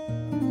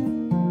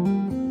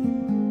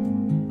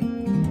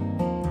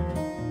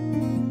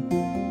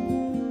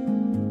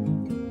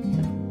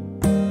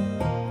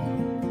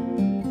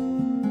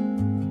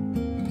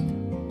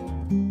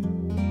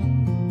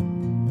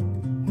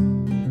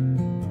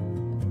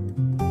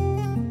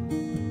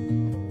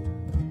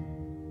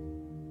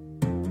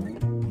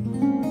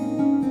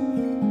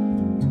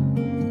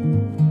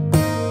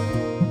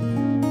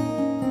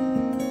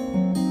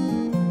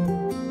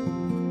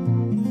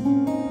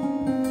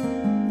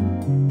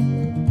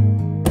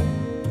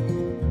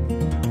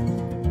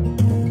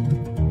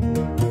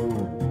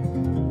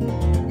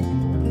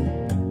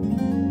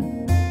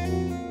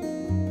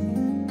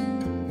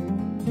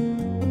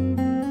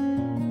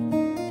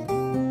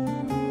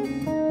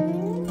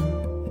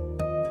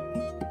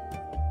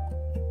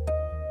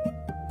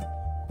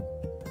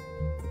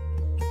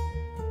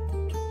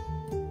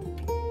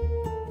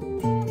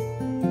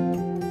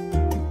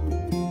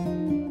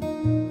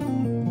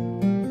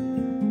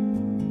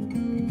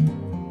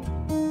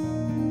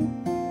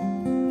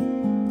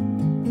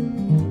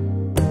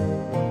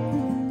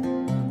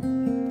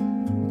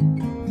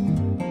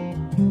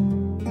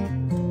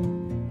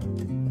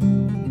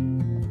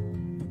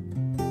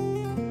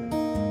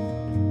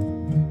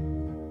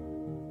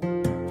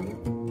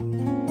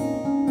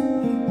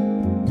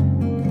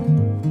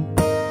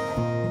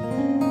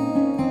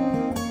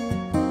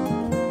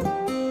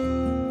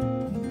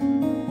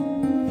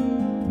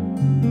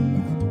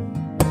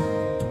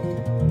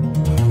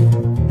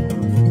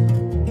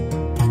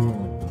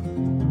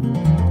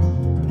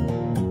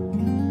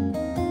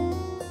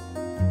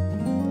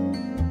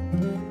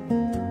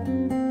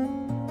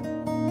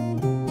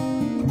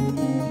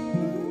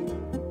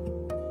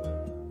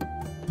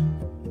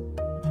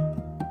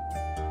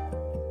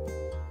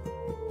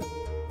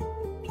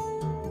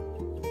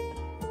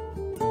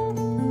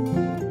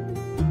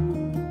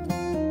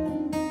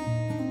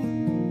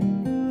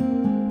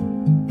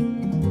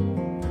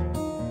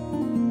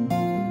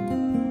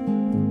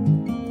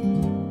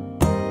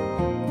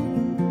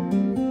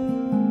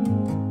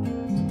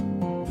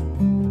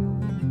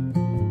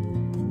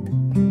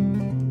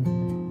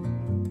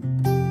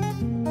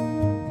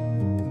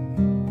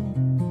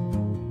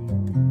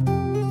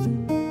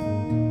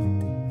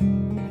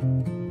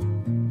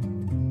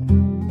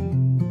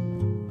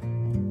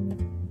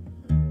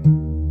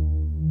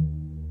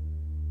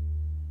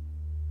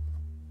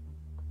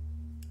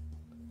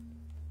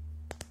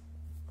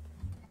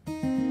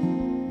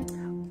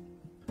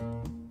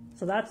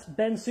 that's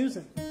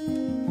Bensusan.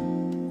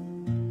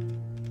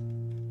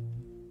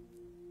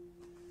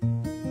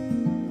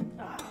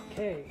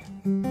 Okay,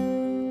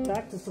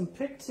 back to some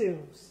pick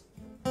tunes.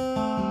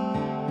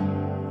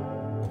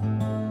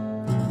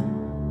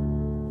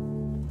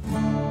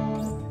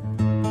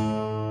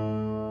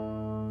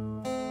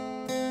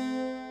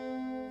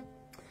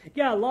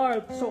 Yeah,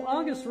 Laura, so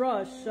August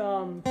Rush,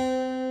 I'm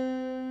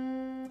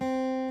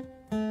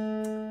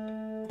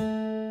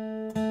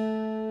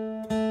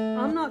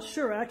not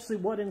sure actually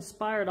what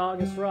inspired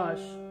August Rush,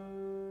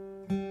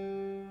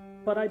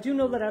 but I do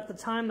know that at the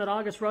time that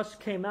August Rush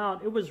came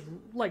out, it was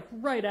like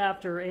right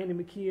after Andy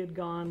McKee had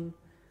gone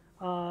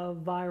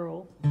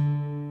viral.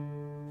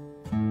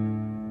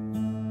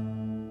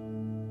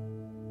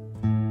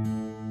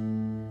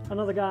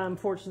 Another guy I'm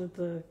fortunate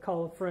to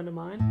call a friend of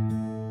mine.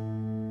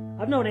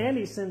 I've known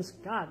Andy since,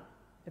 God,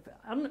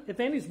 if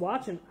Andy's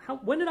watching,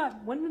 when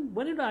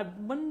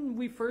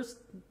we first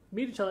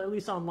meet each other, at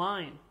least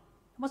online?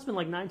 It must have been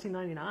like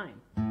 1999.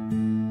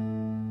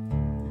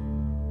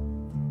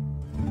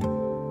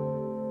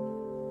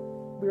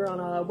 We were on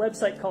a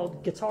website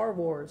called Guitar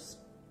Wars,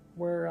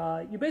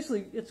 where you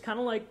basically, it's kind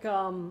of like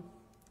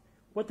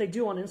what they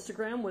do on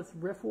Instagram with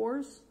Riff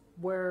Wars,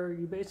 where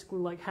you basically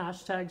like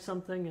hashtag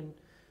something and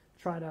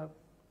try to,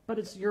 but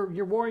it's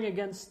you're warring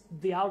against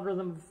the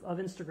algorithm of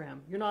Instagram.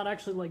 You're not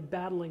actually like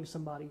battling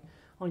somebody.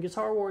 On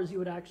Guitar Wars, you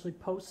would actually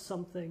post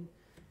something,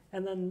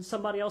 and then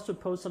somebody else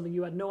would post something.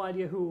 You had no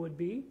idea who it would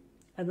be,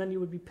 and then you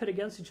would be pit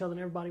against each other, and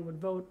everybody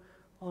would vote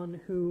on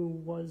who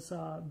was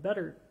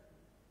better.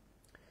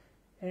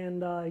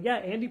 And yeah,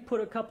 Andy put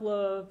a couple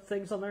of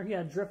things on there. He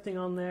had Drifting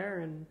on there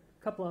and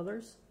a couple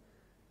others.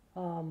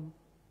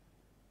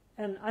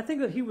 And I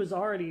think that he was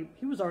already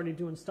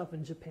doing stuff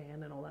in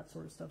Japan and all that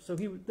sort of stuff. So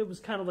it was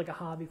kind of like a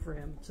hobby for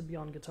him to be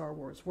on Guitar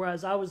Wars.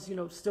 Whereas I was,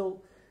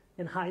 still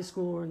in high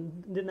school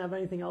and didn't have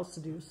anything else to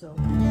do. So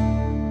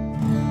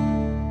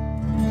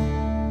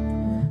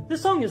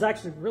this song is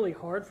actually really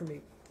hard for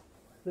me.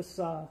 This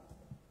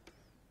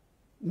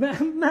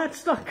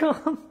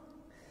Match.com.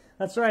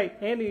 That's right.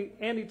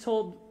 Andy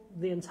told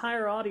the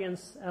entire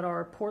audience at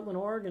our Portland,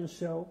 Oregon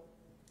show,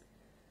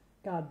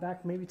 God,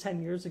 back maybe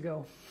 10 years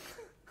ago,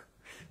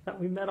 that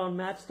we met on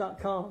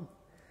Match.com.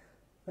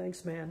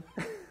 Thanks, man.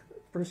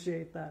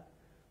 Appreciate that.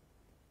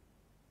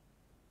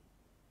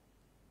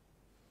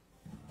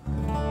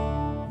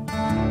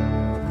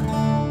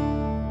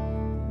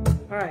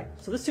 All right,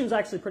 so this tune's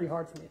actually pretty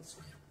hard for me. It's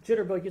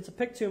Jitterboogie. It's a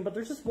pick tune, but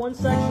there's just one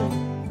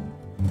section.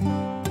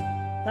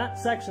 That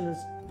section is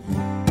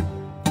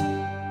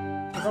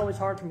always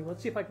hard for me.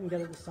 Let's see if I can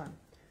get it this time.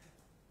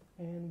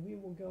 And we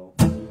will go.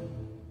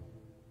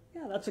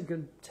 Yeah, that's a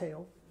good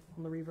tail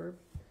on the reverb.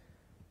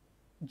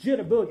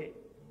 Jitterboogie.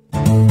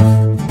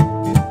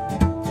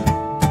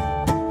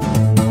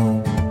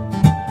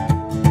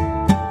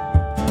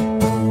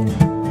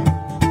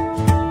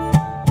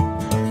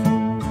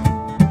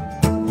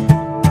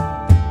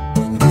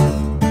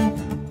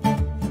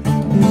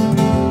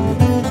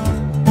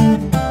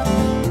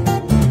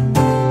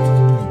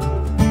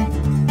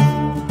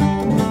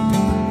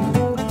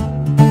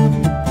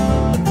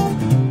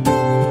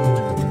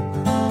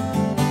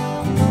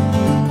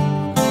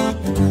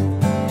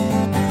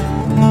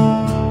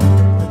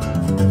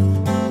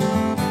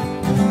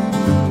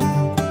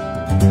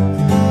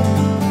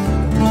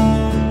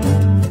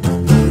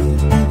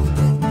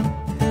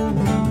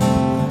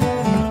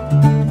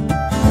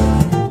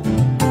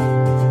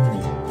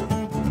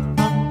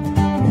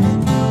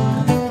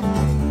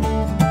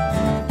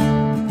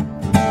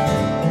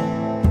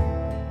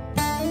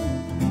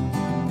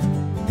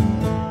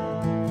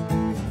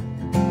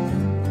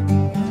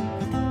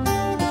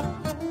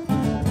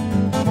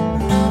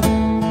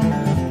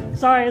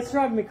 Sorry, it's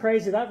driving me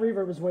crazy. That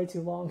reverb is way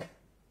too long.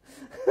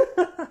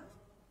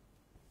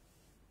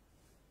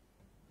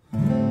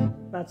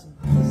 This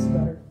is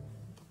better.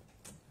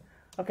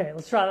 Okay,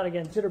 let's try that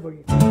again.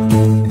 Jitterboogie.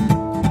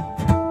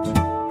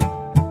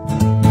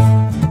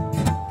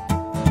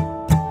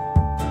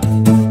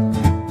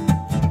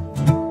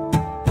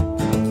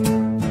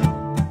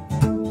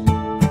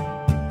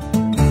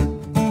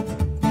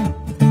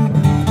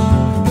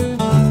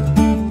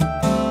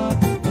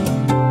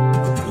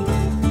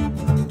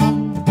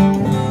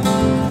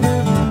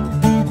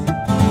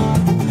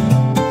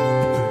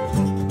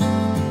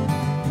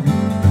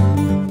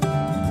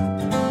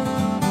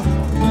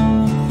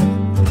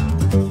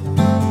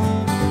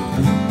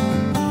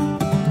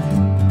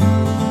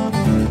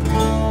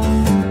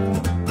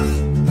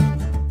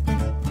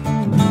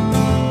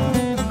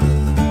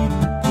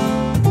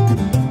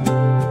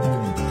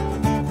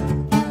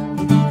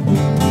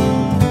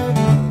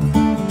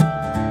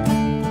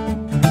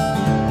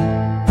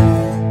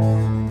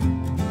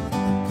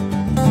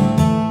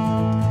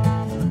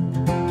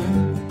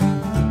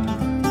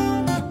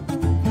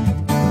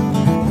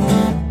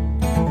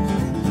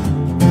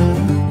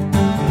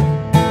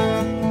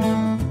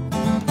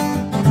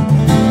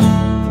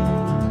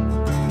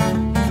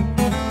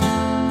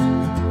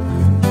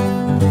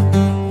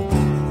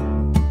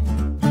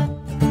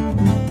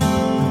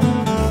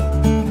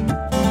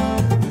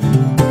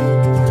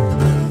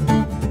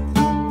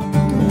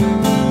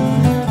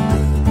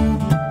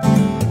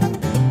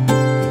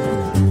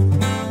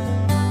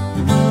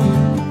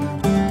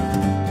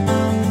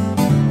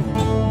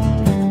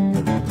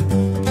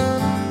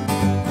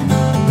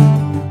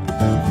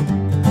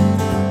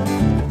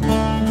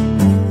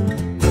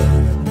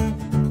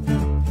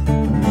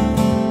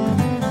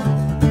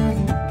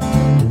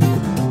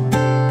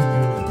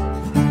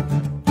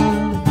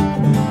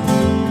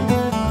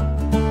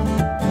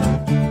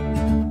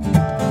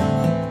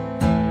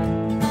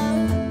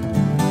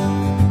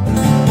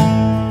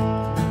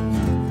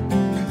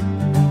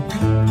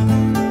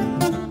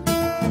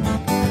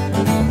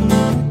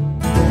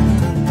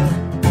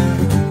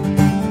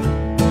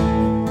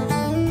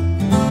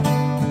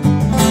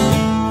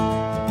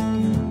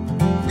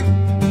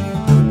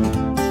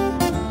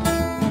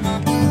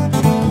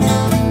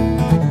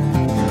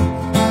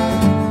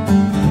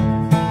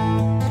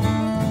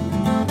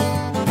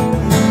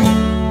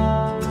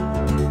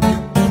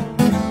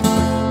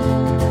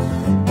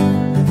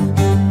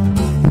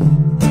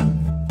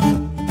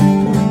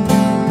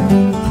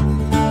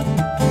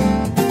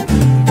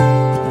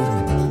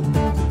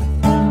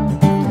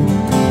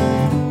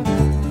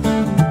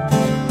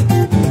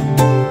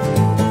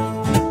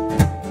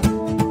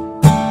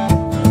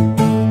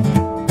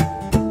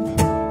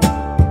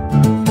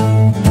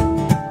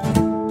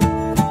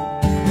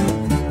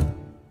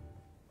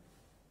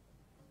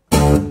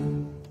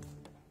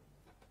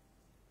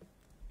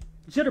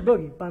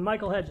 Jitterboogie by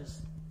Michael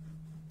Hedges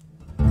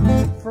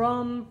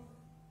from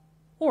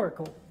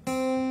Oracle.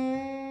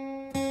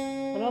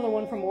 Another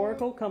one from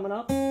Oracle coming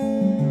up.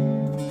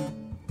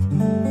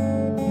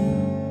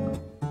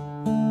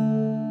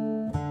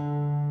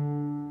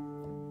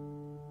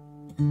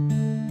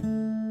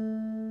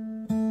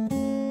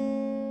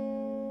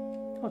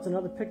 Oh, it's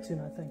another pick tune,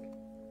 I think.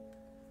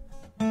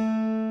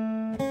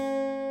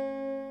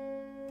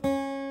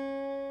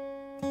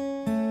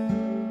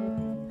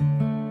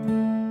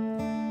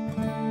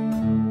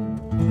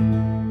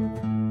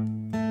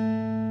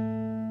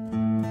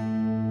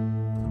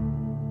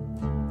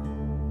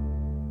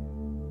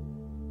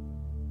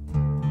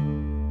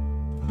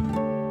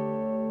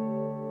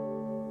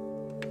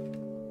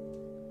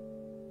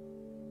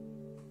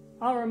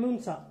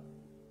 Muunta,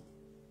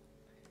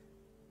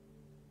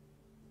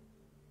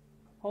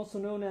 also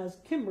known as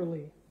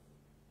Kimberly,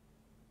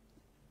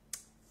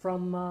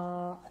 from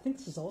I think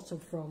this is also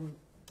from,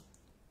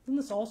 isn't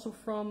this also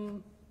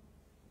from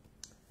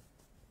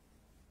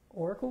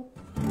Oracle?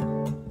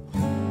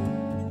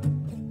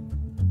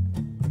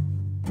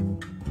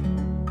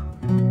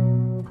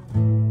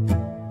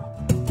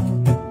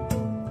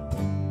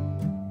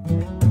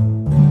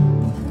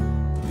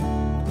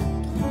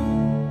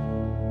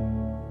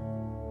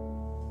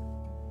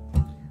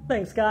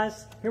 Thanks,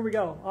 guys. Here we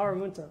go.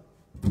 Muunta.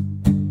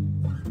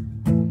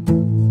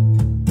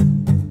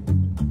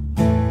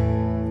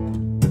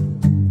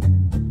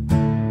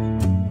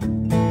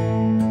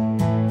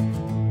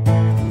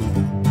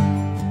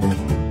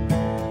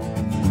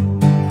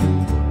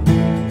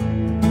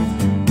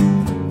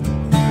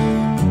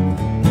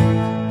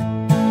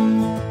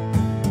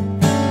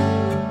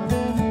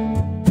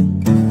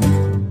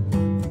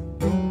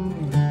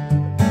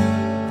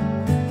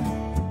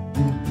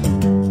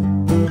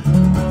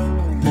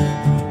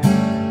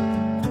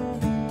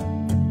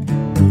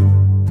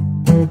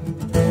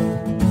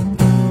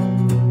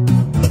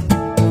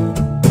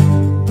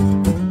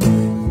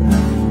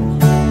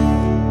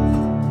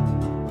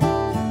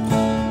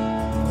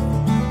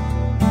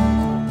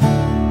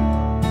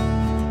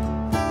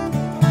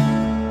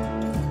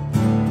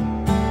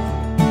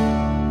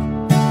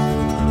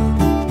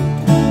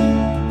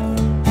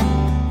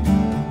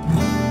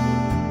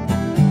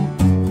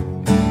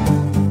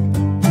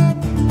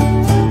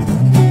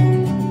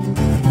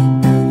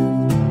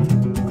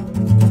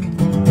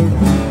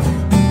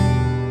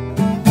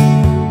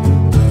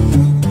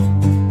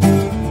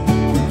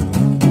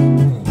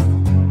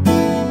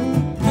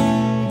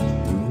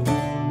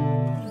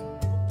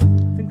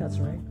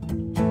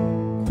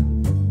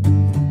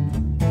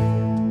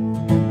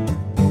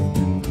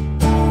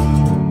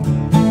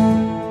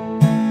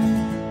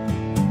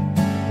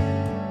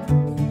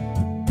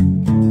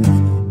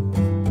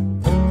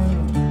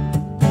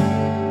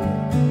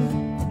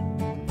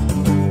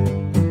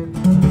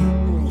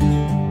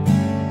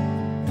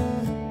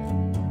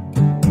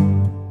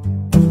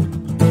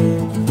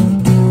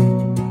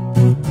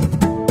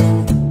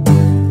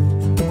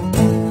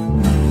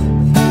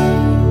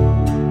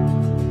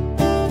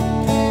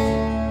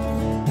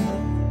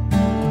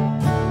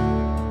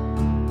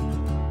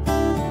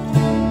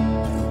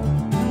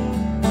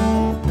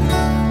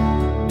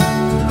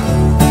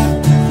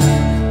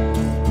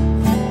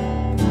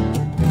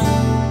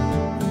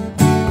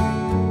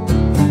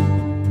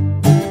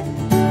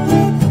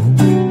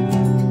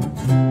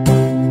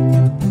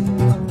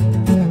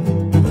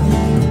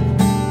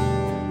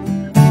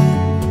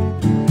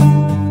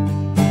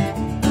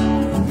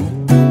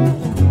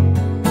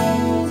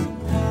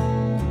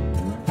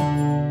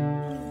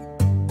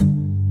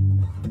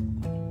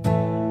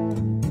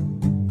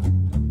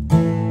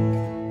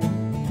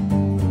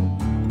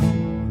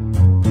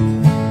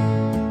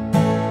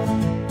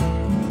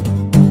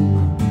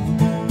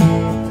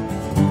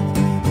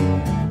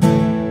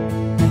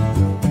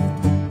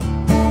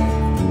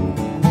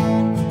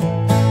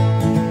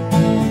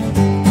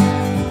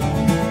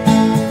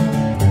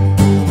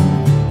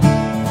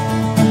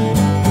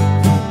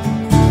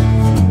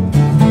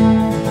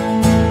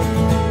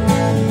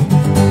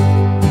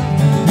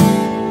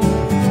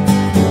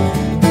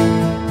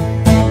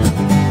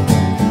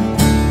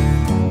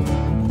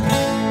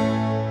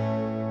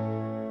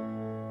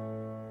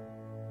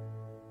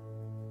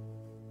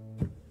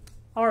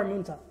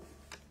 Muunta.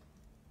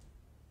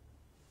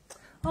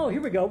 Oh,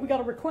 here we go. We got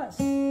a request.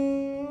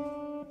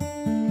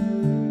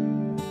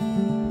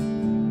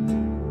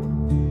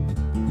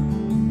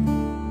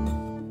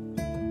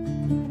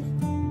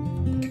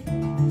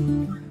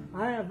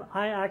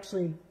 I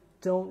actually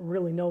don't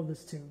really know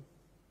this tune,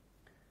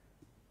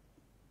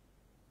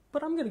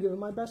 but I'm going to give it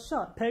my best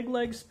shot. Peg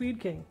Leg Speed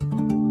King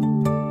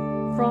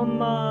from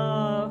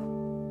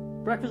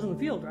Breakfast in the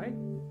Field, right?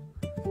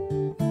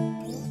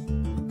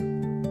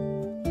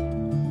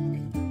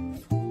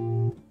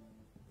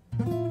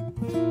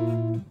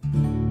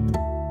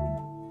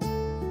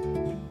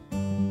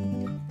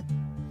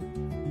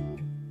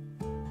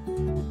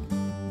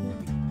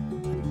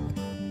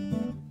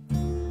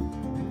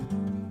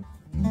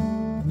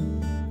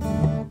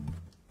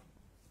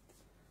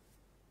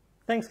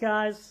 Thanks,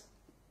 guys.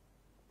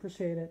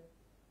 Appreciate it.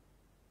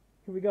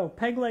 Here we go.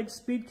 Peg Leg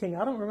Speed King.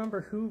 I don't remember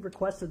who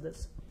requested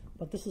this,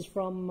 but this is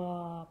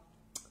from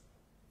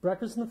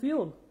Breakfast in the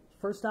Field,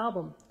 first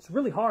album. It's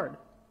really hard.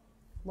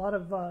 A lot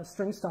of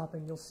string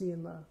stopping you'll see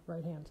in the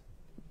right hand.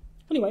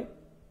 Anyway,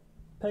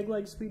 Peg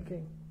Leg Speed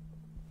King.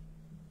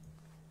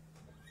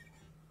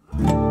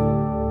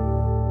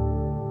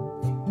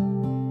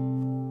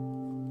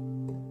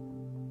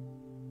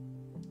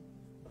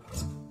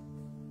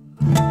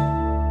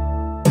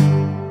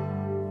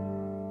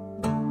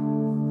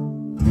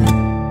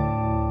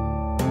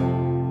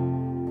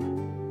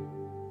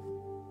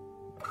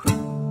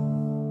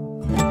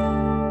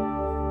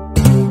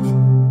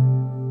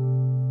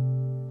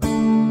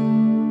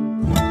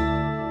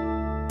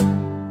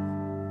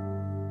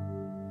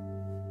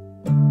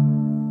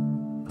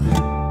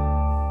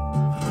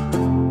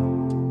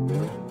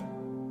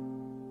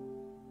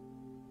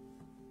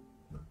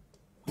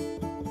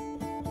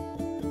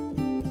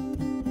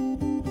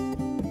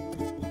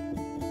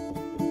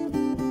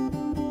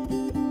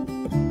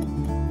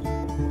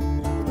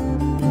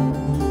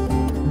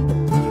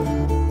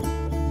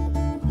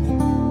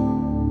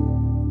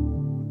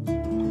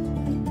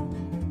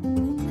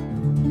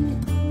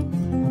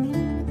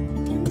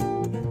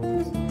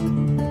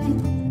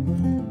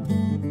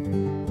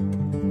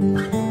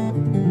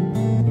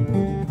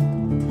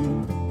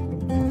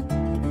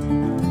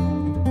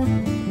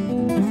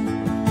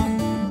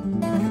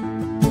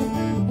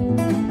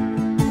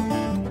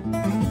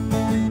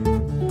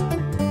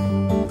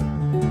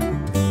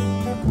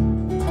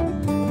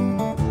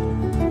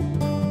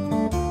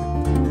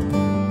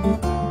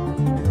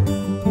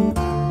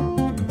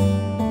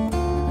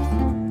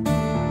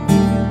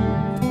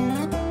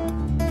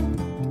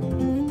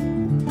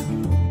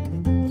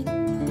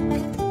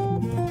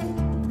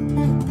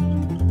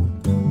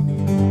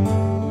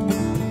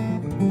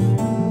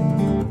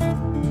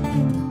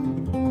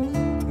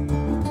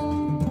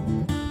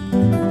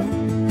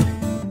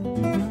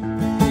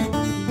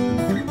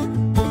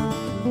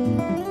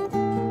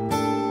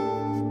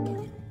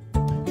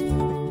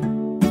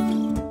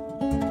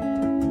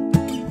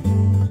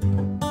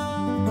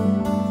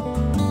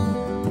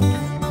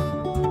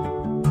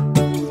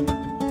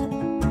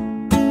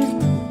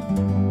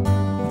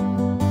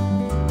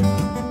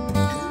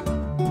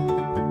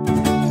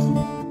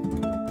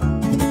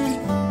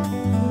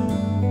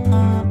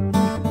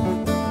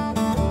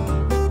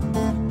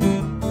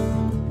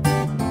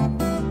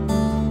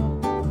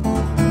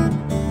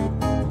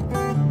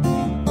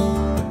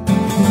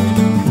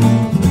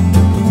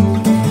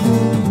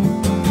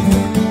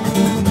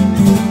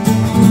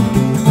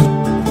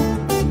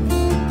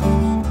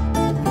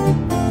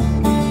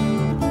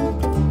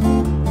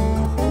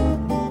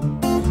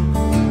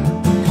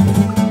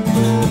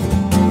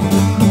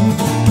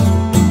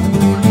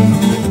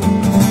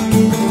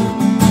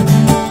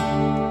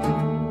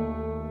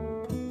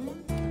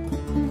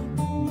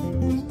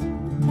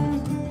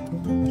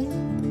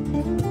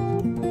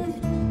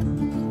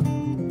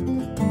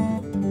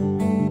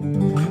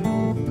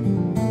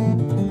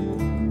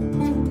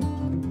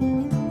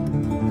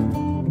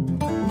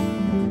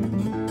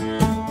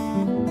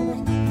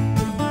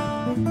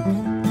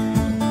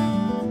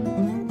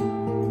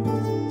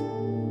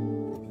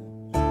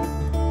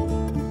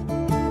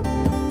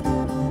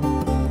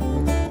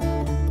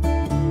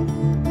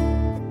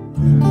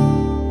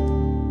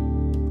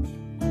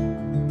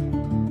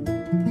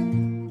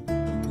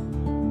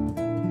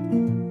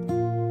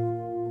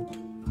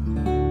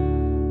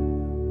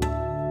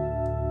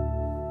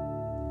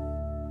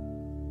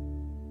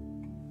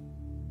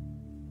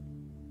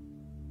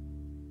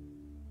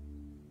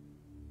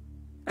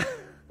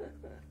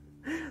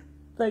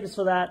 Thanks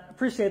for that.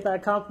 Appreciate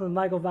that compliment,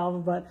 Michael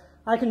Valva, but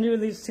I can do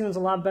these tunes a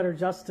lot better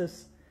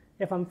justice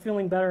if I'm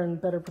feeling better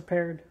and better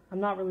prepared. I'm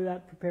not really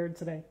that prepared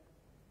today.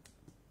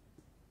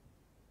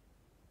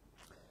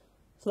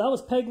 So that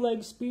was Peg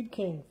Leg Speed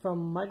King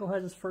from Michael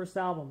Hedges' first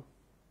album.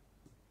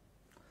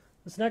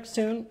 This next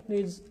tune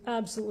needs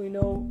absolutely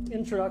no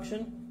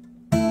introduction.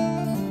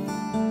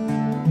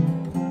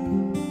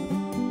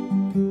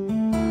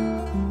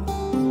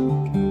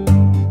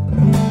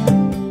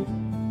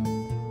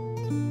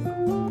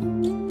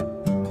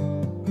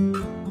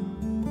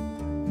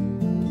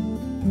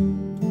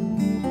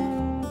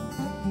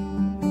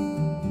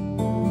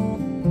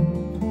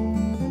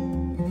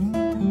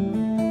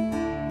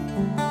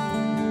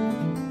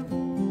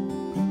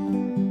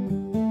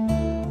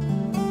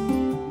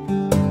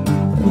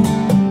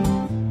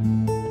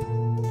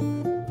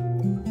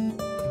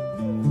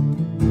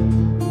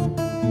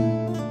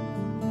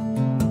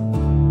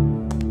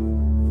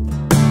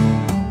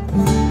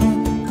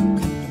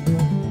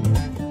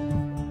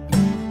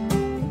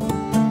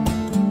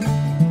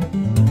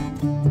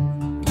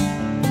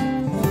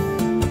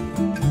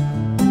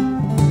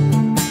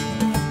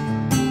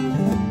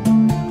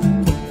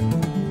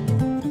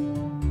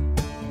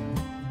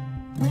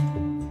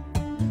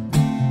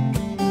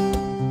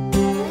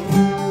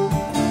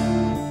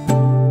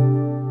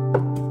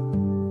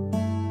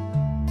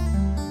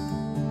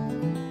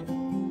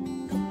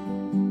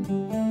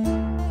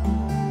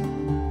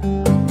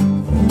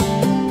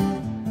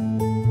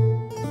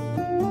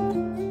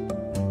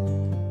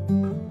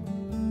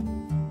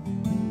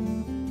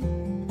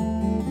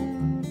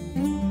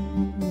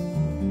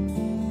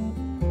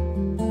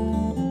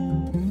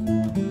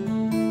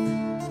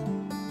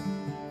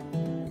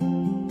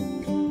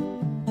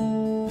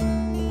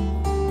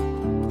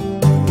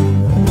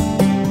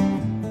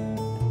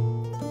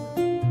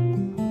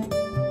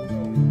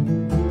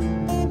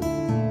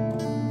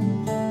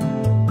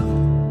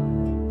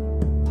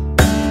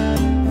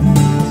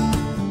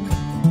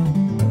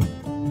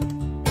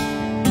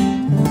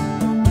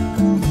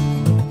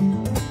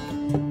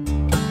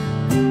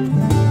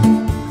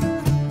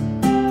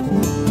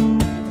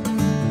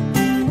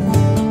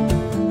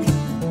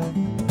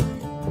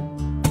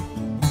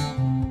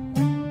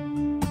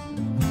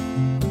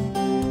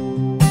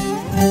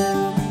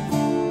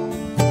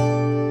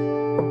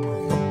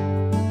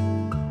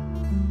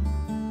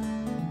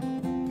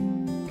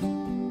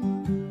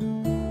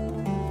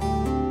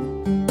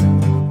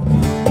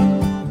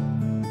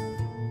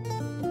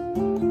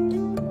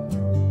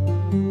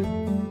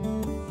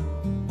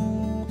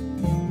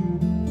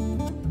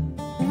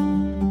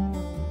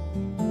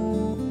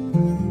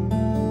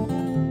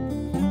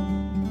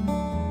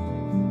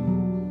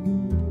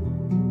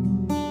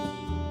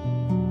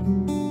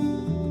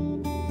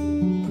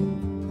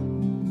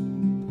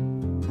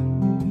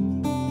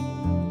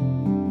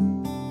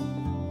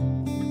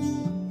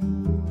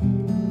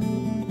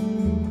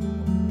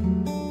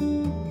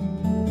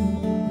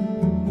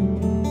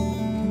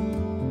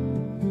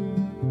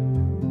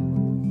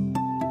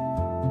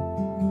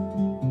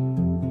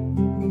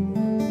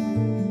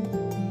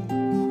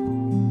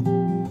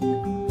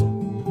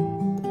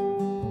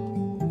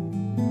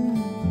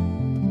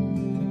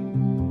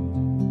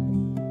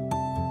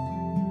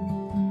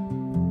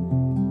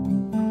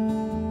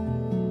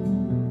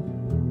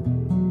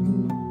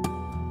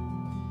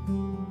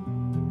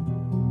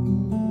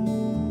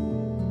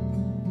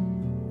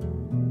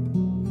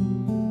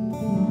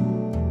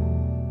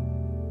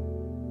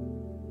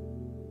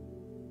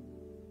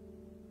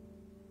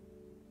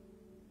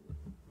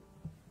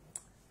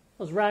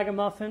 was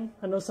Ragamuffin.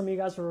 I know some of you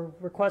guys were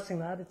requesting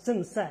that. It's in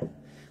the set,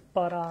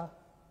 but I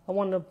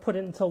wanted to put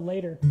it until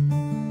later.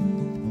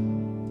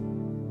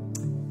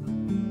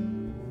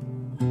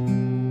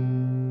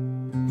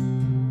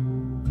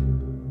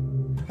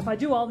 If I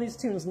do all these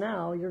tunes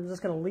now, you're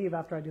just going to leave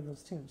after I do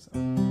those tunes. So.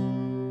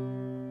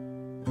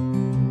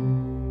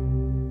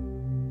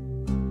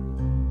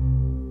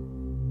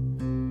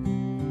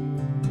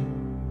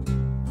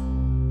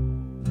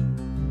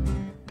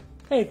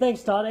 Hey,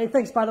 thanks, Todd. Hey,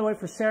 thanks, by the way,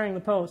 for sharing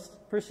the post.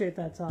 Appreciate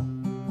that, Todd.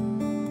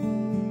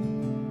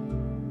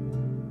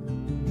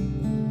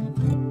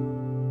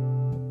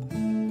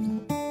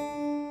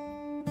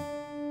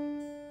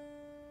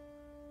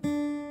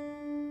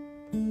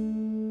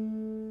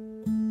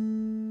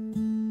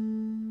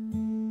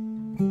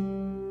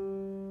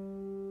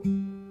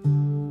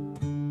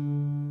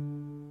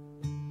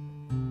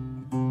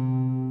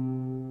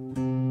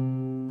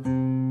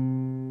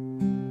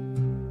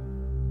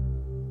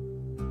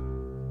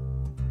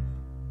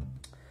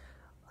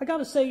 I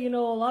gotta say, you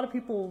know, a lot of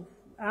people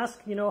ask,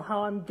 you know,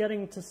 how I'm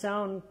getting to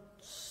sound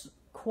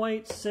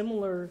quite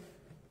similar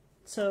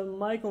to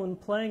Michael in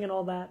playing and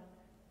all that.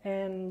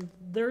 And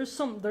there is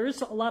a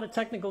lot of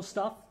technical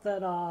stuff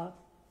that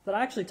that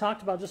I actually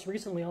talked about just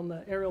recently on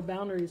the aerial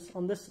boundaries.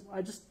 On this,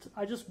 I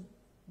just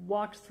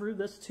walked through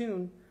this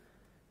tune,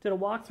 did a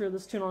walkthrough of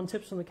this tune on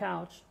Tips from the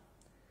Couch,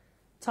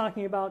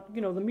 talking about,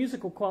 you know, the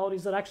musical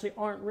qualities that actually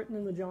aren't written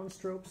in the John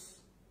Stropes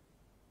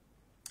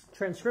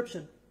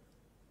transcription.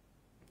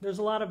 There's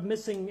a lot of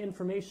missing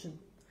information,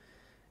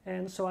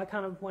 and so I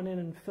kind of went in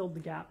and filled the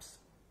gaps.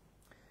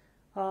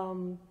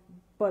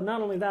 But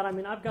not only that, I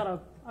mean, I've got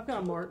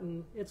a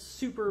Martin. It's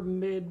super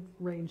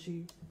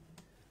mid-rangey.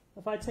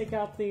 If I take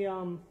out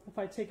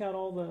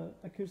all the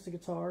acoustic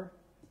guitar,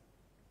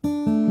 I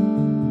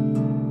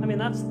mean,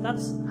 that's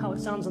how it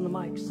sounds in the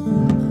mics.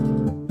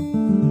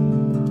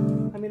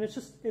 I mean,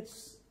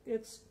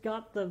 it's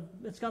got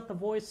the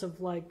voice of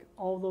like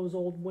all those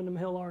old Windham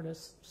Hill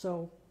artists.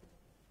 So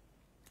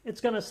it's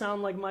going to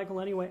sound like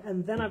Michael anyway.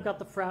 And then I've got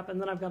the frap,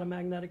 and then I've got a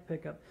magnetic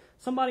pickup.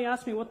 Somebody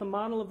asked me what the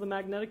model of the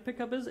magnetic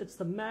pickup is. It's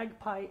the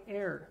Magpie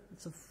Air.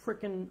 It's a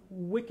frickin'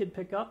 wicked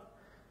pickup.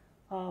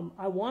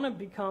 I want to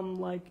become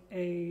like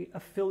a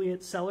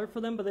affiliate seller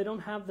for them, but they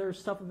don't have their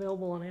stuff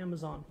available on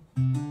Amazon.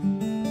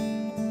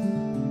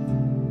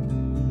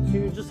 So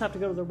you just have to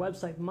go to their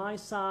website,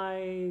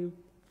 my-sci.com,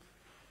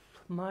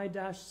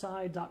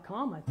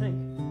 I think.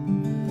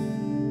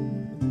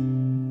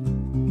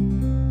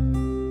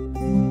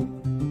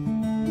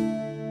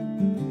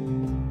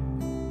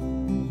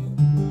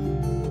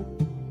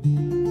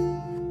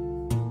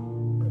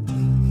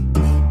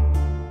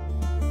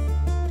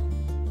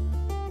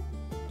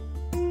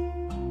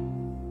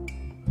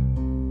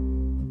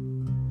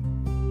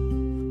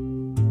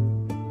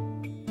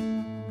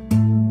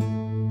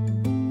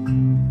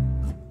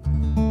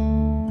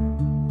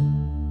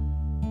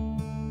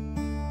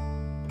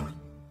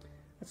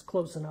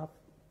 Close enough.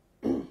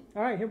 All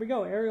right, here we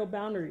go. Aerial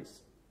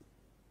Boundaries.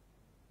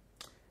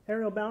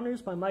 Aerial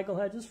Boundaries by Michael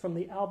Hedges from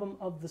the album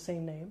of the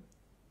same name.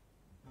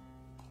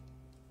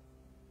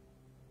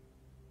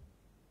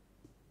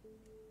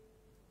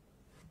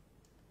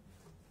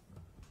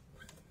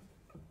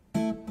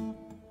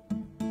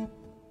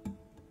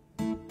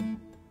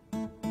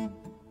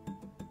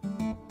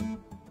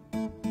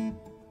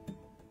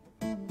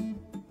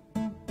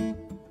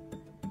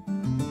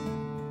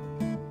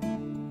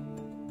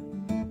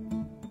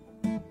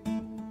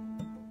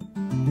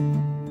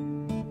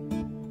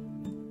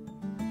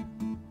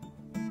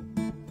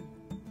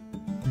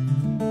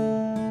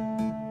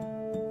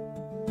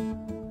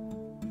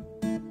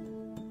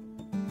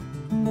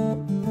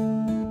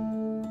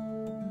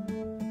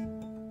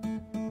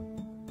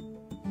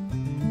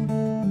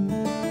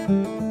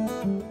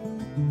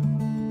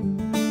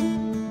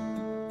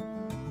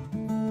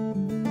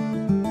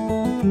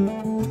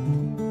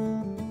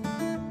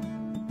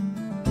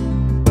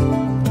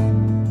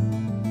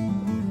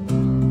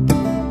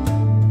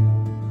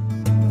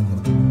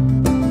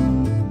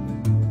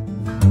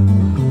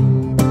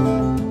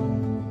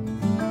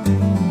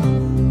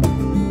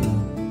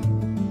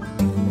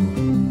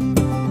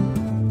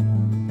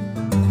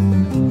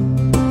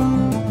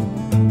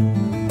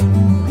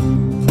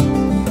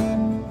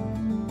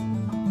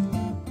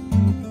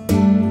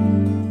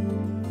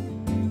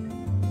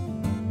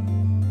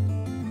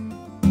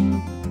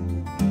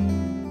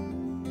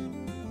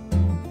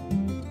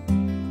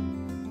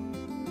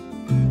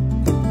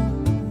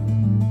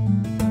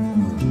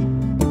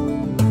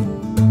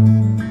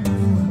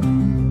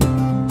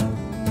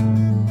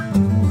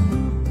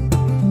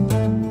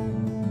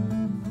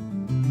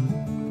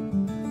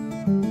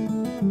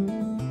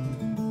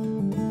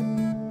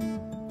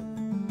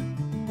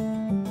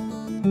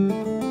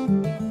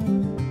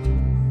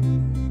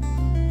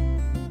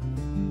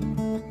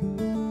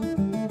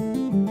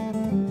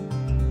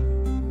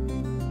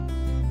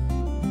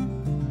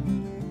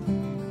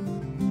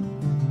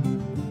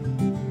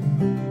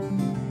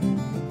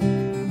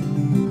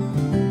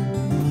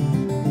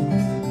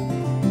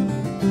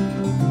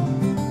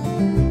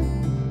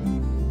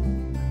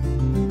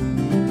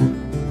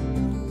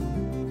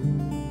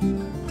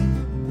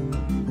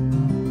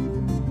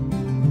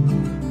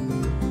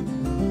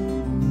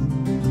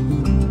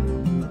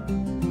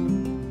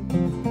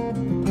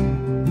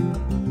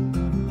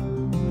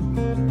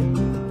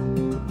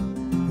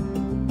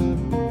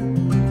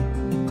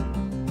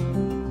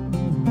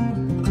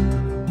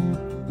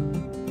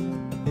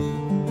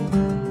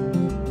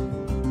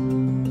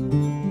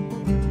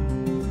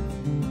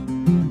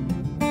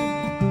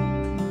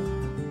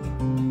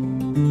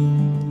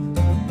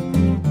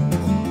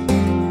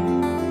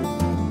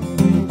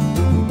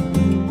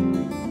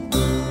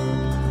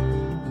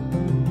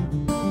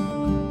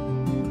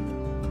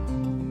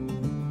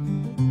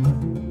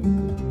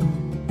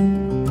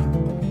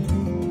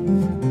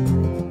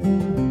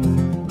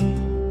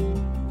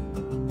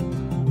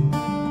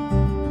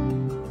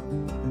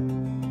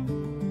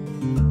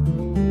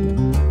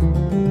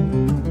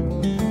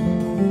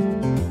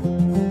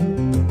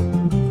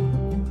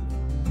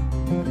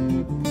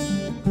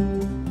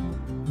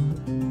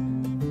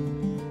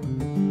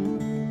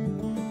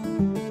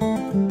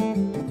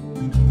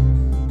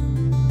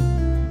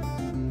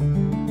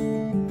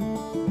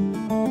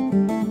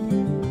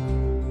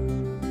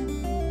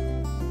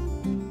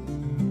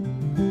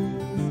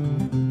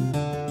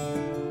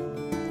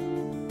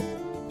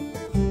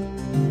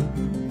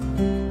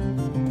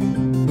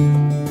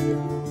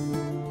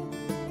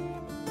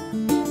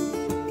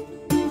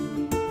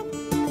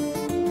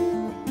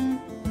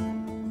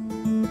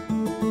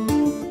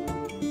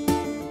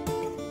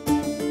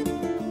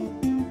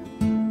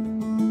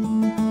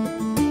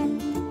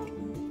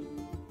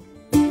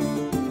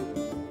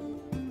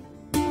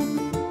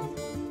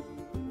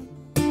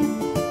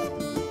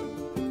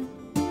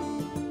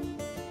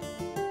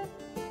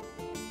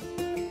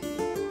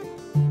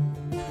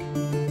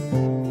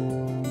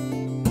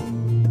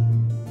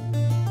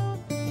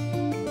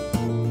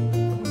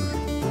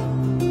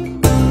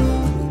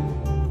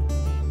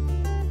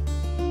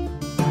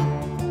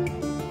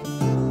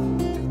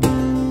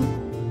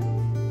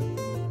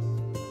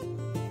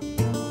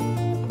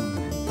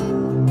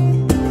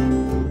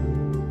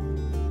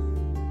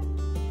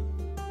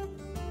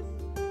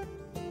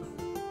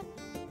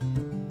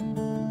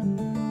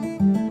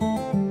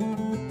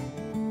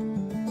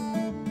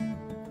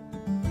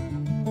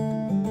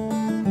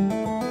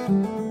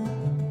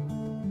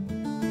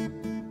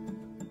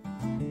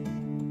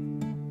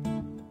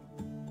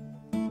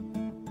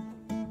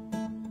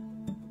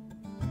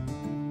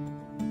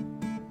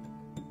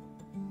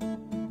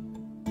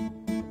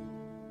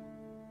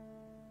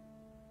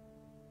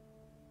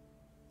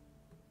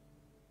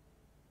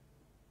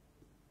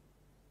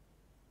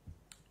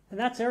 And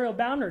that's Aerial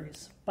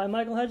Boundaries by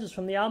Michael Hedges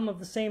from the album of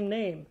the same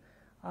name.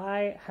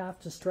 I have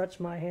to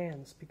stretch my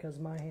hands because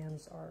my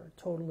hands are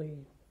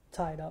totally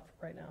tied up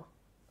right now.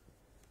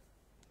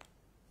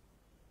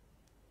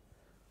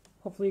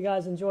 Hopefully you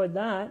guys enjoyed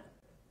that.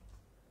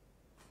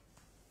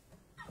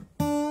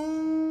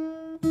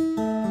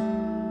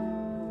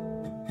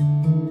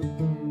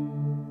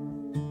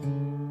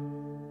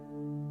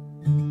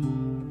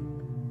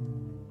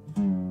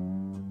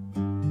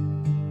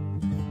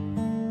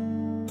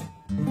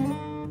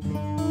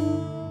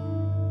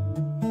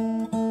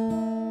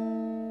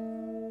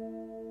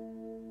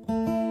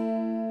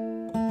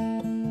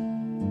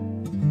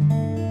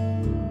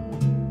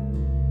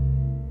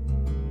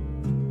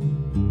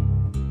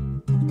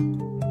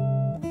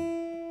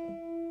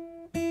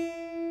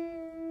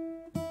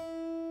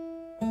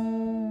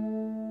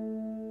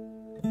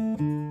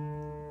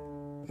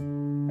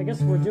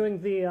 We're doing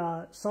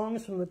the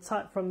songs from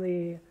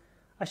the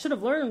I should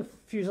have learned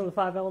Fusion of the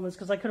Five Elements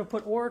because I could have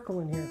put Oracle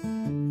in here.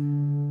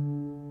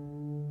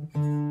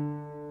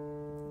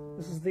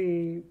 This is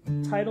the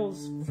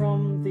titles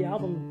from the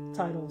album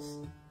titles.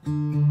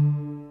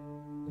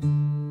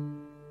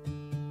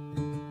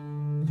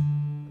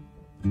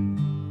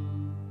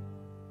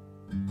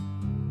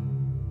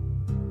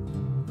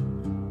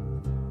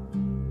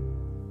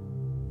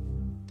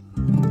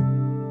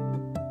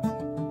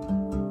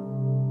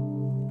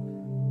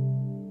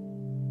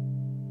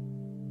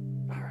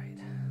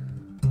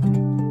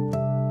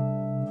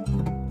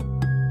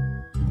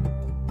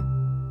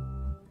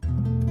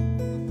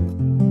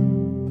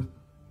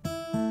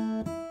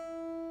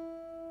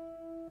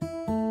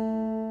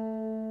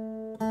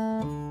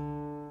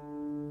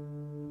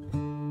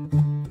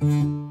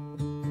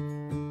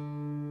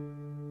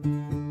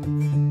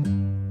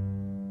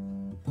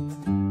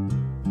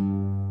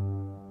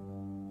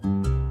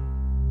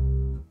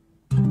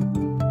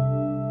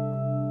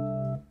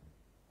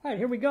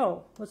 Here we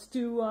go. Let's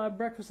do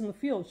Breakfast in the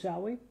Field,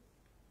 shall we?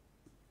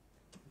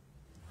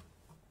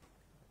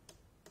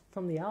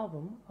 From the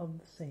album of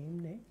the same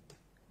name.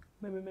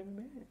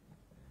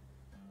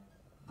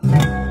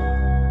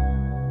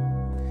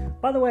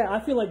 By the way, I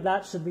feel like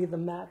that should be the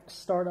Mac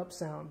startup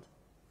sound.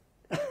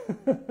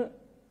 I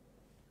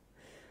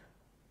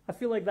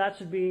feel like that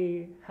should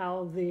be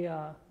how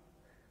the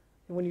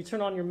when you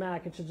turn on your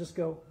Mac, it should just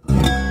go.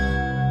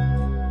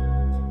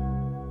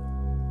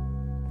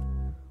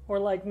 Or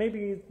like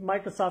maybe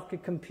Microsoft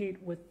could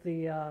compete with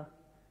the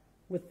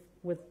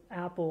with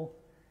Apple,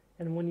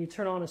 and when you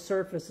turn on a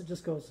Surface, it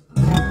just goes.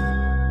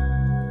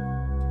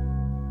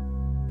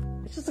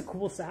 It's just a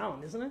cool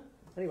sound, isn't it?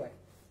 Anyway,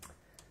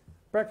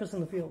 Breakfast in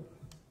the Field.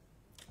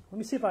 Let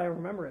me see if I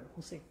remember it.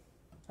 We'll see.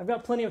 I've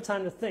got plenty of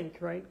time to think,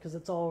 right? Because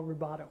it's all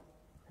rubato.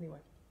 Anyway.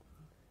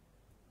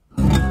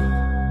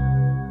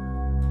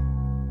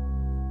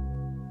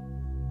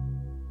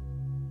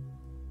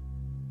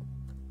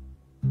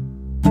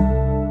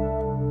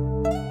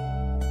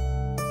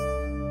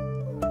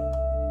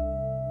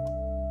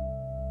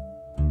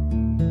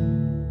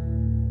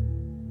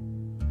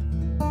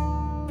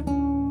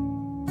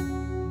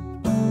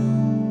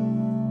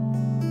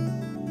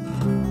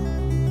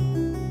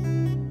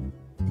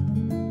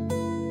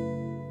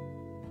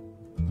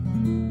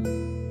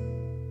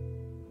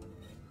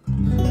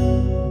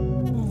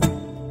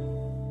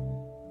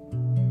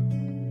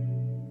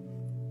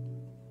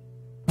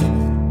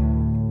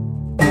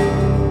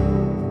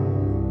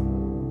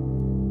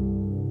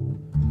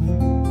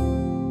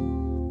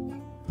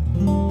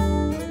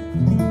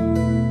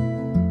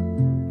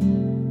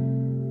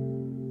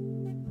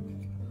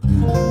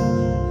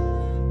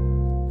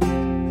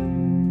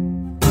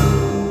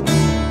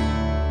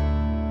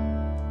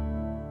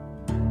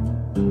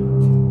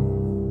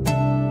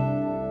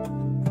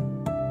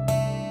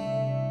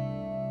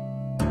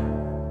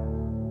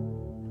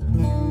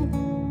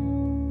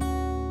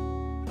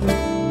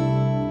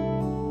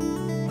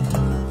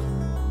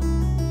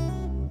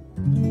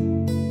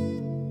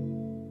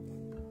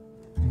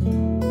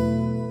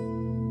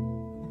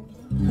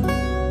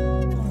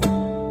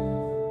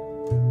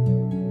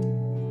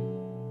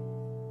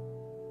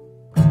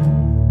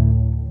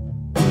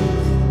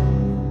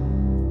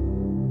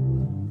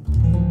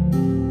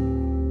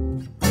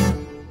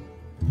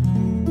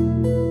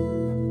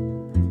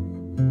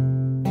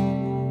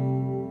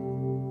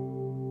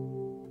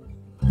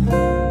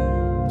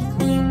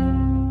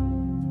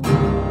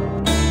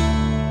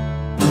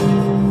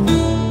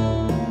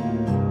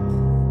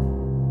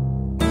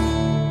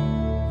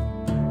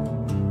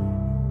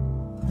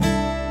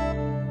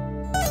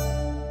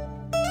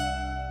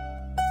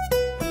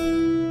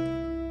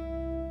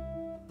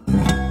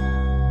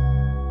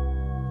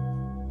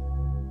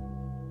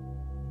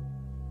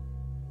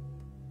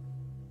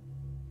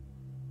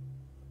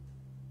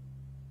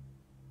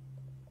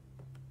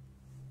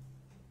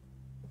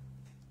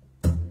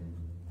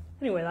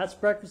 Anyway, that's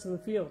Breakfast in the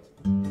Field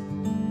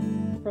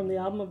from the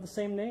album of the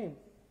same name.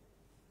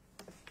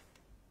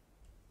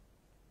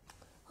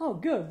 Oh,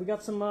 good. We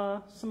got some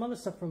other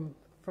stuff from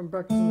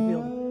Breakfast in the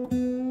Field.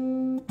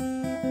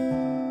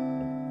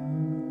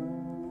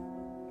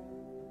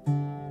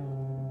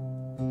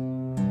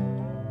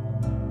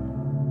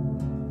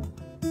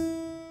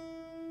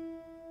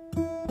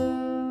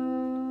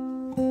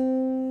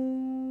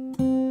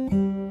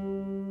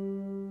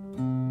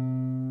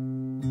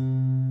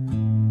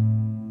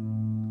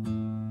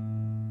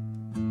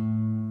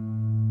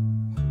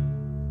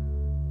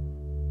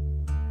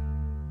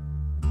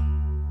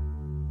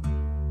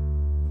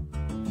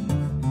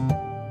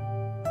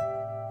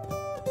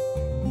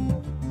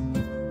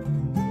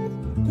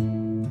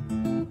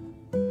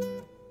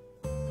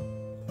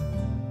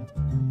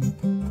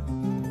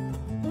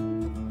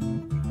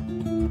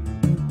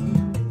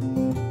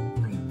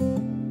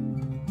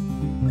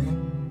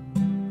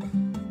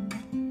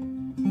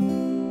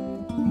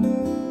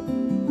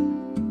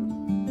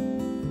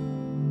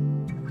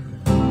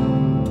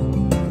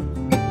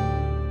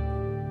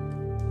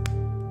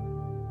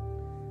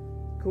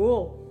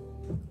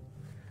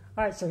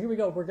 All right, so here we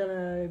go. We're going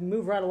to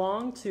move right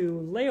along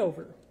to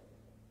Layover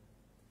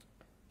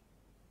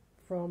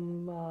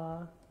from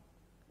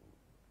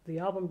the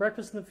album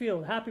Breakfast in the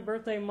Field. Happy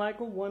birthday,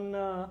 Michael.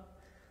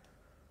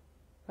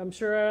 I'm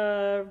sure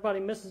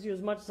everybody misses you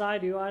as much as I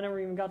do. I never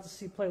even got to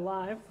see you play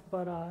live,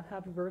 but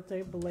happy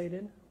birthday,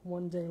 belated,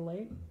 1 day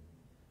late. I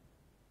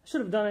should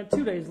have done it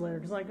 2 days later,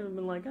 because I could have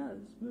been like,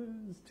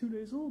 it's 2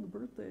 days old, the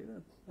birthday.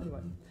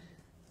 Anyway,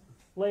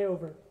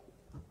 Layover.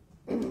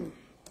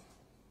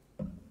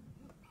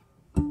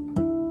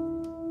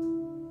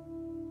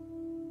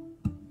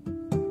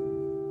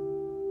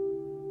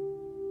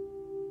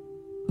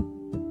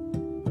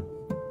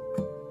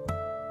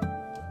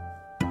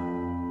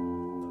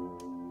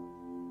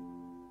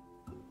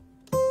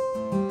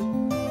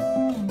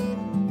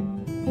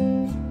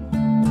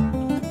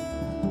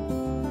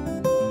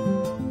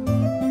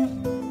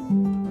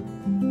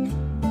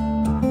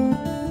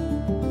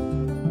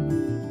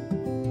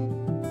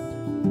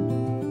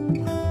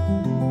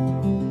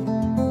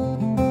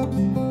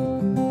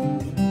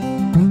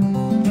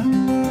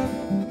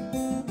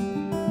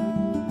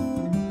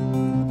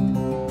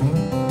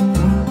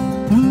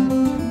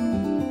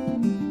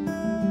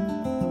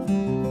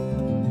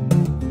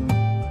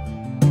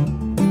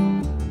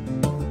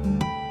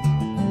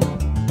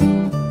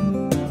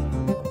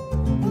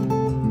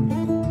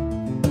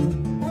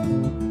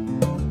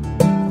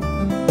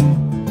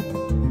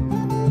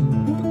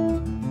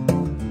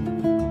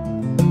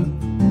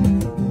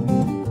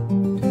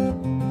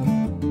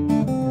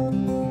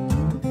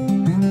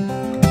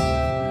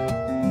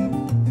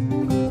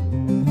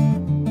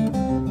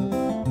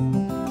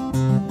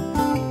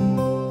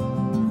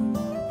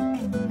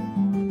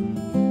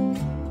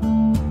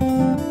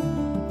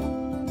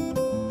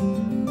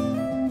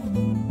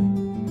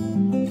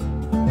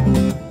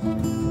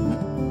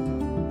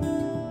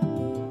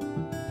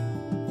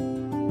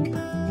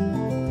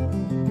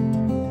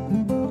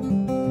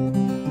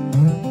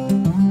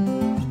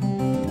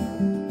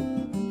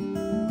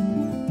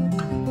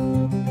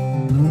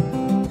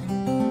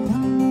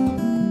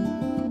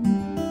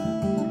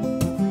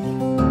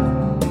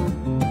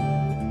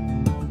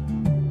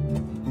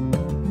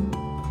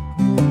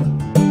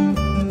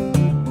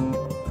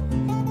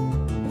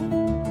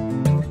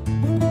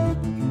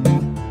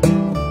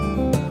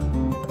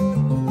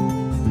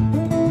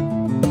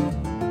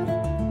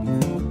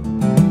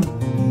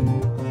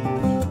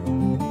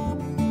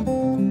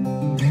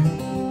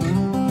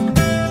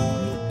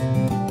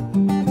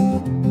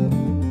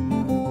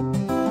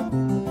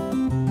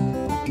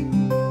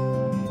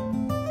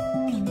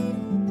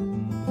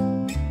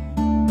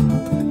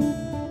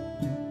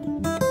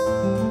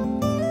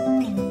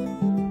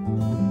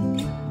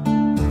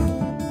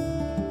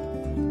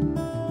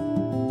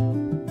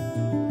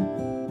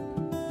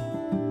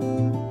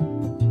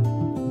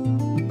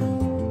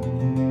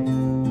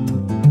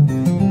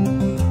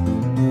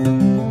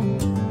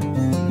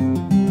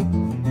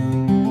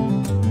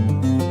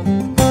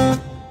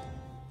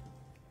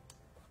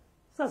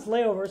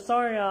 Layover.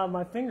 Sorry,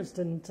 my fingers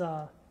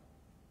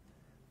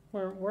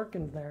weren't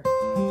working there.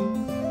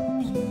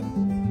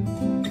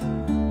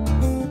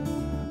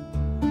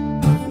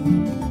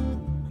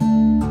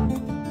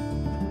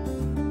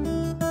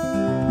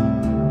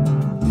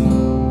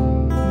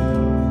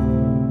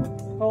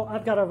 Oh,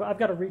 I've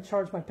got to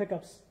recharge my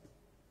pickups.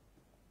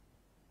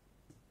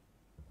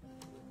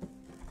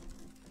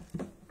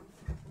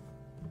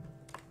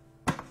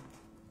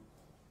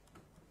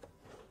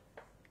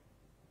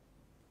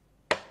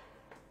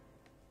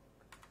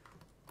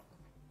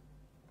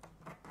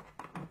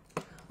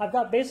 I've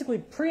got basically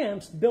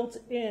preamps built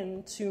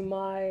into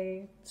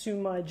my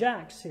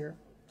jacks here.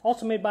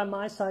 Also made by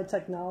My Side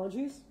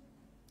Technologies.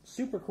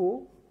 Super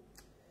cool.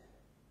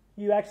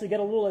 You actually get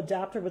a little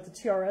adapter with the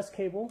TRS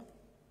cable.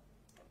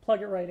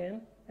 Plug it right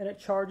in, and it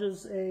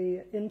charges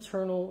a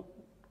internal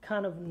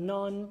kind of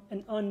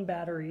an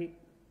un-battery,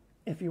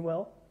 if you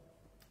will.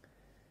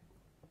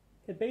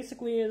 It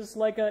basically is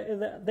like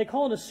they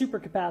call it a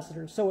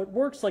supercapacitor, so it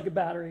works like a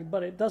battery,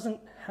 but it doesn't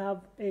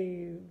have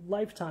a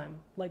lifetime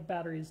like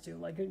batteries do.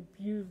 Like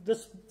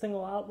this thing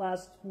will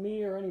outlast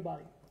me or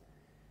anybody.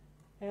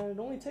 And it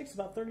only takes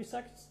about 30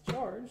 seconds to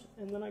charge,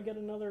 and then I get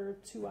another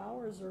 2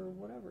 hours or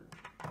whatever.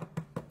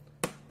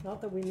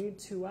 Not that we need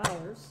 2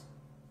 hours,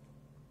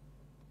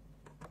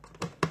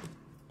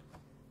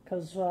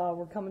 because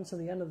we're coming to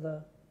the end of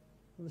the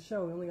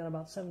show. We only got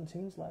about 7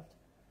 tunes left.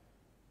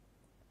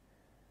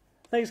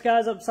 Thanks,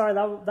 guys. I'm sorry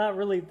that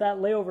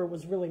layover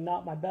was really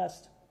not my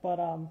best, but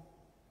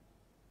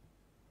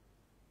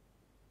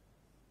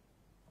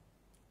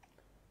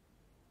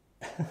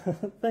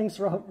thanks,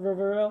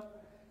 Roberto.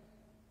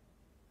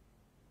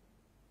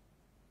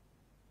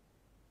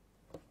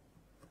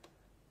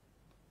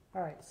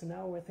 All right, so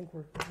now I think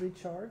we're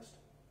recharged.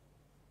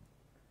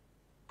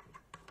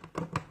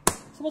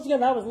 So once again,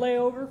 that was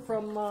Layover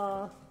from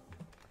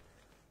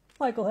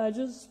Michael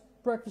Hedges,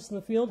 Breakfast in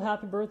the Field.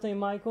 Happy birthday,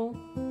 Michael.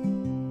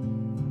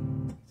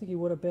 I think he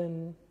would have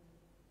been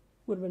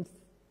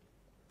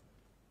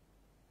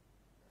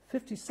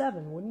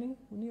 57, wouldn't he?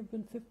 Wouldn't he have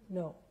been 50?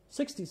 No,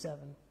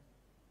 67.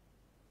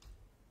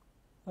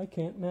 I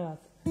can't math.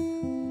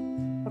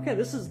 Okay,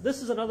 this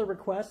is another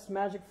request,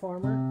 Magic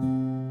Farmer.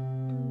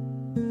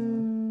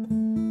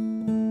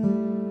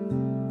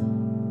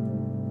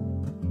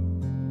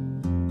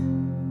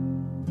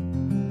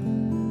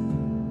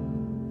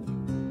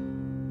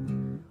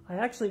 I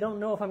actually don't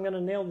know if I'm going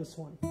to nail this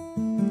one.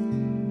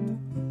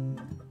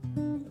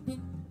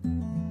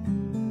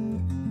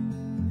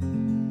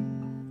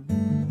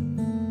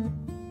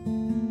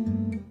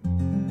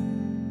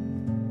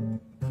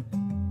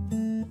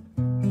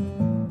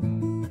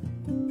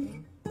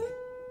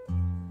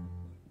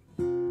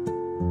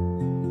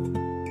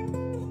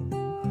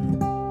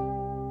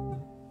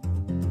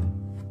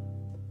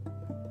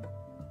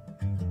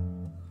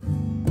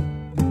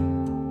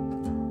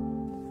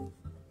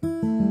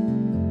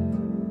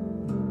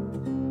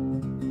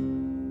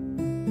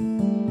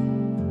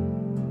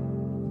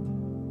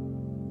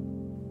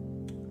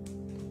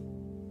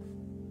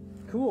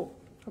 Cool.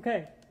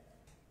 Okay.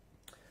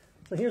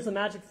 So here's the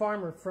Magic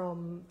Farmer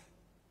from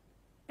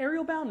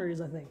Aerial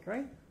Boundaries, I think,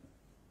 right?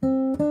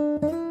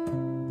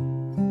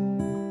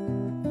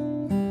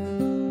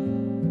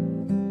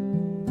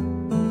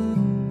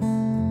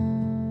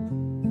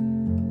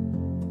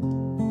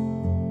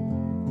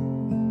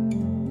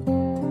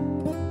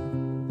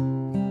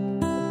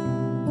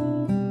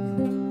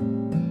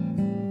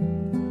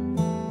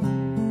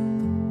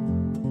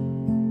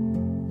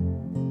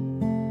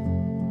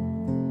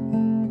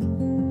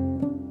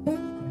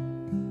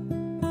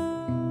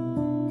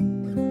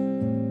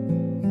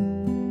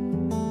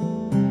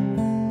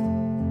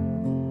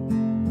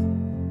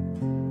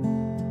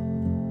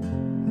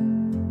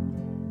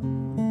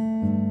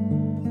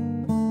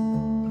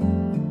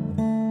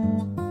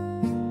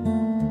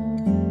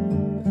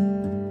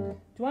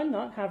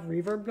 Have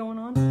reverb going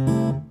on?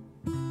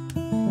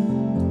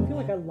 I feel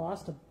like I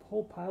lost a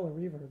whole pile of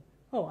reverb.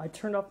 Oh, I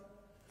turned up.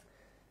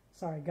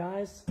 Sorry,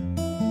 guys.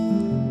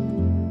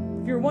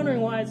 If you're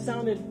wondering why it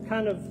sounded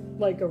kind of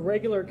like a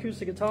regular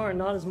acoustic guitar and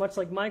not as much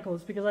like Michael,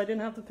 it's because I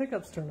didn't have the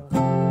pickups turned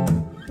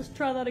on. Let's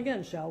try that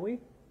again, shall we?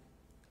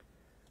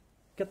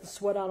 Get the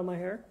sweat out of my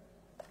hair.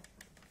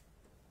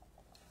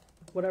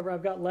 Whatever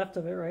I've got left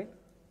of it, right?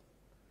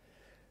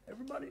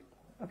 Everybody.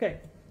 Okay.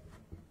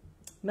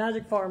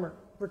 Magic Farmer.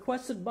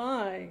 Requested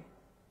by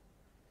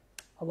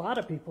a lot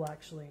of people,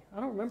 actually. I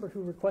don't remember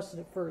who requested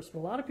it first, but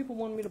a lot of people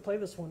wanted me to play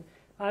this one.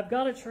 I've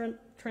got it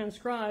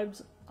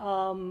transcribed.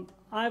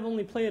 I've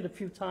only played it a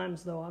few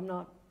times, though.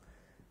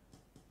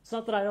 It's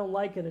not that I don't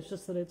like it. It's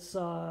just that it's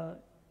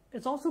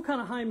also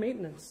kind of high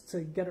maintenance to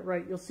get it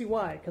right. You'll see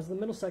why, because the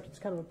middle section is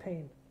kind of a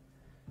pain.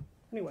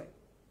 Anyway,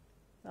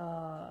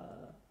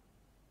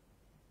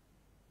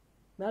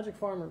 Magic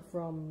Farmer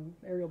from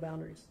Aerial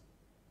Boundaries.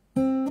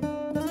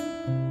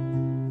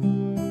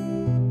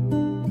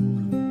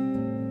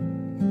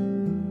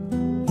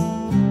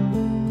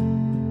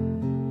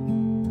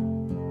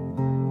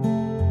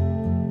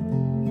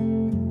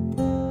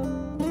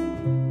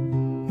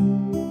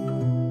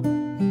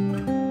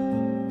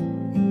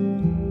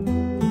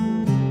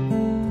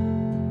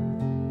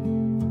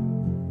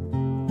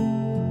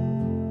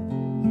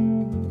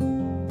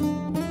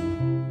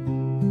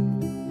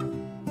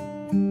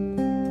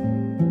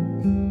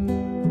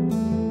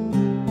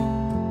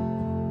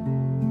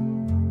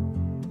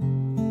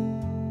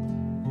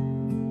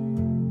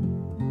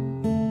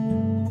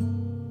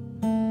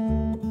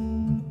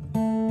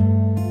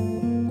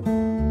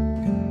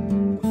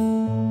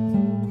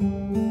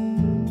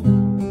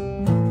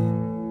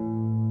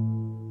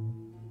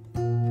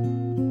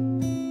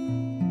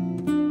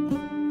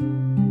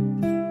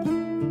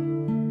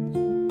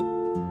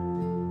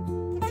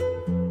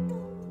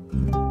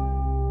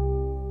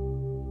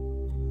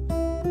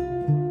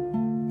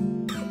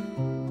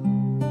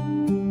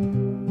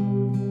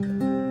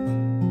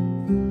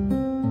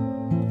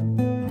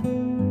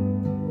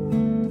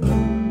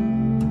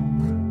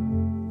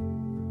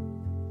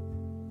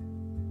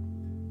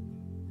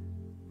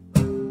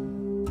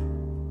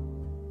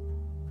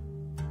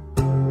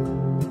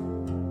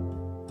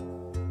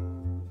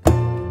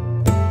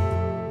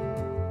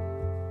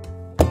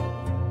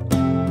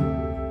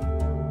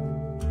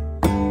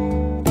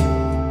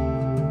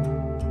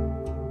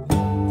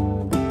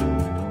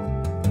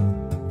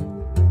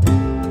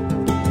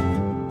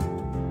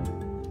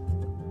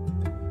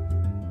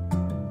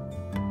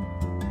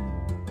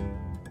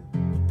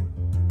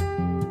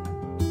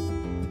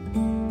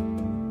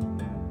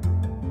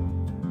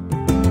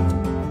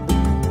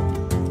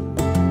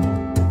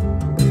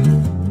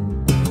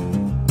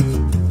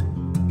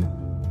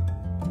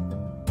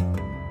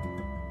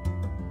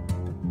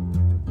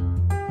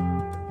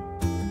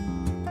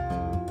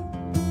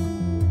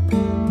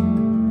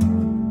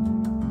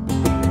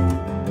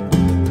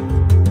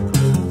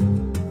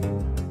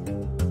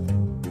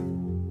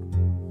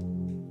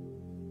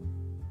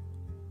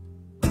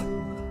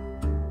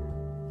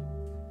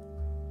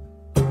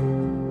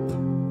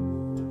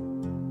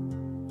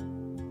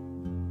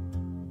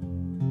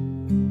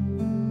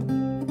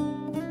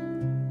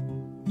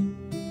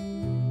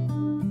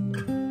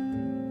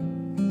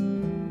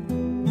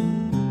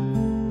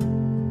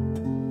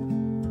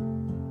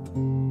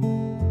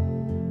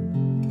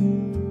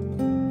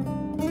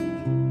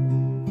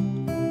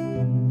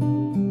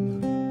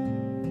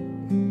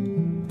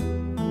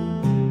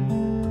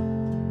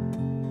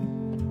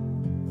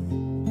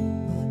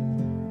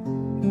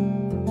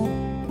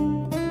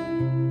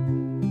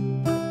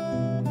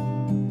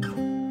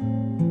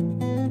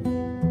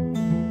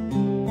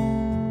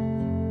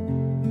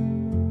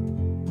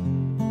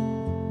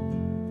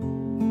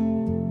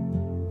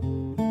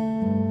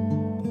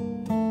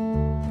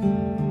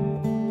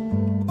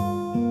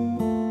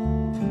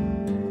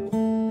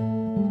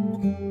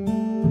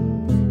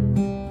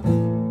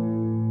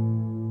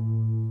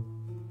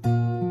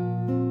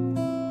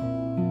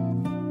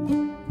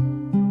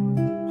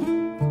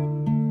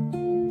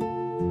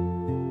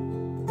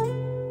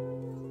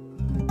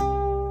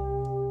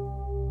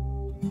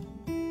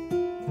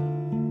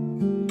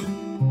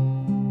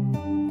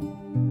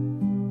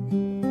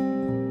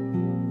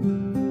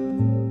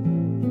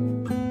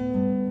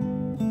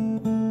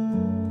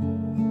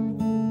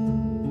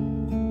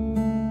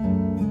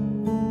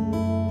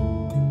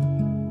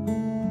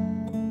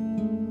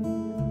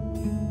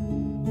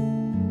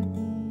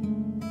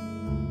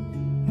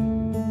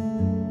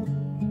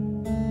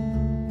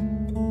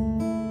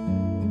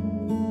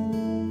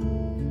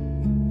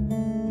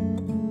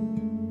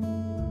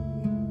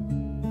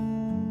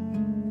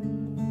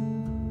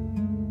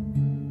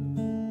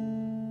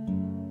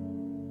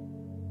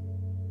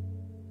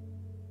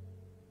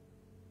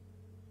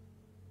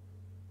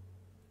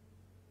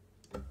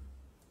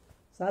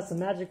 So that's the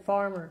Magic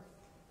Farmer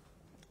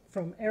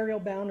from Aerial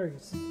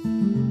Boundaries.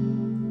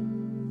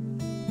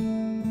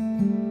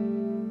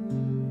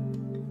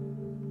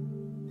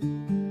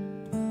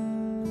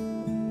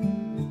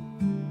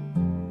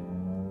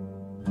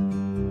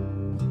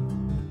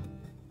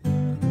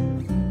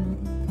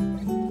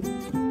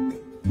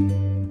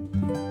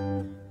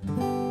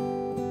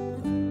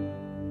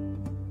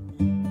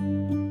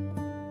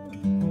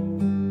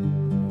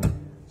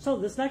 So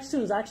this next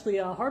tune is actually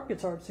a harp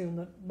guitar tune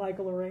that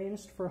Michael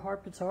arranged for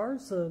harp guitar.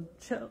 It's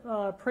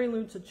a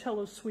prelude to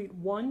Cello Suite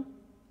 1.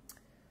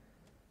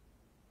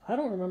 I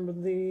don't remember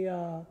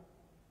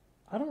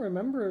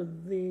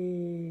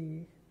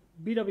the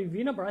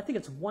BWV number. I think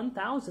it's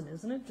 1000,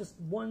 isn't it? Just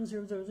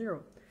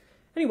 1000.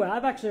 Anyway,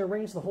 I've actually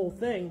arranged the whole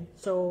thing.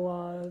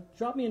 So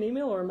drop me an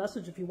email or a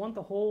message if you want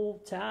the whole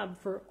tab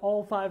for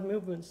all 5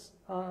 movements.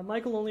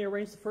 Michael only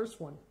arranged the first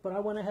one, but I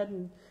went ahead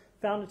and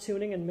found a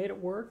tuning and made it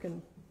work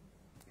and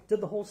did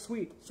the whole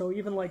suite. So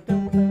even like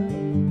something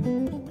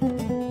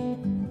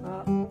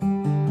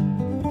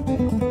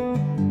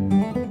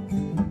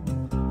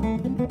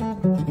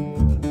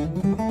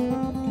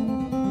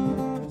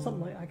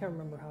like, I can't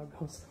remember how it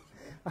goes.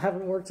 I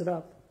haven't worked it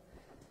up.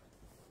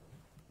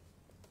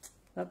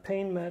 That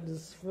pain med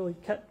is really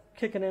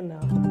kicking in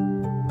now.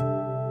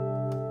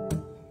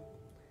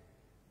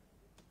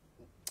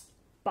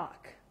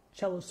 Bach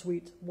Cello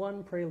Suite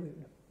 1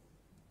 Prelude.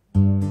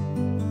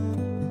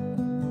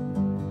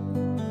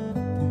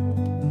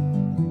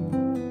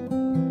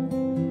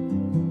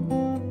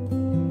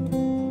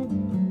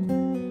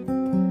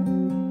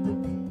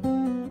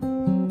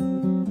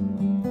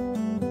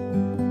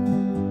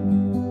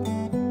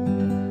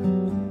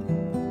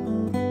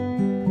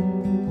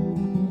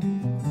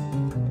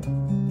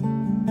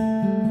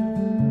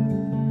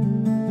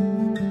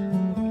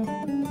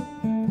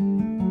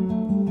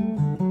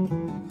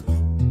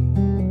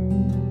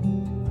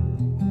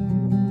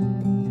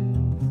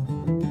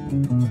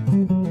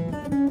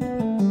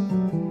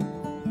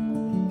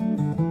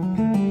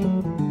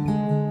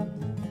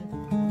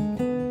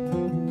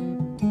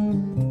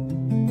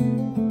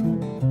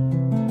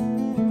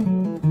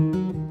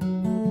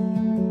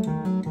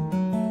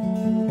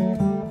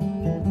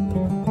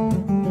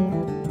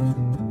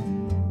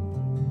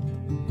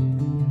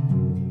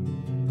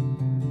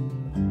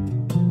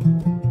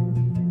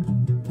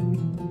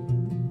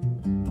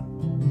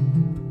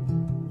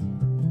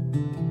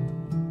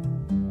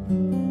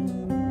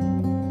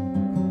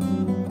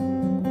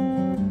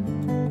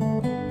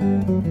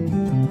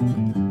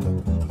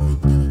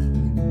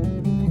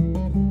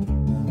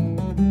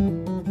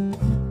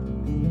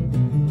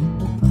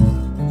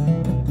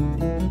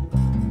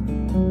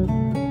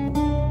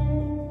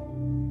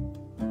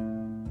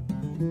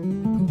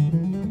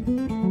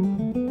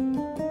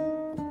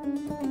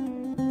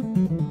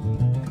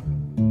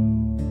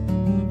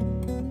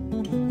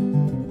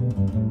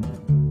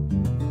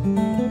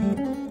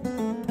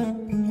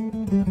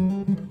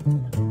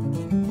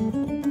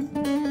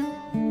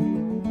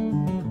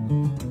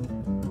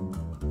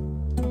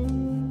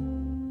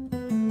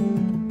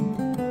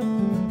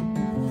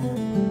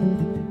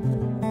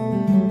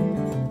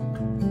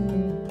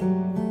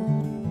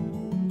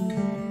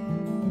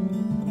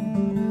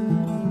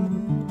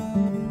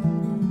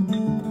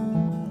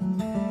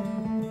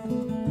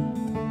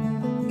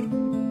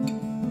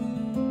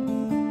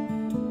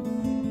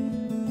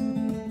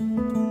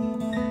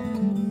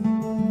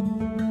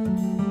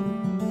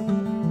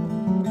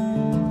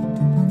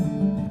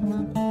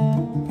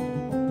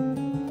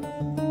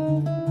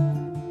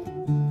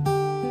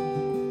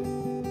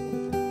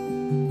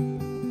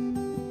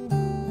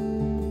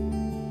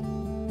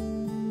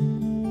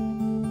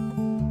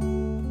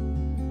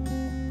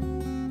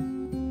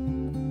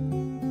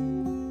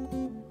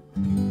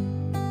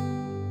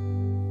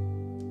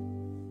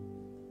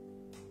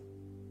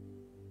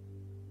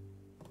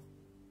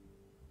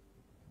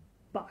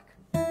 Bach.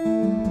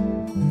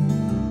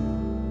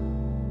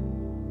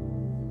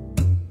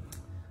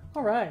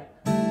 All right.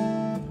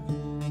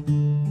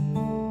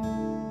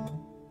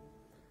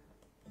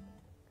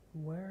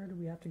 Where do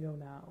we have to go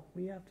now?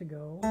 We have to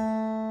go.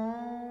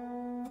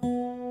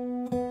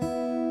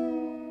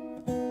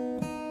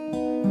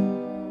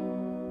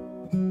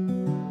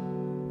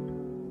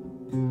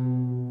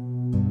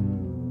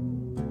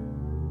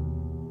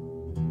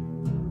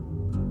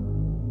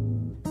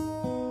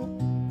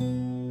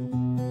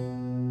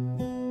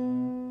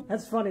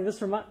 That's funny.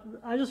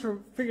 I just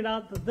figured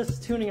out that this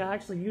tuning I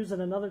actually use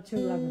in another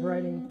tune that I've been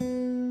writing.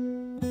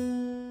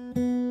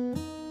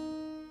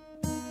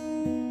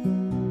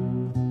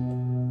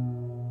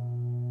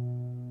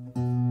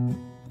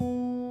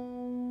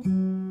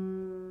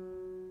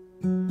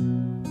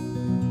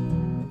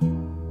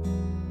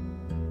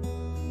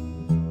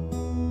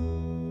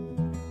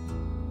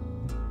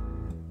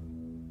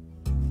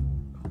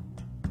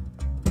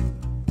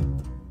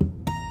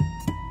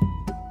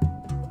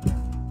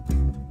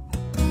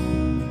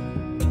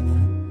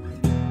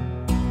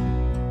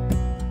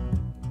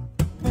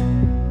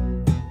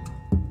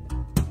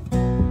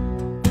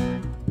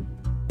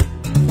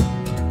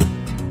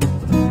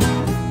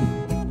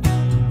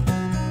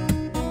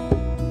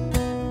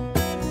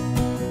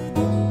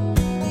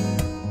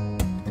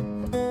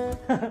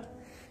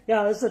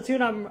 Yeah, this is a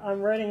tune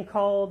I'm writing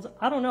called,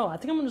 I don't know, I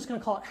think I'm just going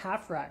to call it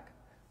Half Rack.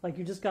 Like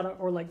you just got to,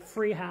 or like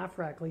free half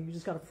rack, like you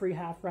just got a free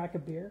half rack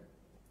of beer.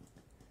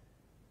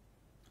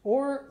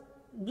 Or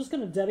I'm just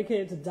going to dedicate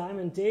it to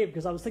Diamond Dave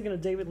because I was thinking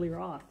of David Lee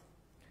Roth.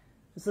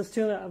 It's this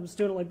tune that I was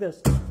doing it like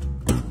this.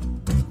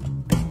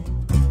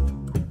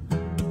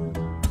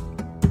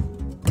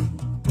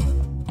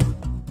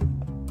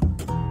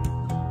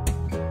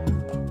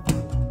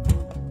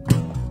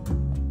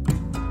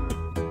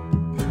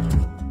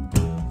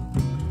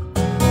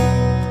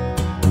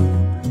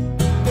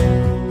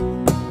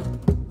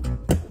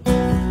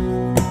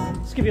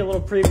 Give you a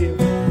little preview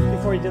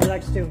before you do the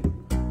next tune.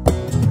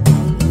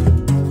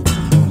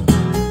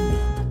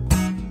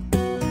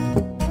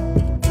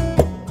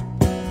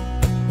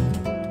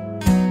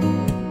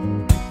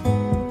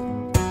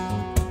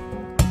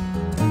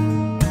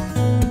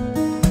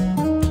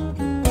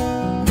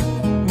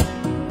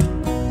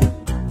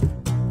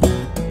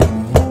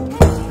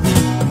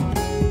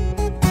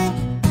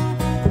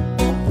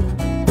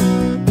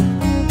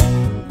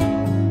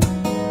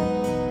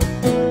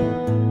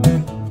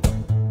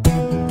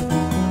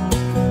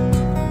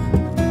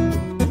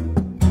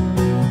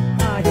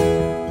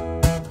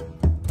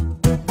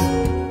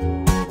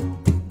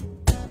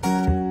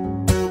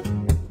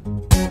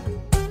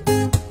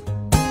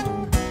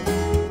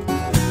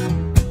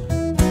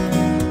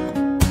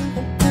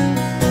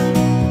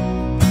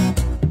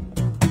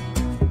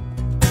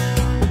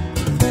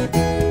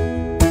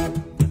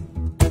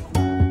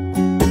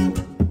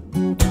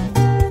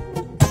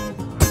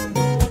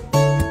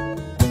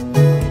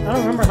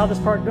 How this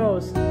part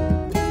goes.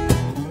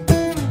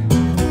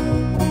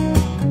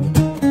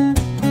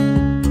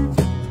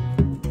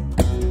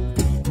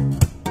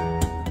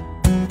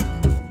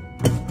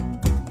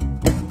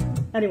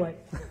 Anyway,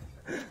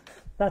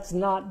 that's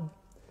not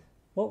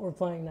what we're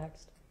playing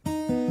next.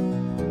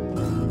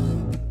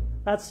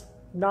 That's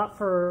not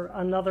for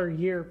another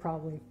year,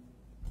 probably.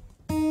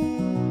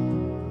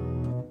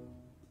 Now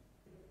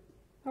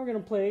we're going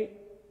to play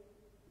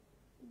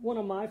one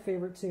of my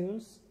favorite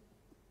tunes.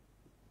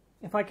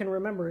 If I can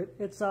remember it,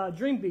 it's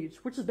Dream Beach,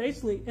 which is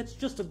basically, it's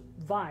just a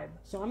vibe.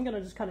 So I'm going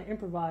to just kind of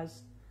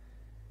improvise.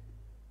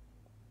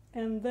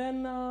 And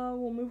then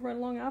we'll move right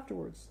along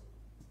afterwards.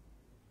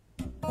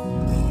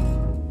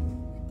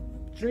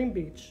 Dream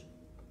Beach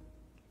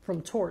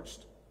from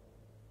Torched.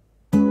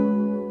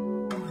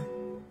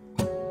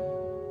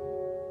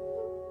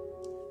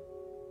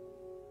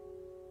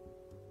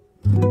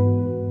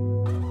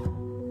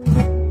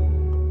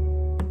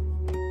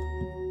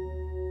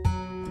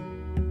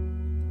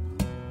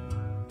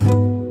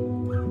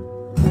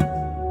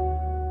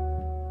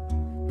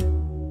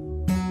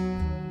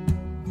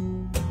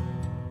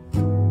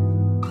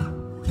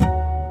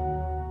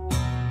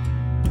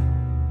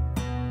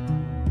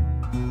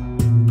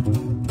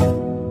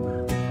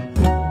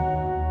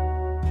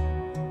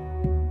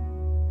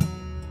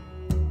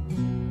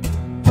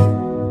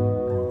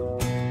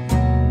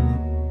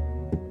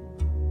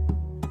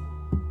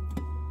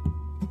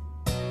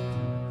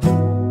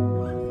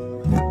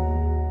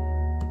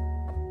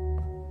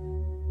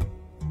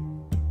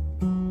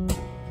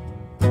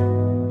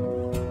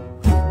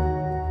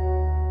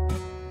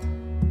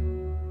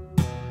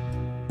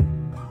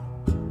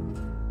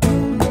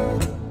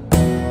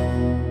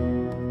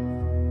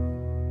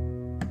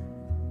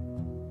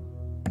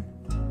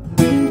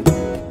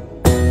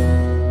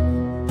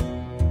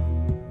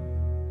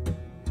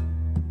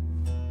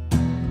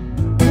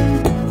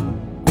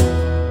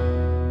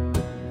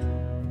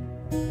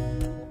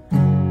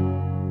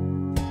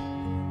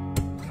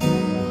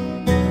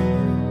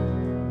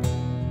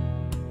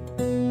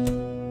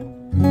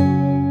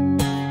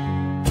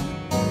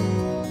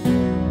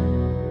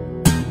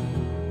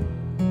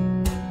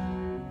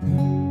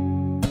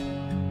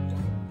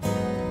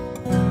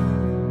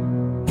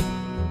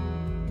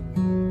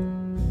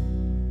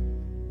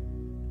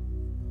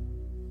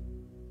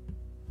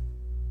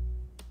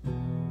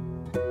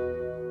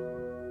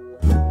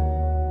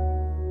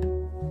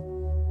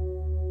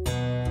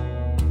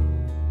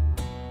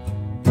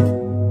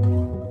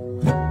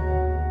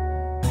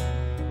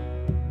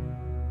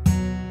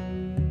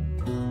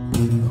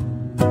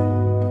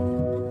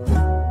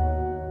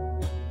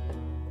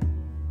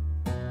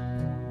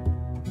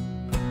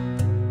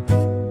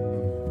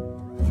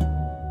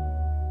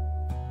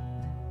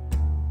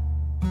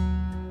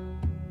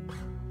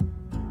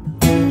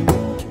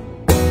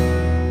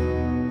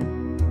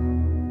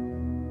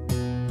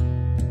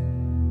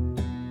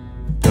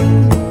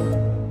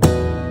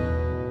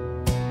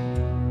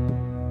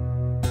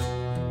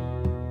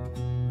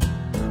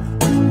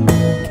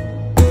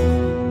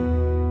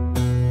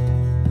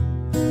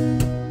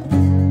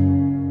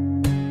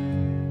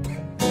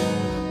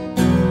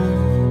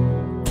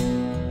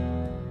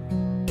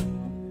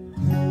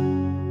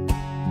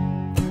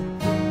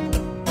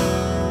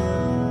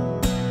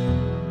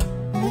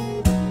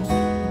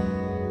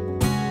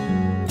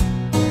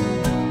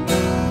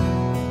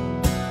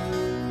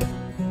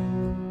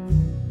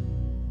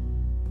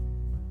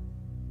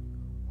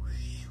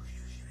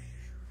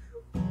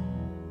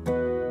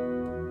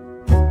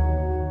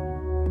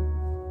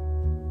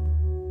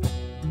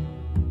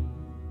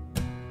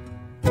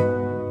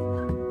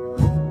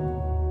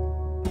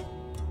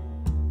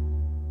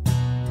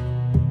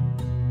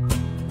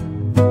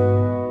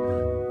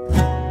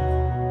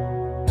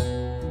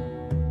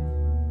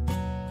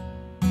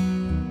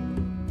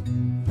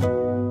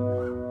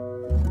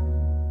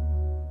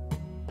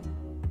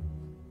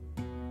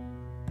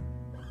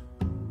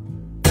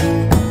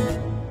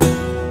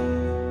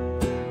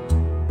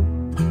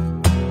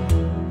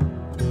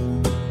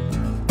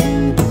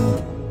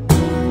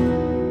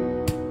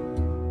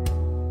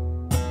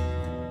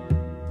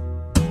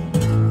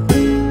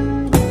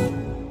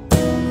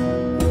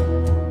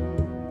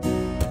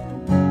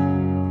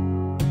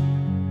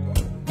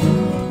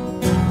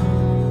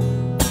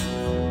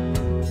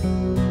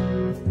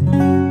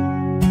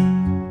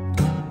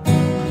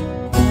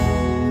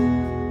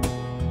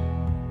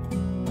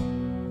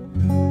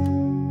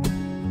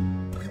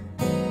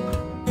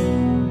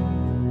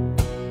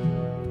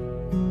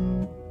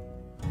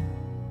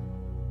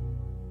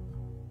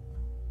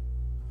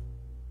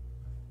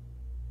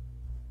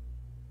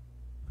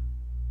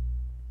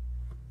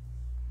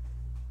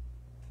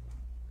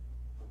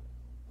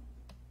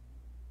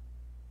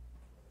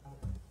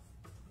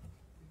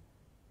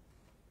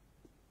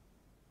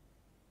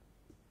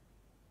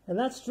 And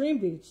that's Dream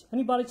Beach.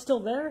 Anybody still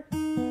there?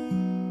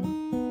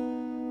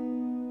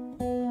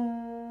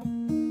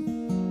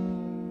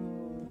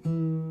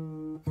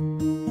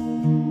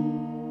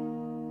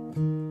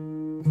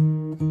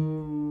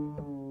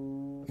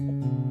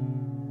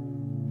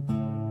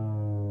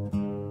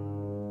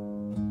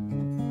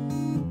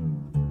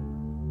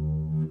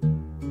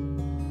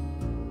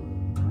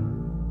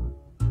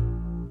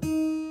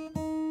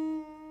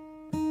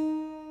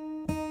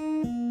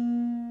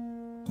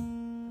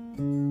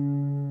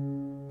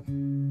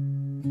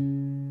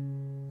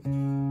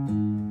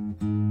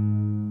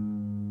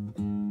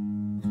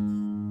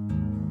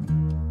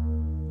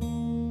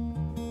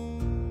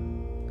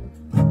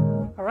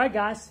 All right,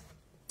 guys.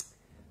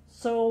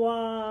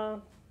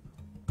 So,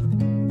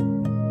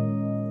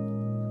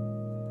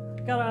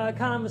 got a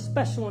kind of a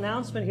special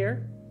announcement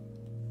here.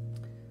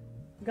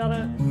 I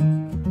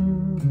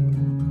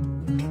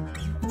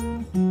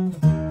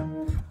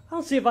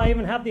don't see if I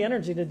even have the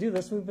energy to do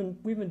this. We've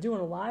been doing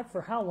a live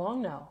for how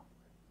long now?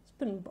 It's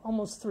been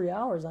almost 3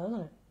 hours,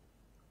 hasn't it?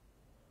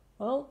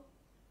 Well,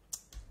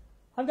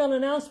 I've got an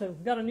announcement.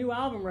 We've got a new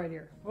album right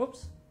here.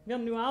 Whoops, we've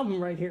got a new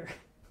album right here.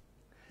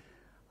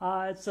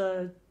 It's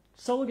a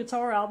solo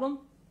guitar album,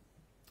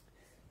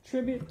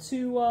 tribute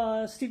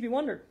to Stevie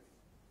Wonder.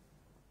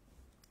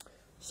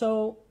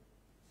 So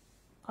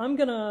I'm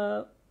going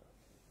to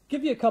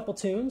give you a couple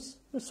tunes.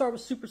 I'm going to start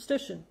with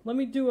Superstition. Let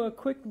me do a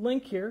quick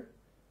link here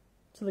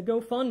to the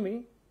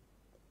GoFundMe.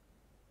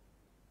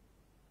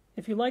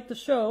 If you like the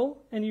show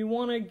and you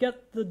want to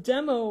get the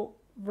demo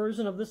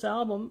version of this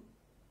album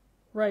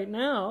right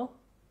now,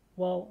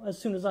 well, as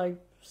soon as I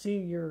see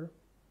your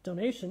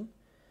donation,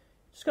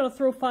 just got to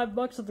throw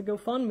 $5 at the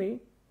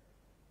GoFundMe,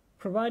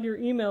 provide your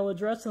email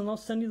address, and I'll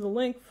send you the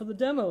link for the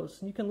demos.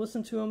 And you can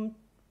listen to them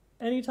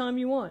anytime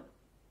you want.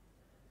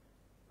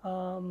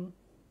 The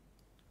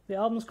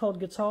album's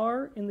called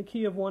Guitar in the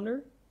Key of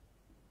Wonder.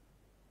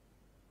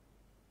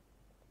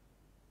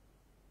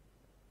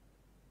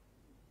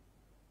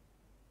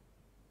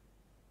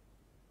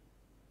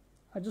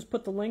 I just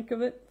put the link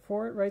of it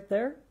for it right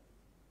there.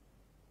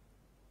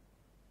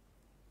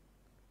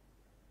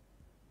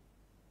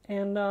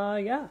 And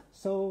yeah,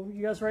 so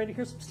you guys ready to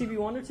hear some Stevie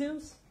Wonder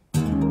tunes?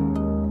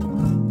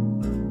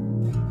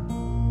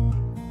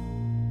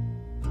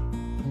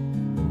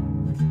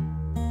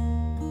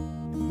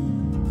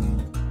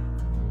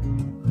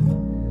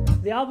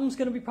 The album's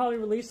going to be probably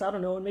released, I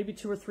don't know, in maybe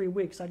 2 or 3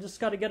 weeks. I just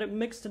got to get it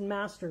mixed and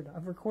mastered.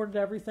 I've recorded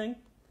everything.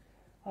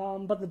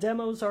 But the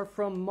demos are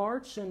from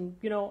March, and,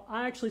 you know,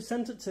 I actually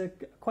sent it to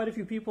quite a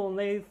few people, and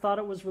they thought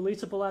it was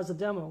releasable as a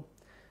demo.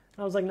 And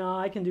I was like, nah,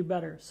 I can do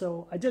better.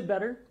 So I did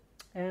better.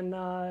 And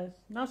now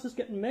it's just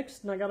getting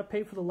mixed, and I got to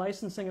pay for the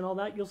licensing and all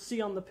that. You'll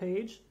see on the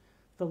page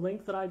the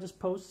link that I just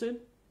posted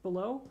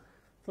below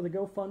for the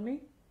GoFundMe.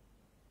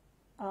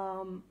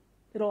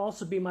 It'll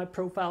also be my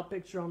profile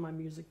picture on my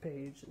music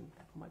page and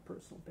on my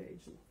personal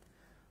page and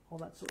all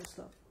that sort of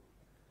stuff.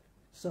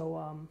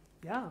 So,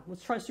 yeah,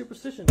 let's try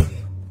Superstition.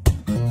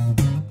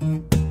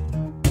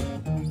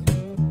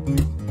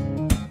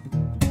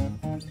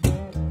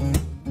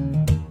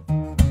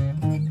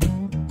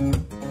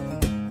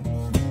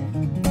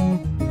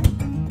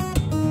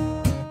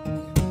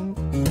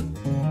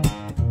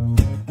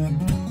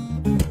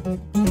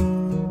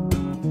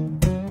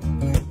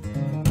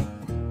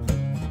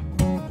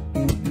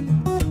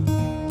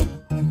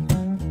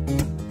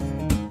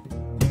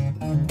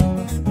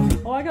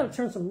 I gotta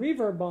turn some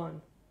reverb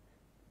on.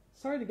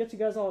 Sorry to get you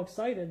guys all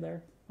excited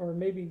there, or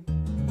maybe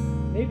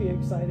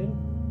excited.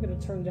 I'm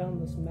gonna turn down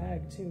this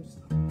mag too.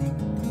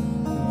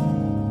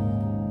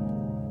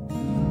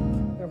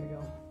 There we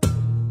go.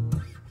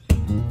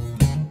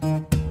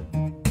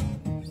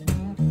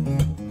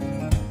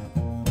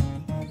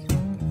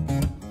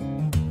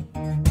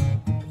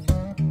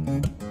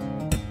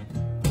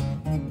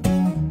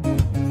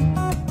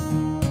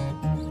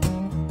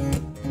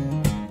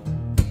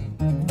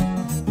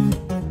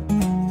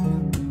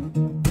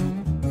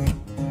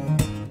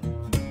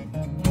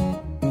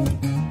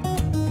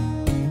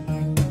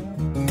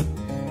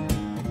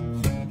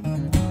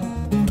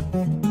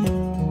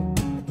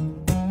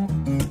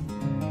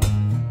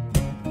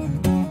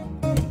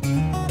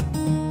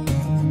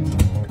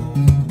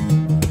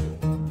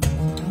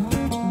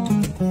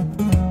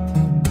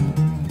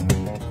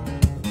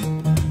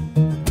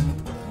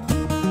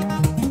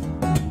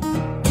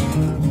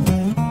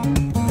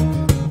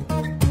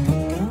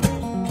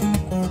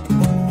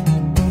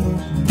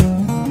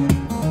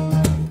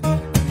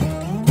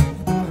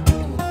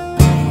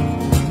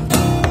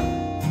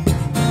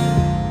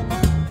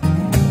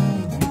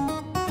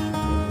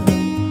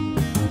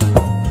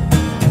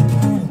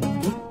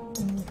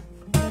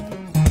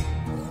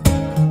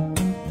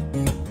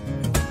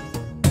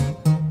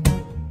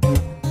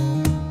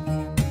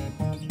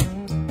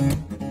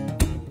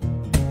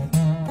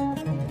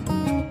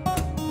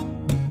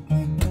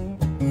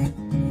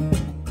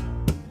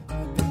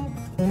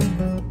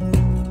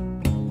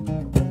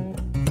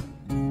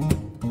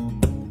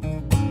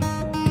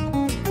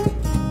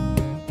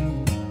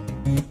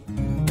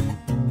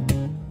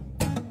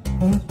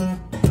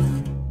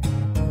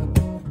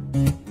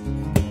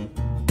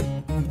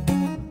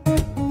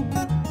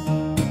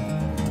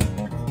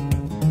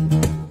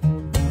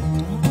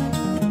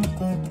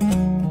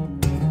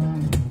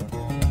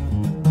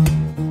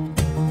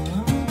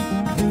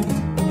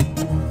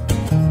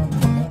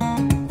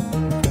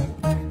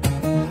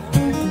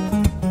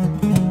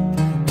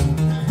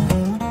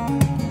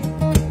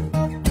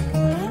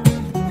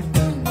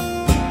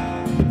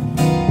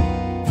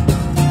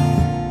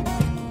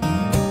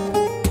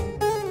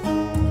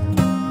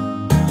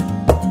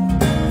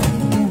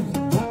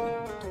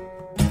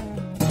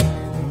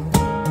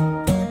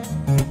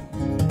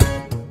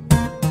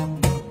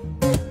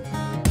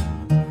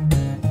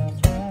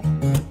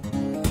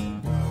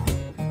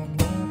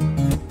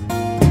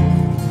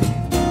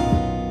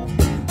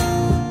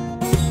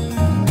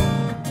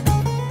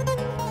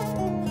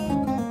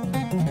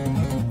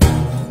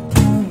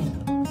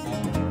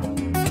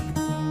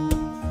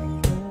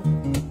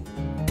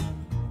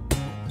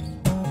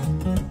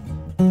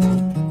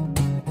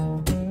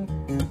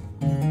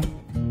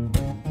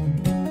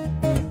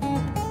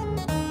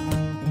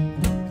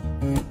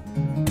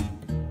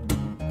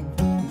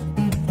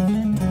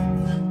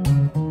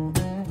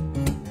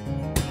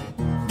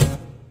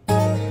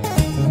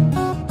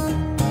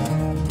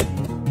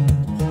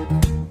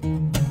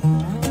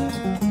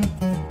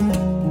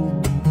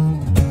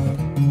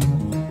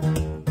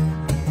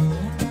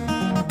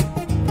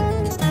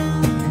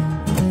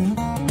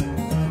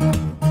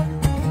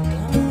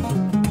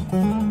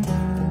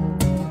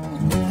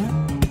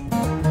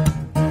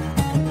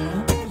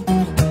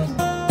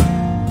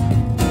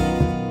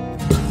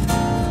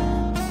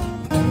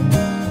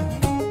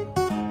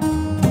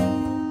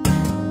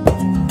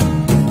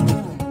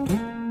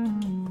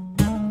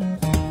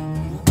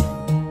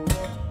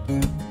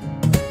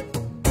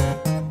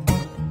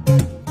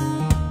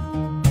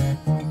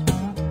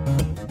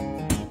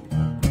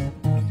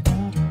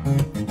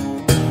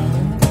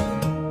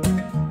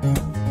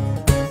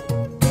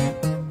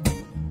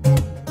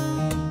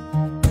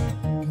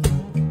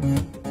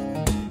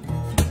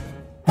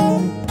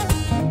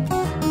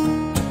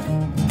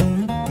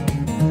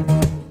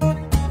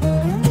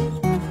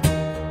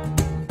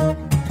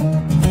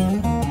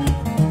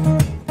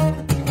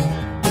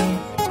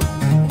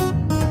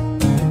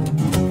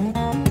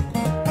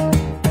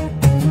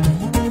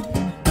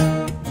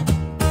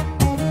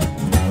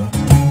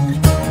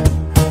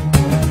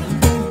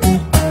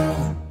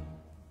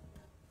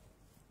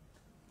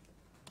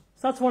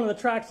 So that's one of the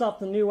tracks off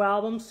the new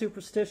album,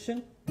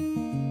 Superstition.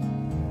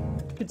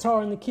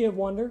 Guitar in the Key of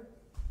Wonder.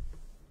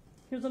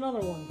 Here's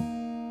another one.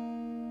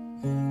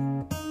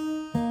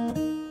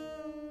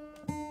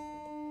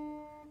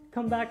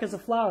 Come Back as a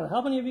Flower.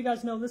 How many of you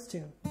guys know this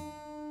tune?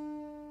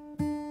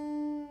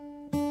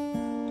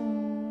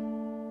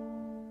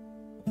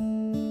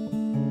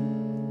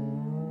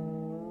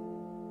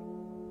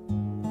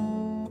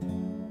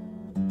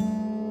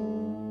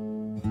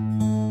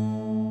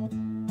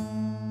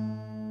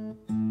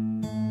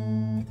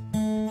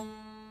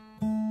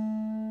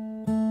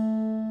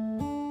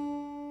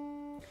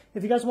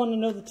 If you guys want to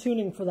know the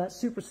tuning for that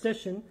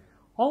Superstition,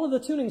 all of the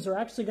tunings are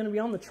actually going to be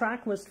on the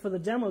track list for the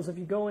demos. If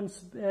you go and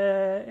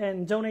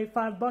donate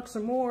 $5 or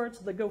more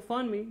to the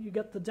GoFundMe, you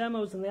get the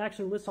demos and they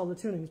actually list all the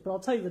tunings. But I'll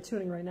tell you the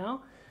tuning right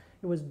now.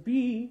 It was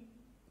B,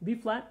 B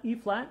flat, E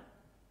flat,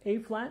 A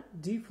flat,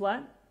 D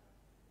flat,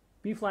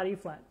 B flat, E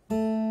flat.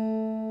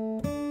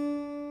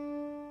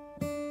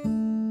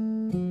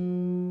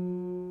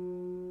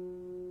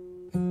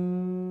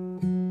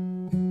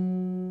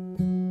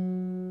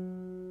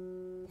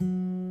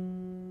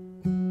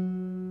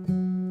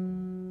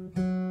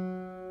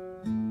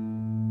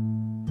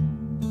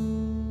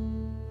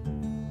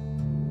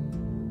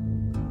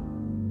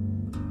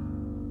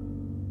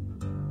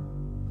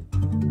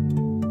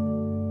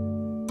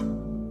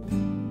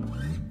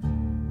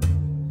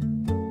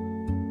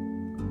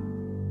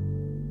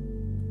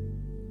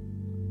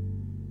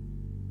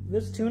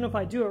 This tune, if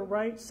I do it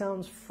right,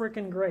 sounds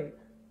freaking great.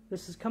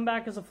 This is Come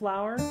Back as a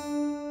Flower.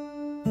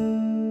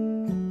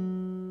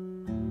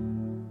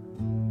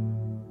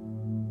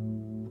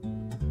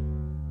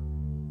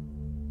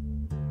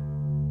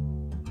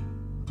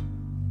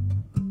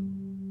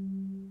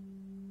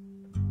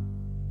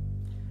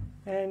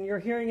 And you're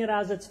hearing it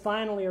as it's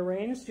finally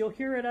arranged. You'll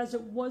hear it as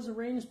it was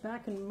arranged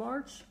back in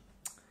March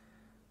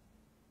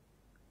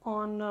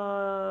on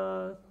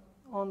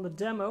the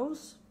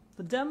demos.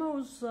 The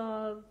demos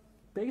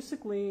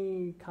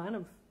basically kind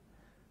of,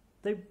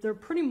 they're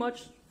pretty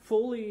much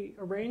fully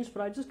arranged,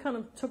 but I just kind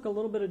of took a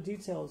little bit of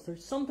details.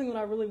 There's something that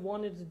I really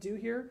wanted to do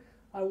here.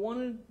 I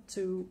wanted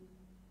to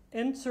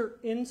enter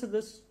into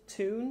this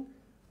tune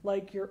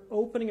like you're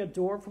opening a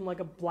door from like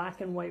a black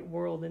and white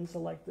world into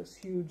like this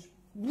huge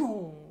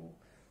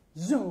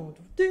zone.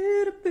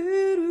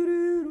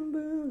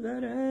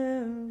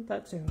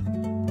 That tune.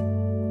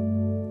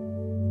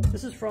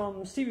 This is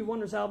from Stevie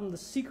Wonder's album, The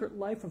Secret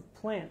Life of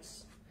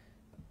Plants.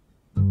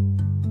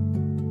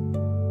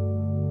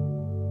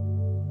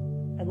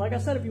 And like I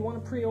said, if you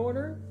want to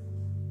pre-order,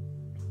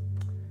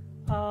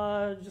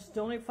 just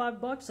donate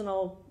 $5 and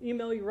I'll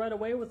email you right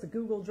away with the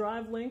Google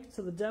Drive link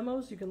to the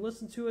demos. You can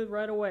listen to it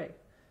right away.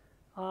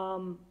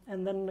 And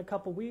then in a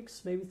couple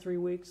weeks, maybe 3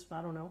 weeks,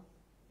 I don't know,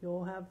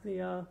 you'll have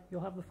the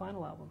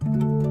final album.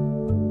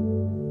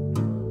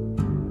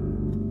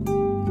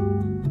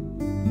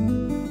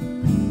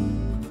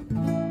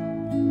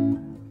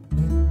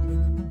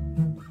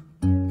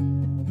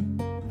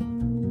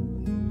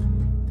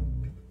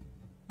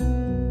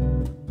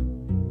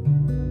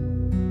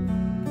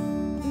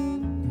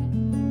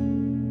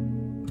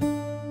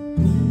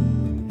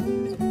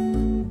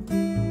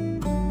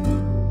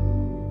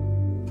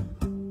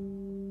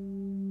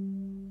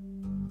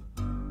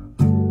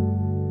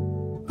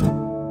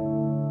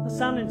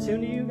 Sound in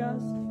tune to you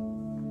guys?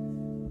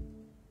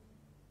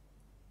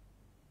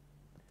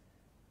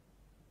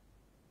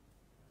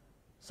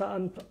 So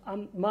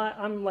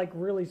I'm like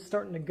really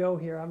starting to go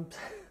here.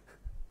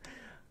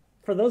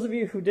 For those of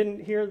you who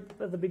didn't hear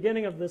at the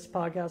beginning of this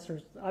podcast,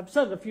 or I've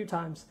said it a few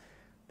times,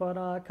 but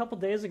a couple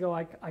days ago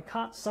I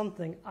caught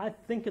something. I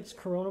think it's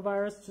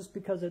coronavirus, just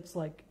because it's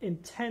like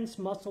intense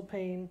muscle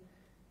pain,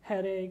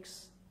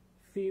 headaches,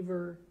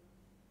 fever,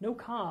 no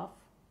cough,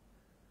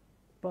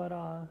 but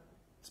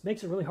it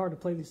makes it really hard to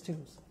play these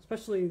tunes,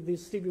 especially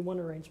these Stevie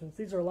Wonder arrangements.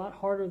 These are a lot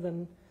harder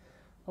than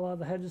a lot of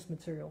the Hedges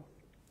material.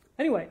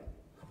 Anyway,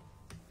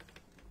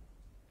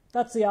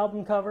 that's the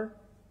album cover.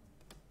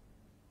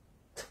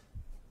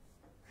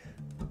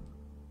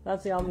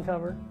 That's the album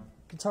cover.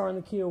 Guitar in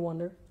the Key of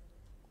Wonder.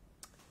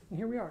 And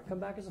here we are,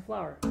 Come Back as a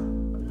Flower.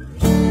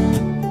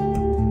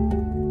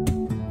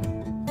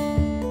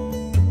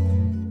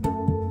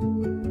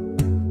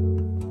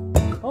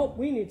 Oh,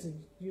 we need to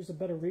use a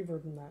better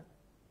reverb than that.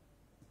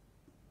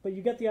 But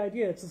you get the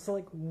idea. It's just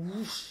like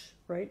whoosh,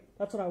 right?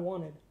 That's what I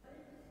wanted.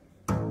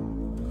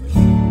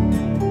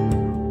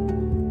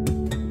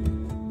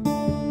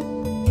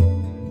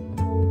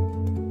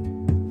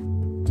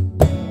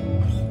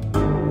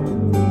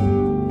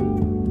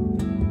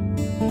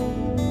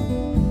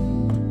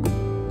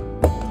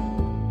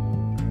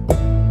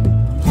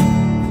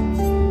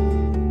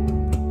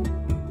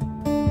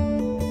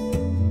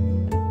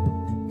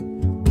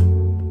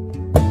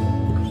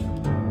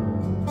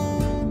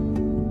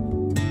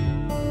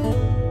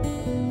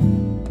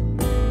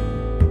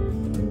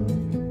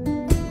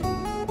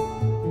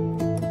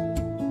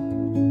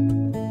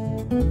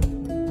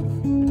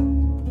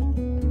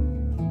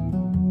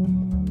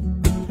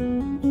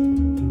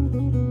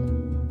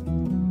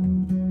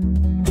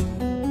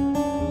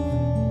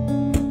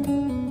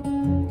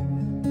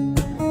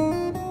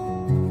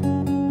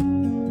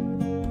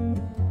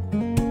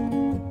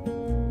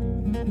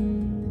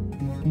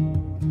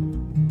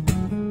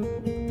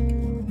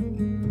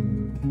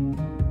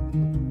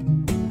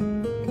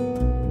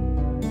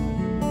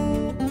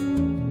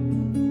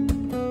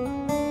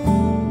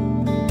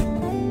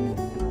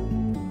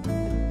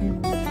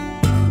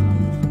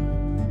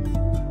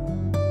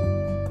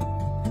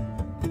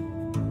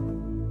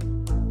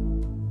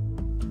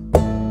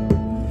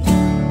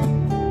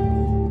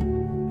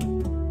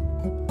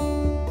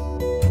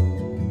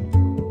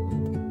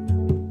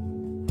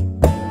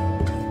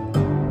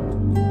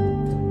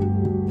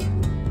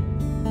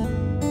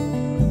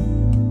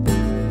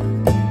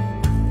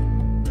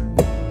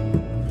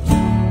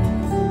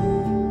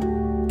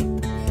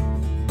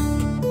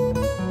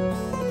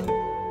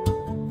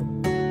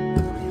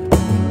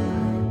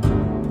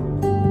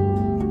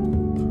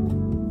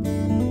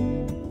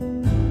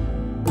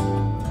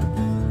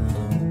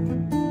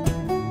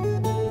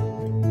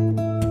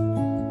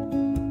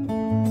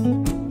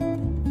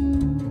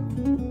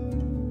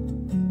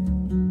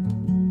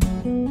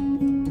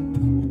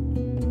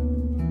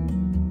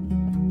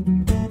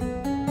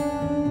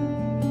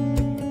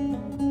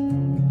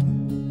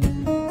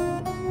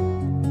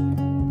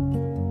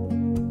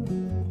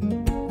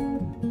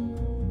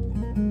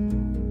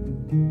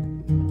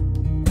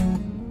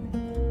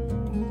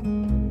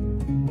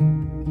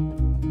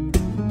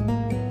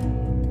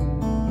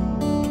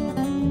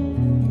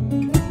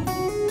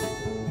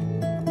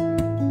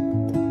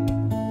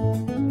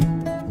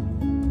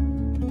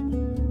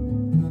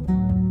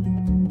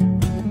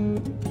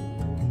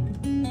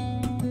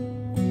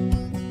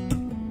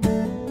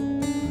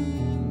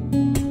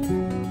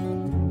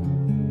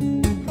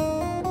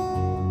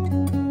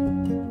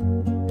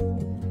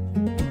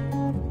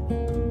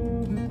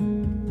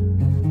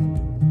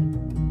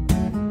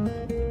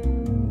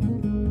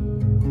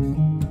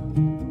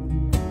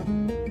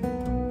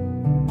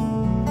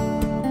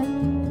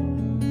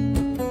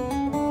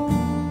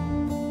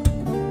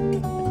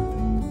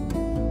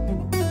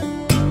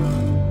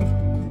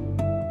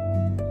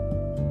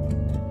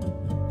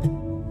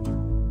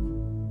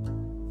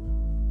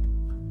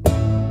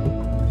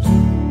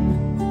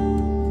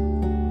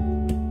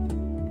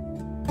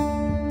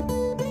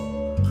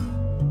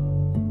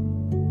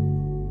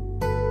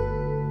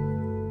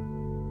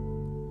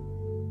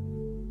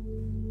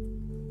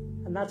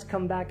 that's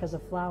come back as a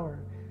flower.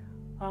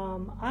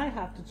 I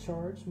have to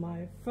charge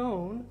my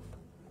phone.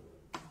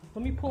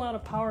 Let me pull out a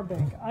power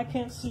bank. I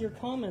can't see your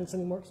comments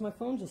anymore because my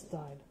phone just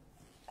died.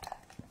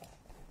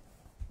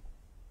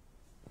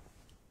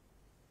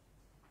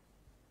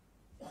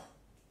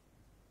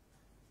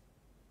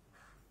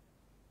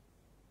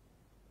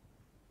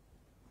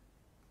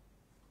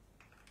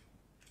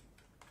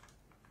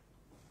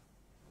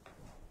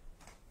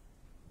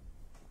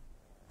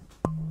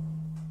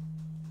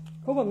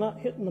 Hope I'm not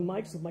hitting the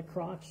mics with my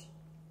crotch.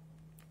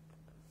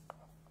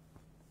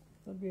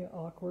 That'd be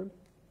awkward.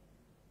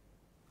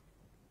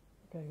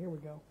 Okay, here we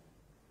go.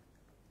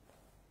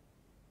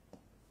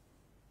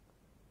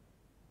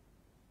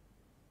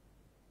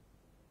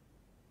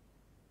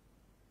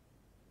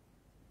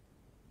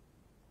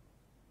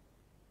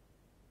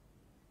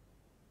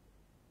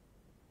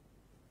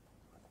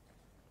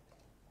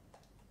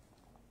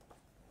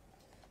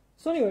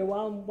 So anyway,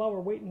 while we're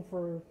waiting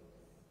for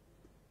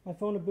my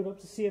phone to boot up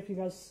to see if you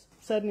guys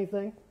said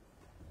anything.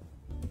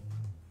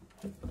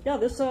 Yeah,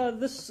 this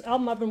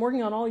album I've been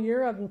working on all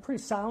year. I've been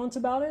pretty silent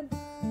about it.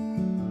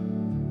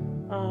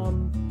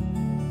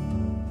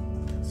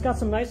 It's got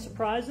some nice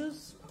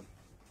surprises.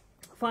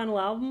 Final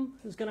album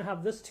is going to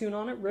have this tune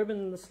on it, Ribbon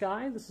in the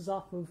Sky. This is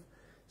off of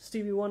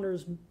Stevie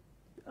Wonder's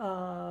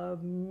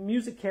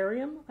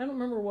Musicarium. I don't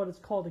remember what it's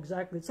called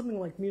exactly. It's something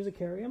like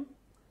Musicarium.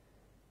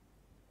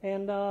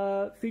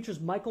 And features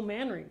Michael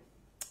Manring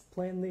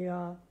playing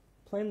the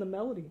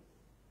melody.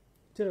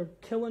 Did a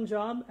killing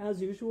job,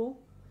 as usual.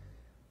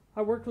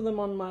 I worked with him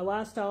on my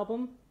last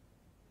album,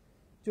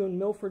 doing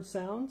Milford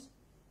Sounds.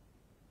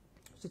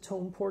 It's a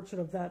tone portrait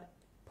of that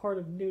part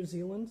of New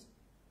Zealand.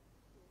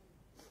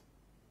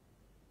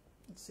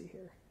 Let's see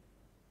here.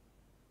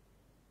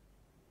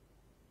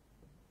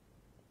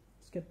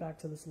 Let's get back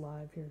to this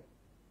live here.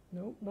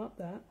 Nope, not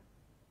that.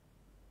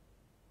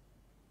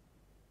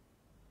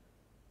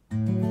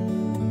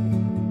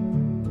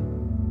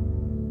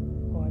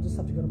 Oh, I just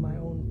have to go to my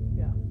own,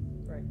 yeah,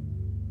 right.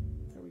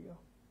 There we go.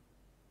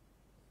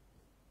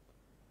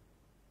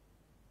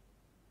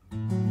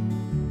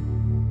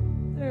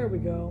 There we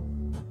go.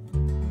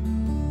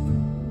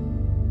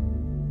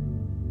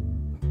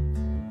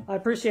 I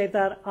appreciate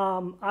that.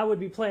 I would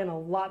be playing a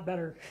lot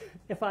better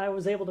if I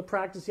was able to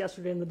practice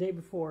yesterday and the day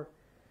before.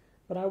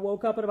 But I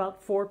woke up at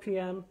about 4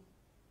 p.m.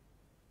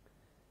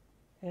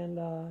 And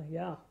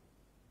yeah.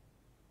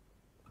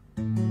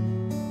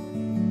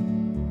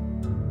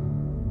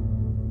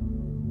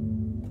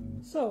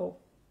 So,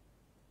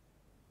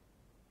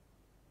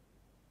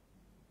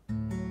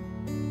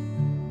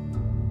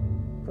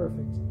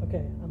 perfect.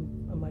 Okay,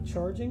 am I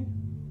charging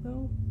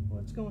though?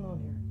 What's going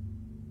on here?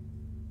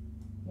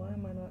 Why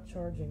am I not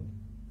charging?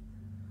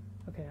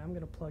 Okay, I'm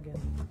gonna plug in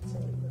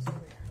this over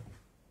here.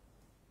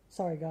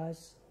 Sorry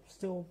guys,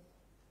 still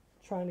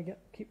trying to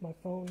keep my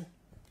phone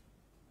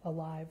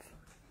alive.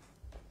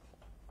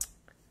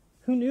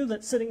 Who knew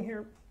that sitting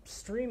here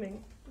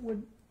streaming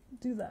would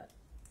do that?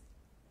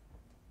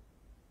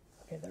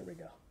 Okay, there we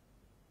go.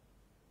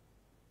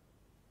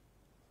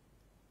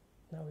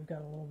 Now we've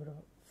got a little bit of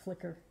a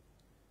flicker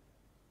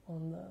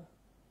on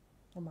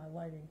my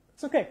lighting.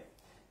 It's okay.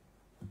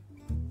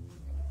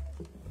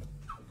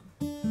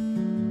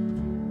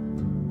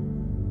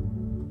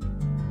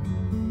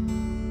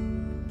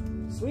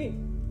 Sweet.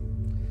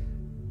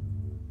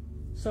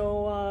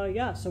 So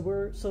yeah, so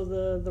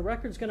the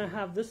record's gonna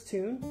have this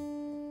tune,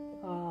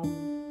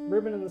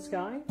 Ribbon in the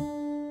Sky.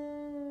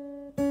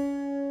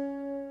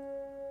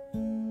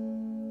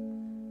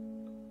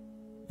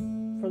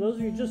 For those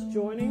of you just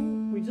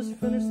joining, we just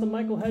finished the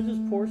Michael Hedges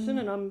portion,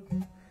 and I'm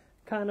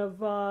kind of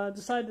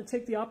decided to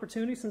take the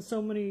opportunity since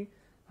I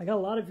got a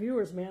lot of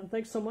viewers, man.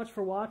 Thanks so much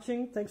for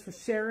watching. Thanks for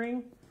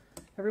sharing,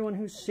 everyone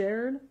who's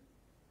shared.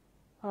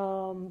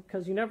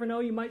 Because you never know,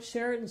 you might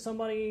share it and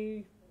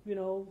somebody,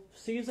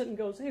 sees it and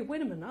goes, hey,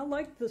 wait a minute, I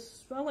like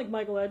this, I like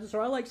Michael Hedges,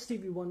 or I like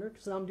Stevie Wonder,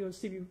 because I'm doing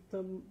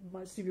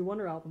my Stevie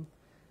Wonder album.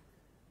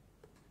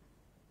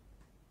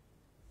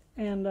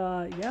 And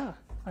yeah,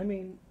 I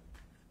mean,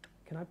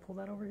 can I pull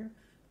that over here?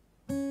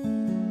 Perfect.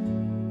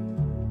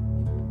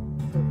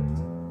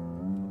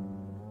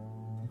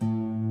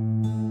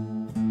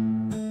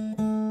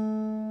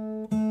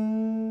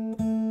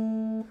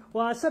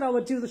 Well, I said I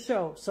would do the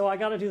show, so I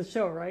got to do the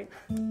show, right?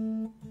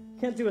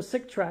 Can't do a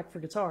sick track for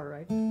guitar,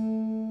 right?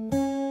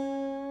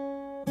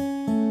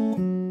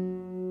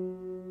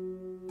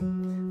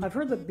 I've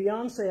heard that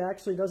Beyonce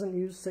actually doesn't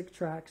use sick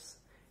tracks,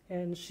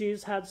 and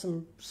she's had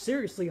some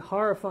seriously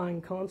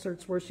horrifying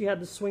concerts where she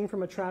had to swing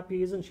from a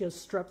trapeze and she has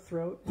strep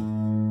throat.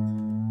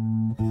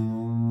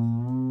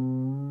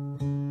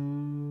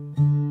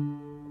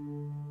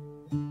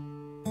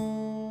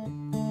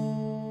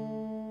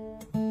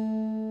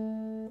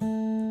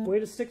 Way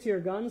to stick to your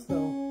guns,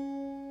 though.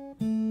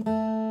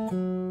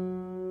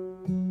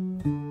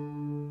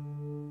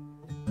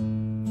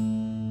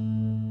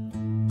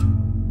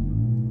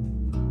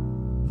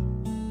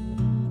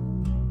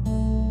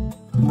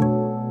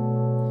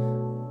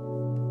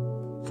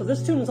 So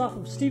this tune is off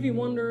of Stevie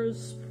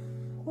Wonder's,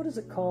 what is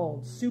it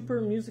called?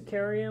 Super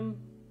Musicarium.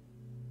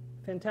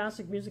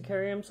 Fantastic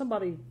Musicarium.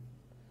 Somebody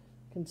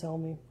can tell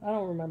me. I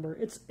don't remember.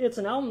 It's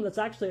an album that's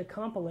actually a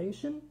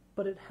compilation,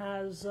 but it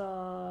has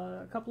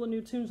a couple of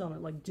new tunes on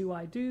it, like Do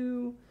I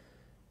Do,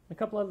 a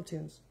couple other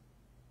tunes.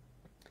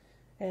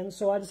 And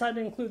so I decided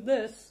to include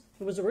this.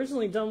 It was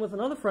originally done with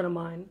another friend of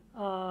mine,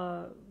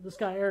 this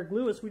guy Eric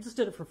Lewis. We just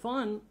did it for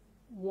fun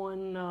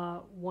one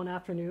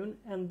afternoon,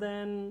 and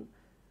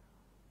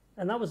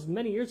that was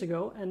many years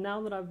ago. And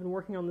now that I've been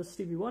working on this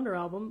Stevie Wonder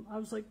album, I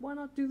was like, why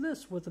not do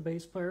this with a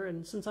bass player?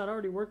 And since I'd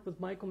already worked with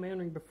Michael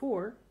Manring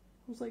before,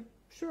 I was like,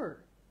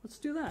 sure, let's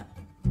do that.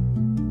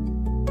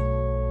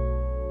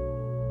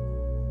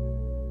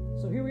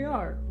 So here we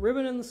are,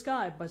 Ribbon in the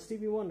Sky by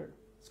Stevie Wonder.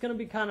 It's going to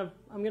be I'm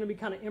going to be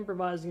kind of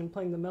improvising and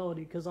playing the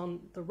melody, because on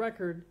the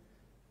record,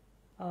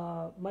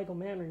 Michael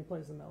Manring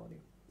plays the melody.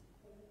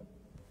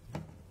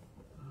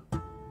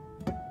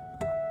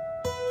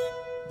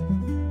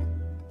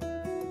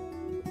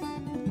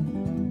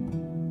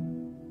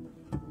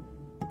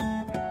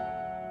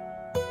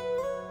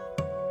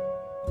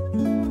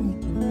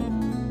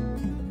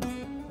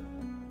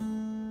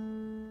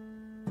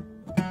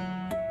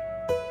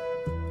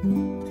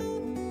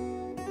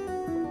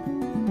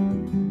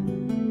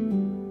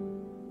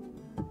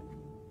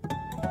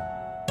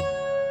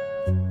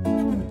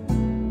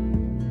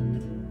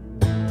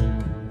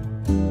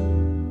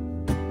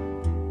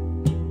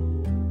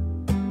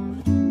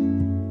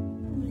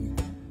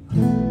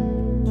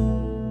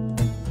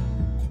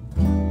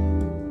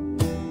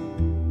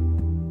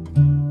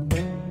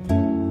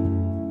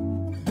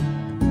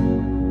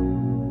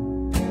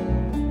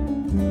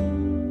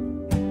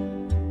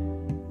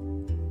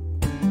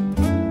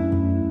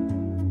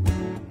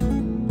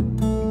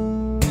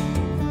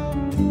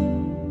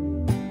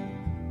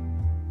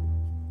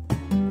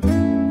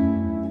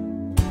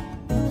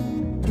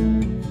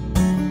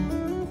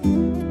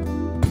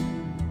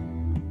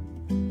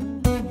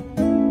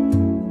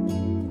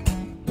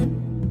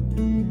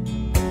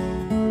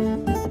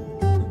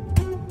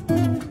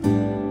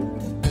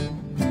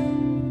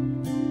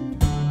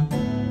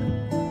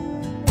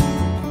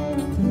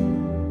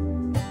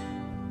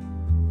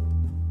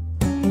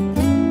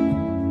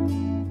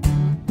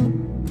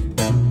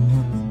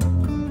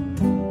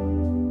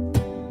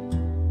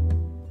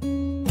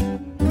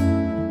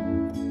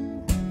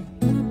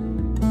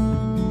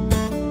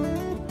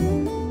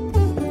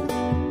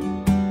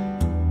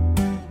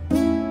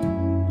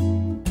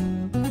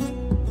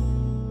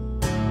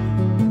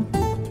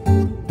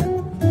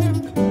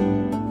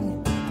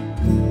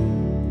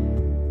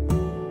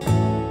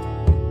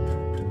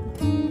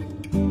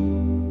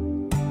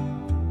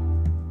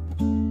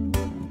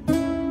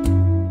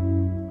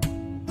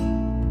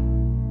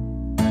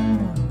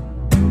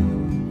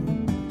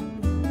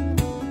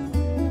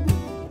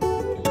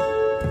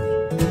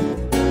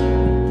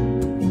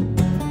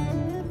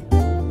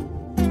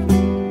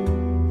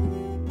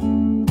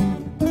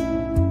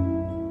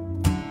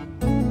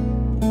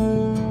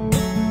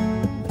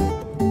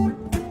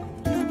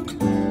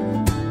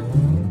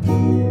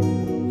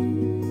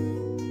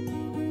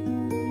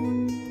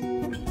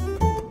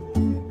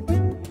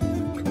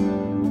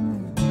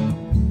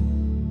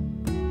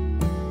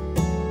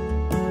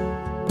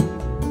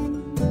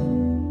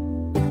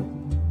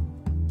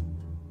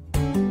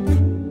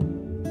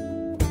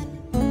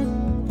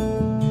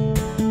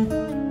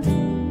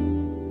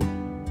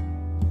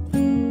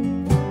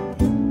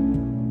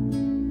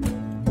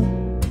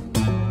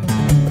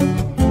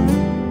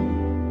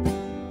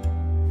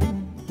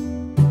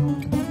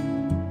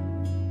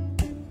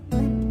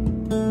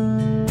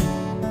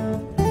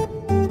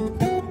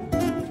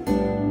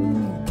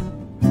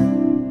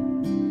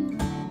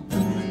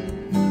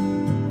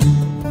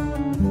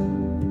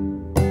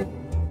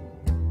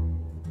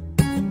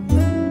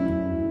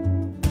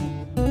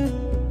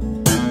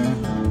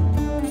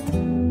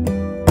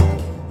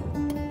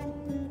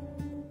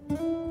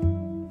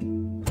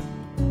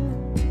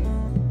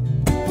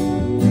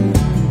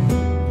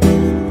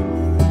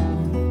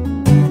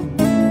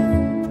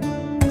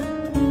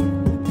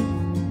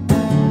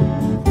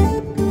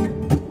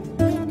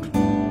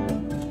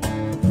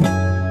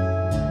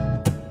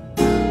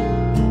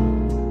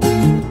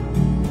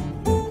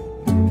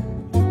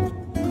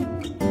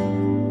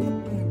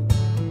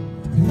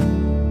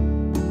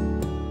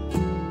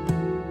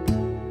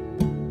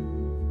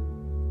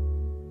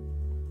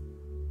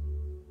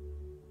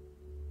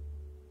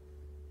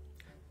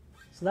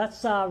 So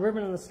that's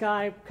Ribbon in the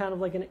Sky, kind of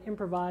like an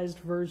improvised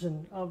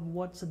version of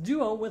what's a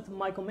duo with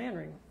Michael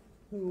Manring,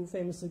 who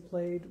famously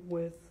played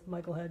with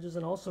Michael Hedges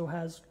and also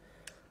has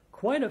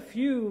quite a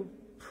few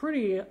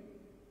pretty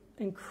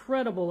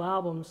incredible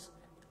albums.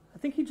 I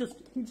think he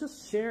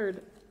just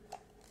shared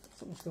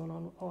something's going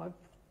on. Oh,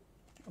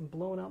 I'm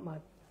blowing out my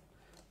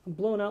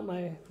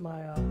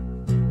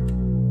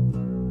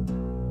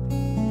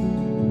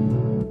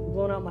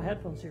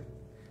headphones here.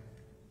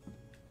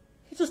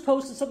 He just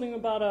posted something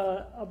about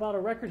a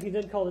record he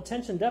did called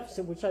Attention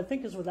Deficit, which I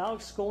think is with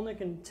Alex Skolnick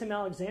and Tim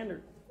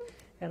Alexander.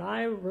 And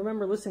I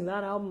remember listening to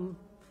that album,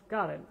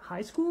 God, in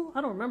high school?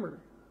 I don't remember.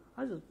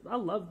 I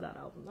loved that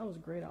album. That was a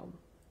great album.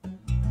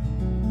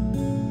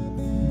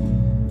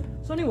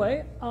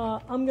 anyway,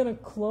 I'm going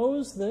to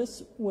close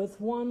this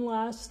with one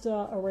last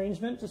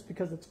arrangement, just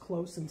because it's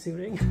close and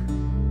suiting.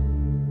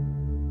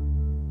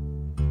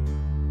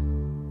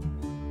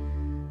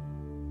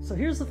 So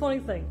here's the funny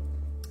thing.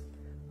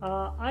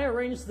 I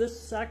arranged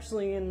this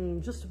actually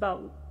in just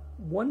about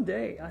one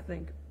day, I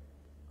think.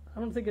 I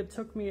don't think it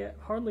took me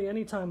hardly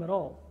any time at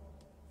all.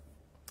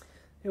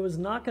 It was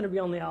not going to be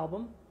on the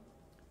album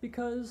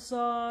because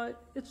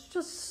it's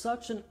just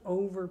such an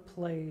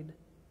overplayed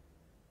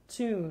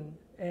tune.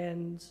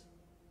 And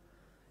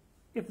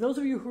if those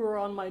of you who are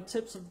on my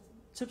tips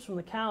from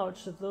the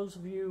couch, if those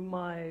of you,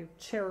 my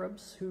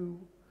cherubs who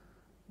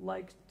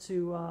like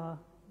to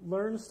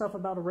learn stuff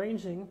about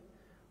arranging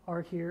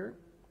are here,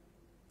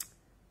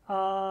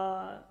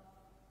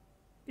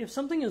 if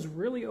something is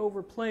really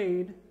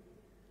overplayed,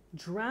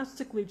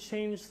 drastically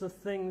change the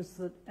things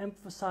that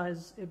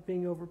emphasize it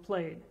being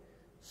overplayed.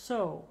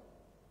 So,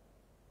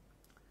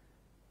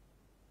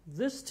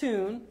 this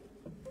tune,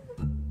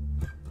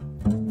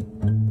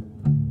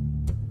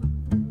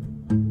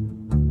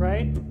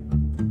 right?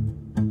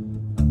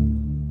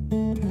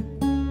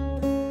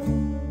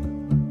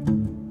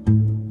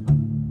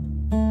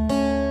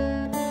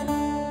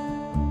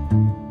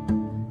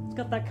 It's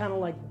got that kind of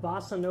like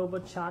bossa nova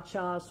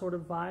cha-cha sort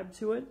of vibe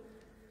to it.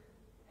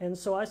 And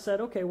so I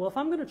said, okay, well, if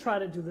I'm going to try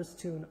to do this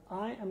tune,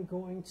 I am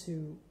going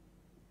to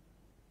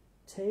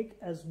take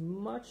as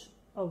much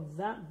of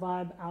that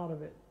vibe out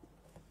of it.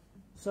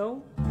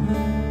 So, I'm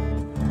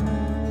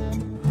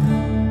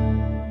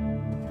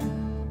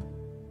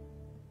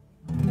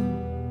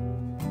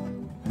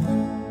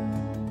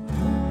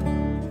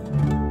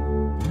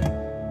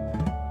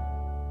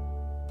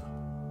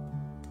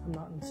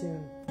not in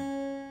tune.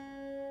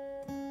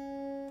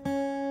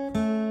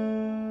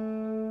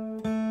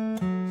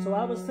 So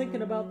I was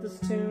thinking about this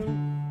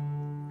tune.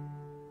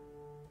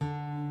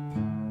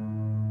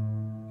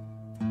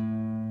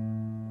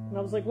 And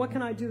I was like, what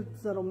can I do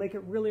that'll make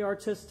it really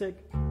artistic?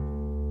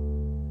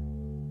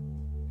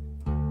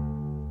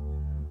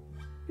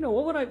 You know,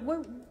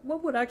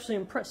 what would actually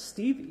impress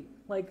Stevie?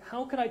 Like,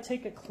 how could I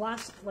take a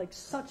classic, like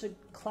such a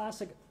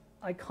classic,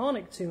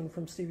 iconic tune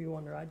from Stevie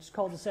Wonder? I just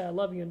called to say I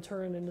love you and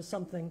turn it into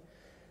something, you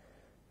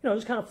know,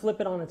 just kind of flip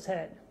it on its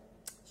head.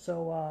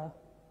 So,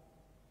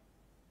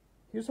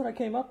 here's what I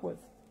came up with.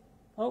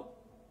 Oh,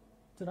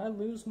 did I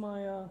lose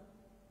my,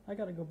 I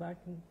gotta go back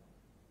and,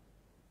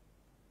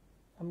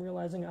 I'm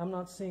realizing I'm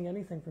not seeing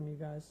anything from you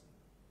guys.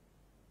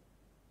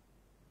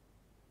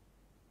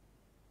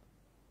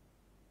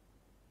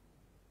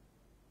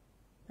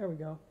 There we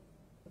go.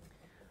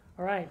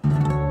 All right.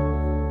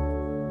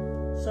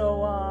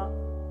 So,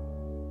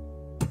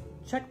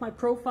 check my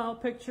profile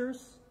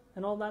pictures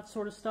and all that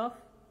sort of stuff.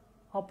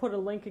 I'll put a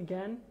link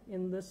again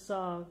in this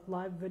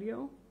live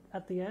video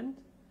at the end.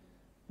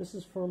 This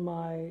is for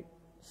my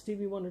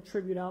Stevie Wonder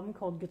tribute album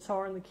called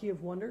Guitar in the Key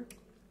of Wonder.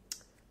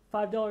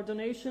 $5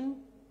 donation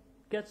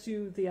gets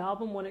you the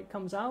album when it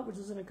comes out, which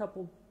is in a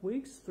couple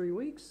weeks, 3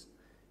 weeks.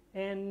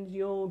 And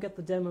you'll get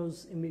the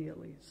demos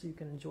immediately so you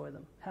can enjoy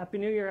them. Happy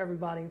New Year,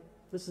 everybody.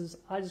 This is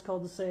I Just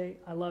Called to Say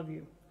I Love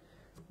You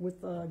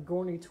with a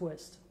Gorny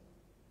twist.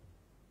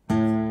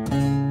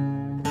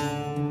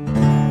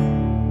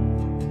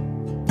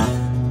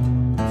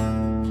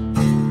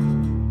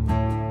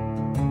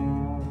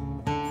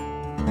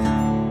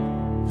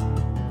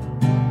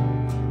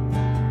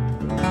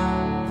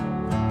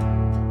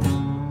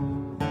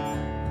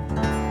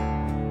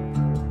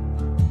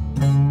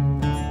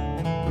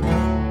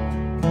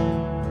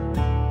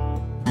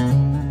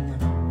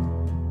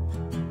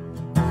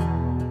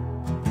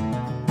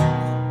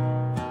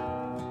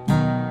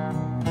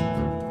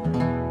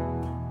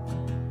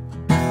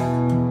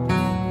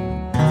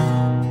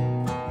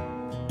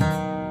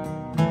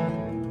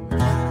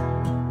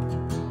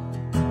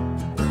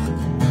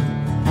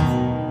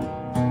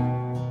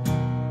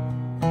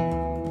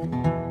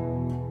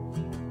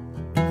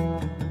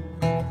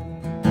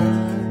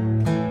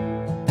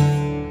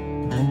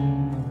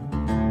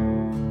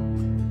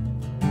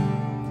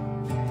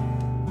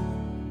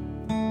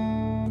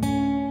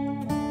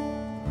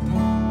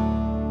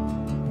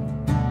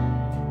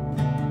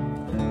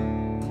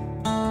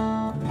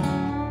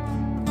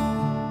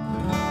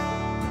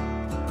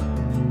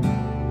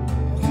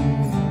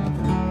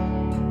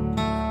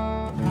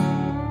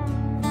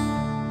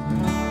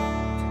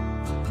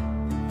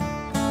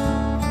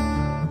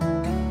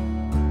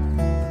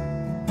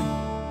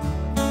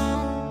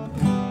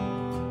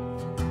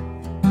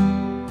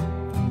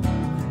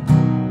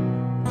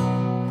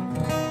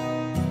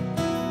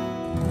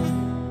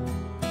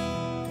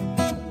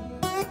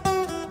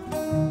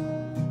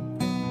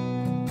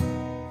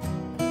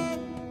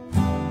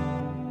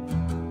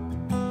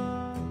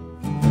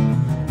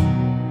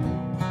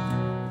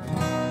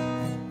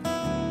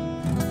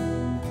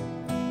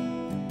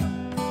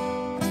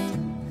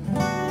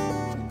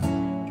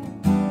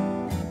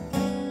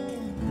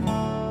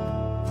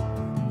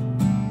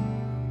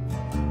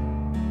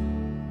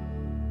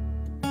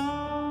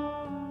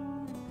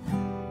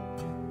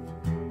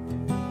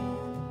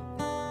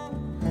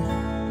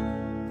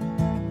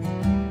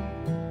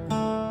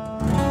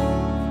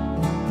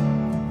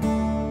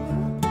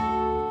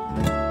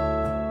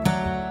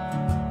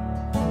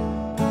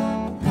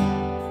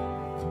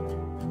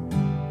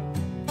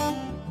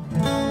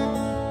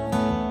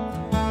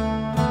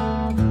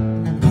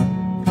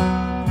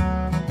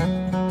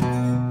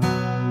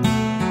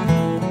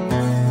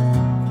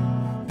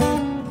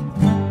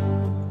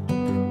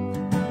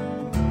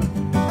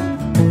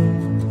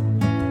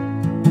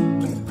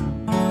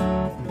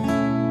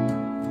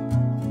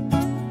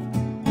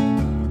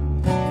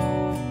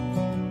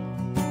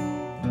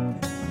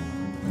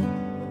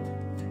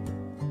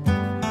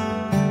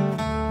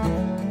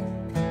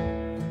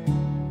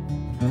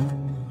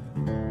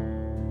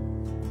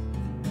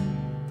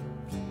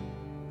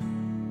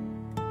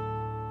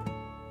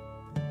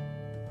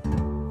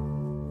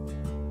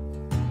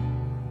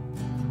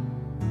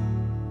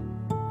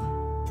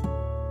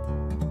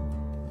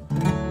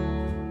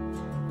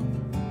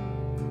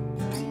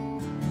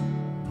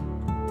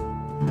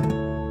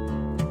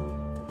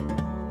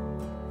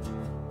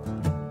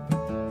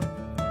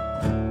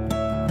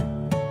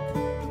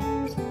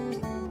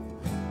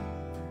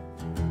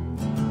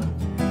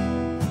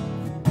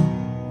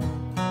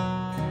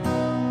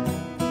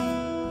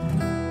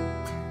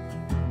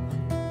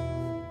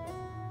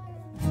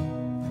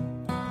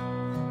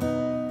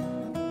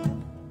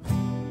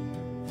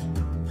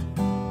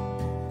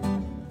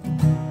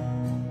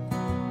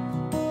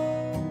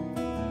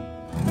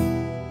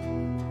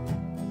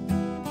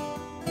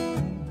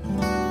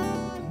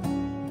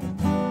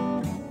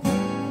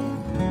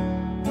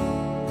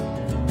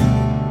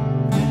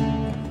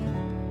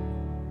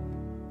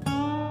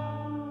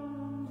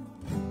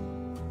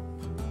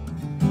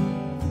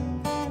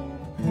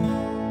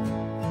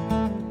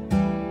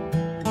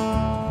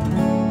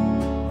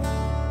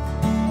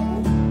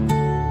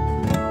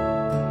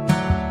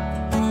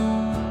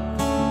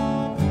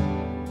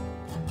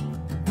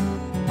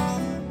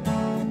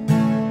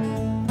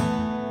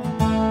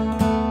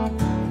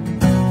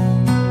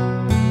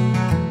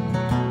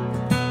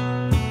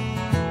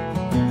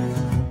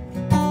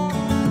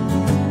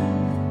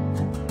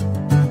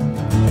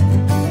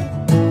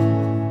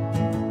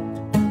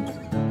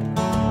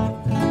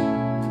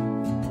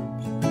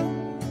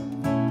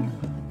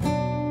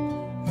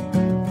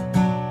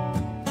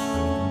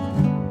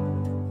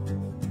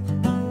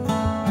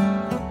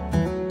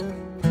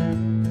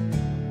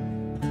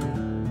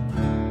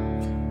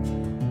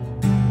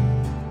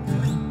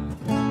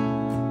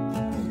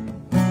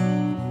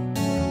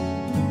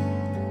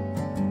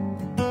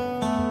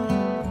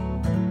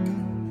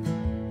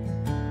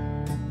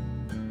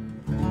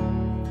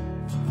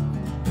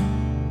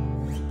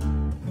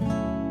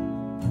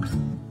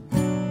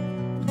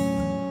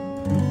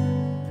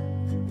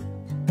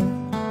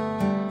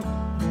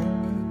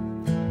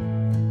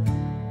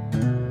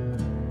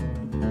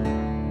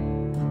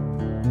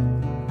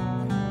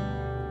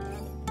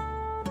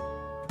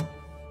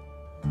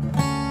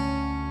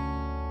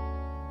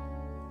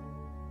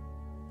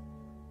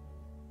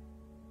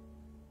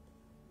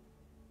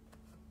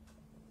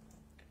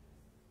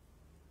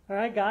 All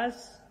right,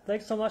 guys.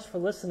 Thanks so much for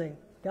listening.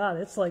 God,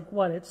 it's like,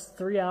 what, it's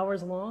 3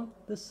 hours long,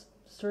 this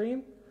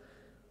stream?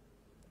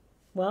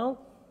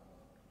 Well,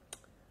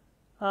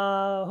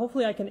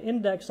 hopefully I can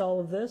index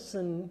all of this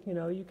and, you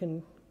know, you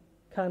can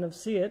kind of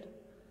see it.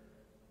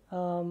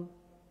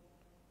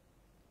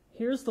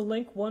 Here's the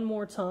link one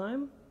more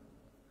time.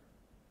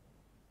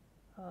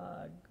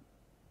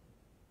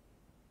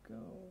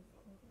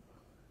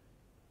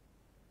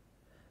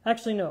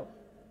 Actually, no.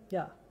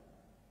 Yeah.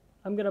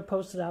 I'm going to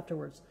post it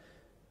afterwards.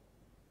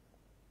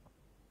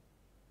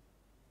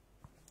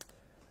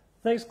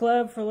 Thanks,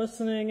 Gleb, for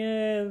listening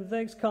in.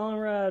 Thanks,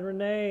 Conrad,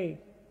 Renee,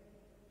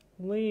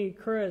 Lee,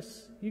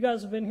 Chris. You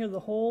guys have been here the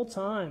whole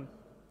time.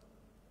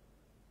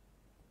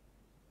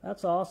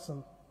 That's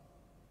awesome.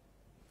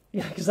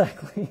 Yeah,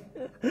 exactly.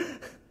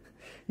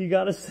 You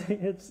got to say,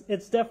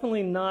 it's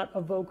definitely not a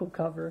vocal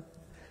cover.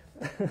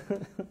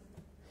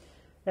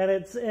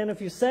 And if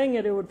you sang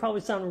it, it would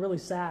probably sound really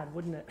sad,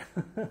 wouldn't it?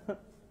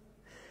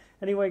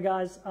 Anyway,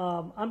 guys,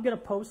 I'm going to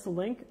post the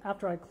link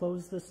after I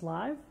close this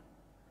live.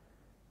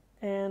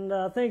 And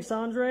thanks,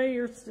 Andre.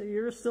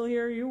 You're still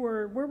here.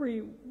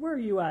 Where are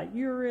you at?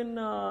 You're in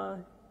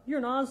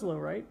Oslo,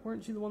 right?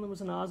 Weren't you the one that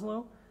was in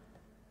Oslo?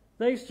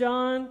 Thanks,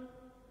 John.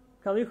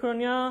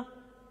 Kalichronia.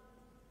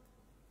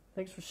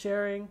 Thanks for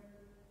sharing.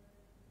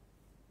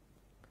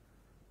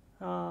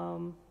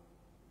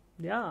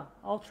 Yeah,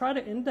 I'll try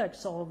to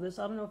index all of this.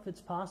 I don't know if it's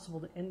possible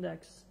to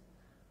index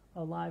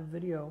a live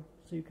video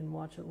so you can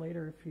watch it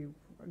later if you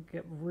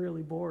get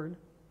really bored.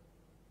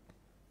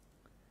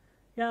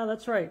 Yeah,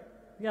 that's right.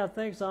 Yeah,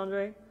 thanks,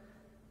 Andre.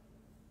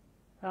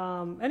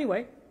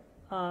 Anyway,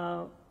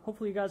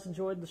 hopefully you guys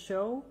enjoyed the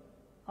show.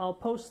 I'll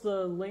post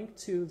the link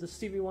to the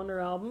Stevie Wonder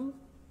album.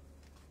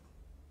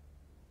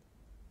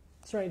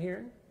 It's right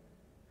here.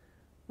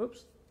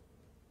 Whoops.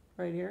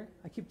 Right here.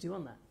 I keep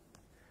doing that.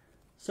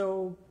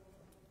 So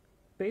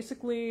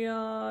basically,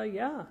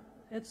 yeah,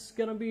 it's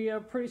going to be a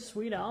pretty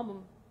sweet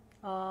album.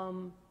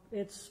 And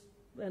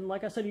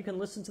like I said, you can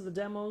listen to the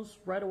demos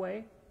right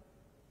away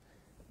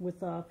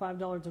with a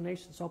 $5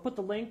 donation. So I'll put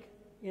the link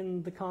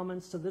in the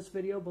comments to this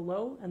video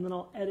below, and then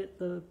I'll edit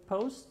the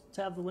post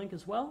to have the link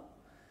as well.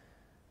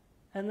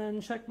 And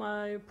then check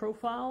my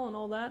profile and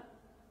all that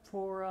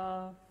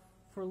for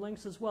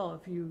links as well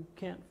if you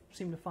can't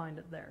seem to find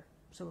it there.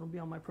 So it'll be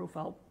on my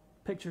profile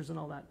pictures and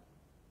all that.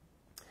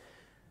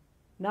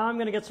 Now I'm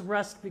going to get some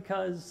rest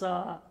because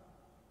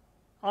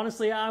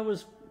honestly I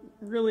was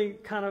really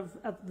kind of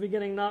at the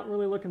beginning not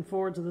really looking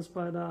forward to this,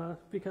 but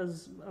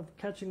because of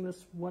catching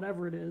this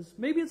whatever it is.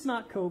 Maybe it's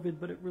not COVID,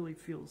 but it really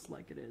feels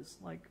like it is.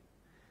 Like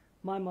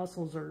my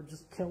muscles are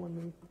just killing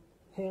me.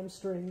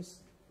 Hamstrings,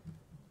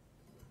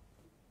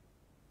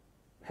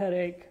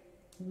 headache,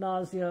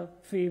 nausea,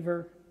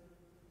 fever.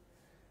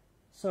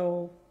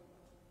 So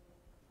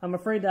I'm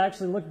afraid to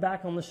actually look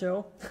back on the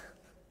show.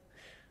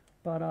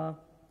 But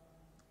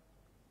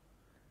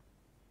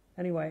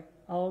anyway,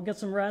 I'll get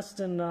some rest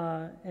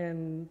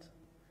and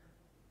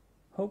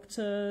hope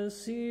to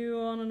see you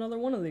on another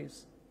one of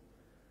these.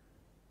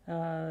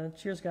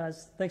 Cheers,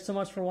 guys. Thanks so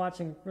much for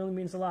watching. Really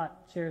means a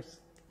lot. Cheers.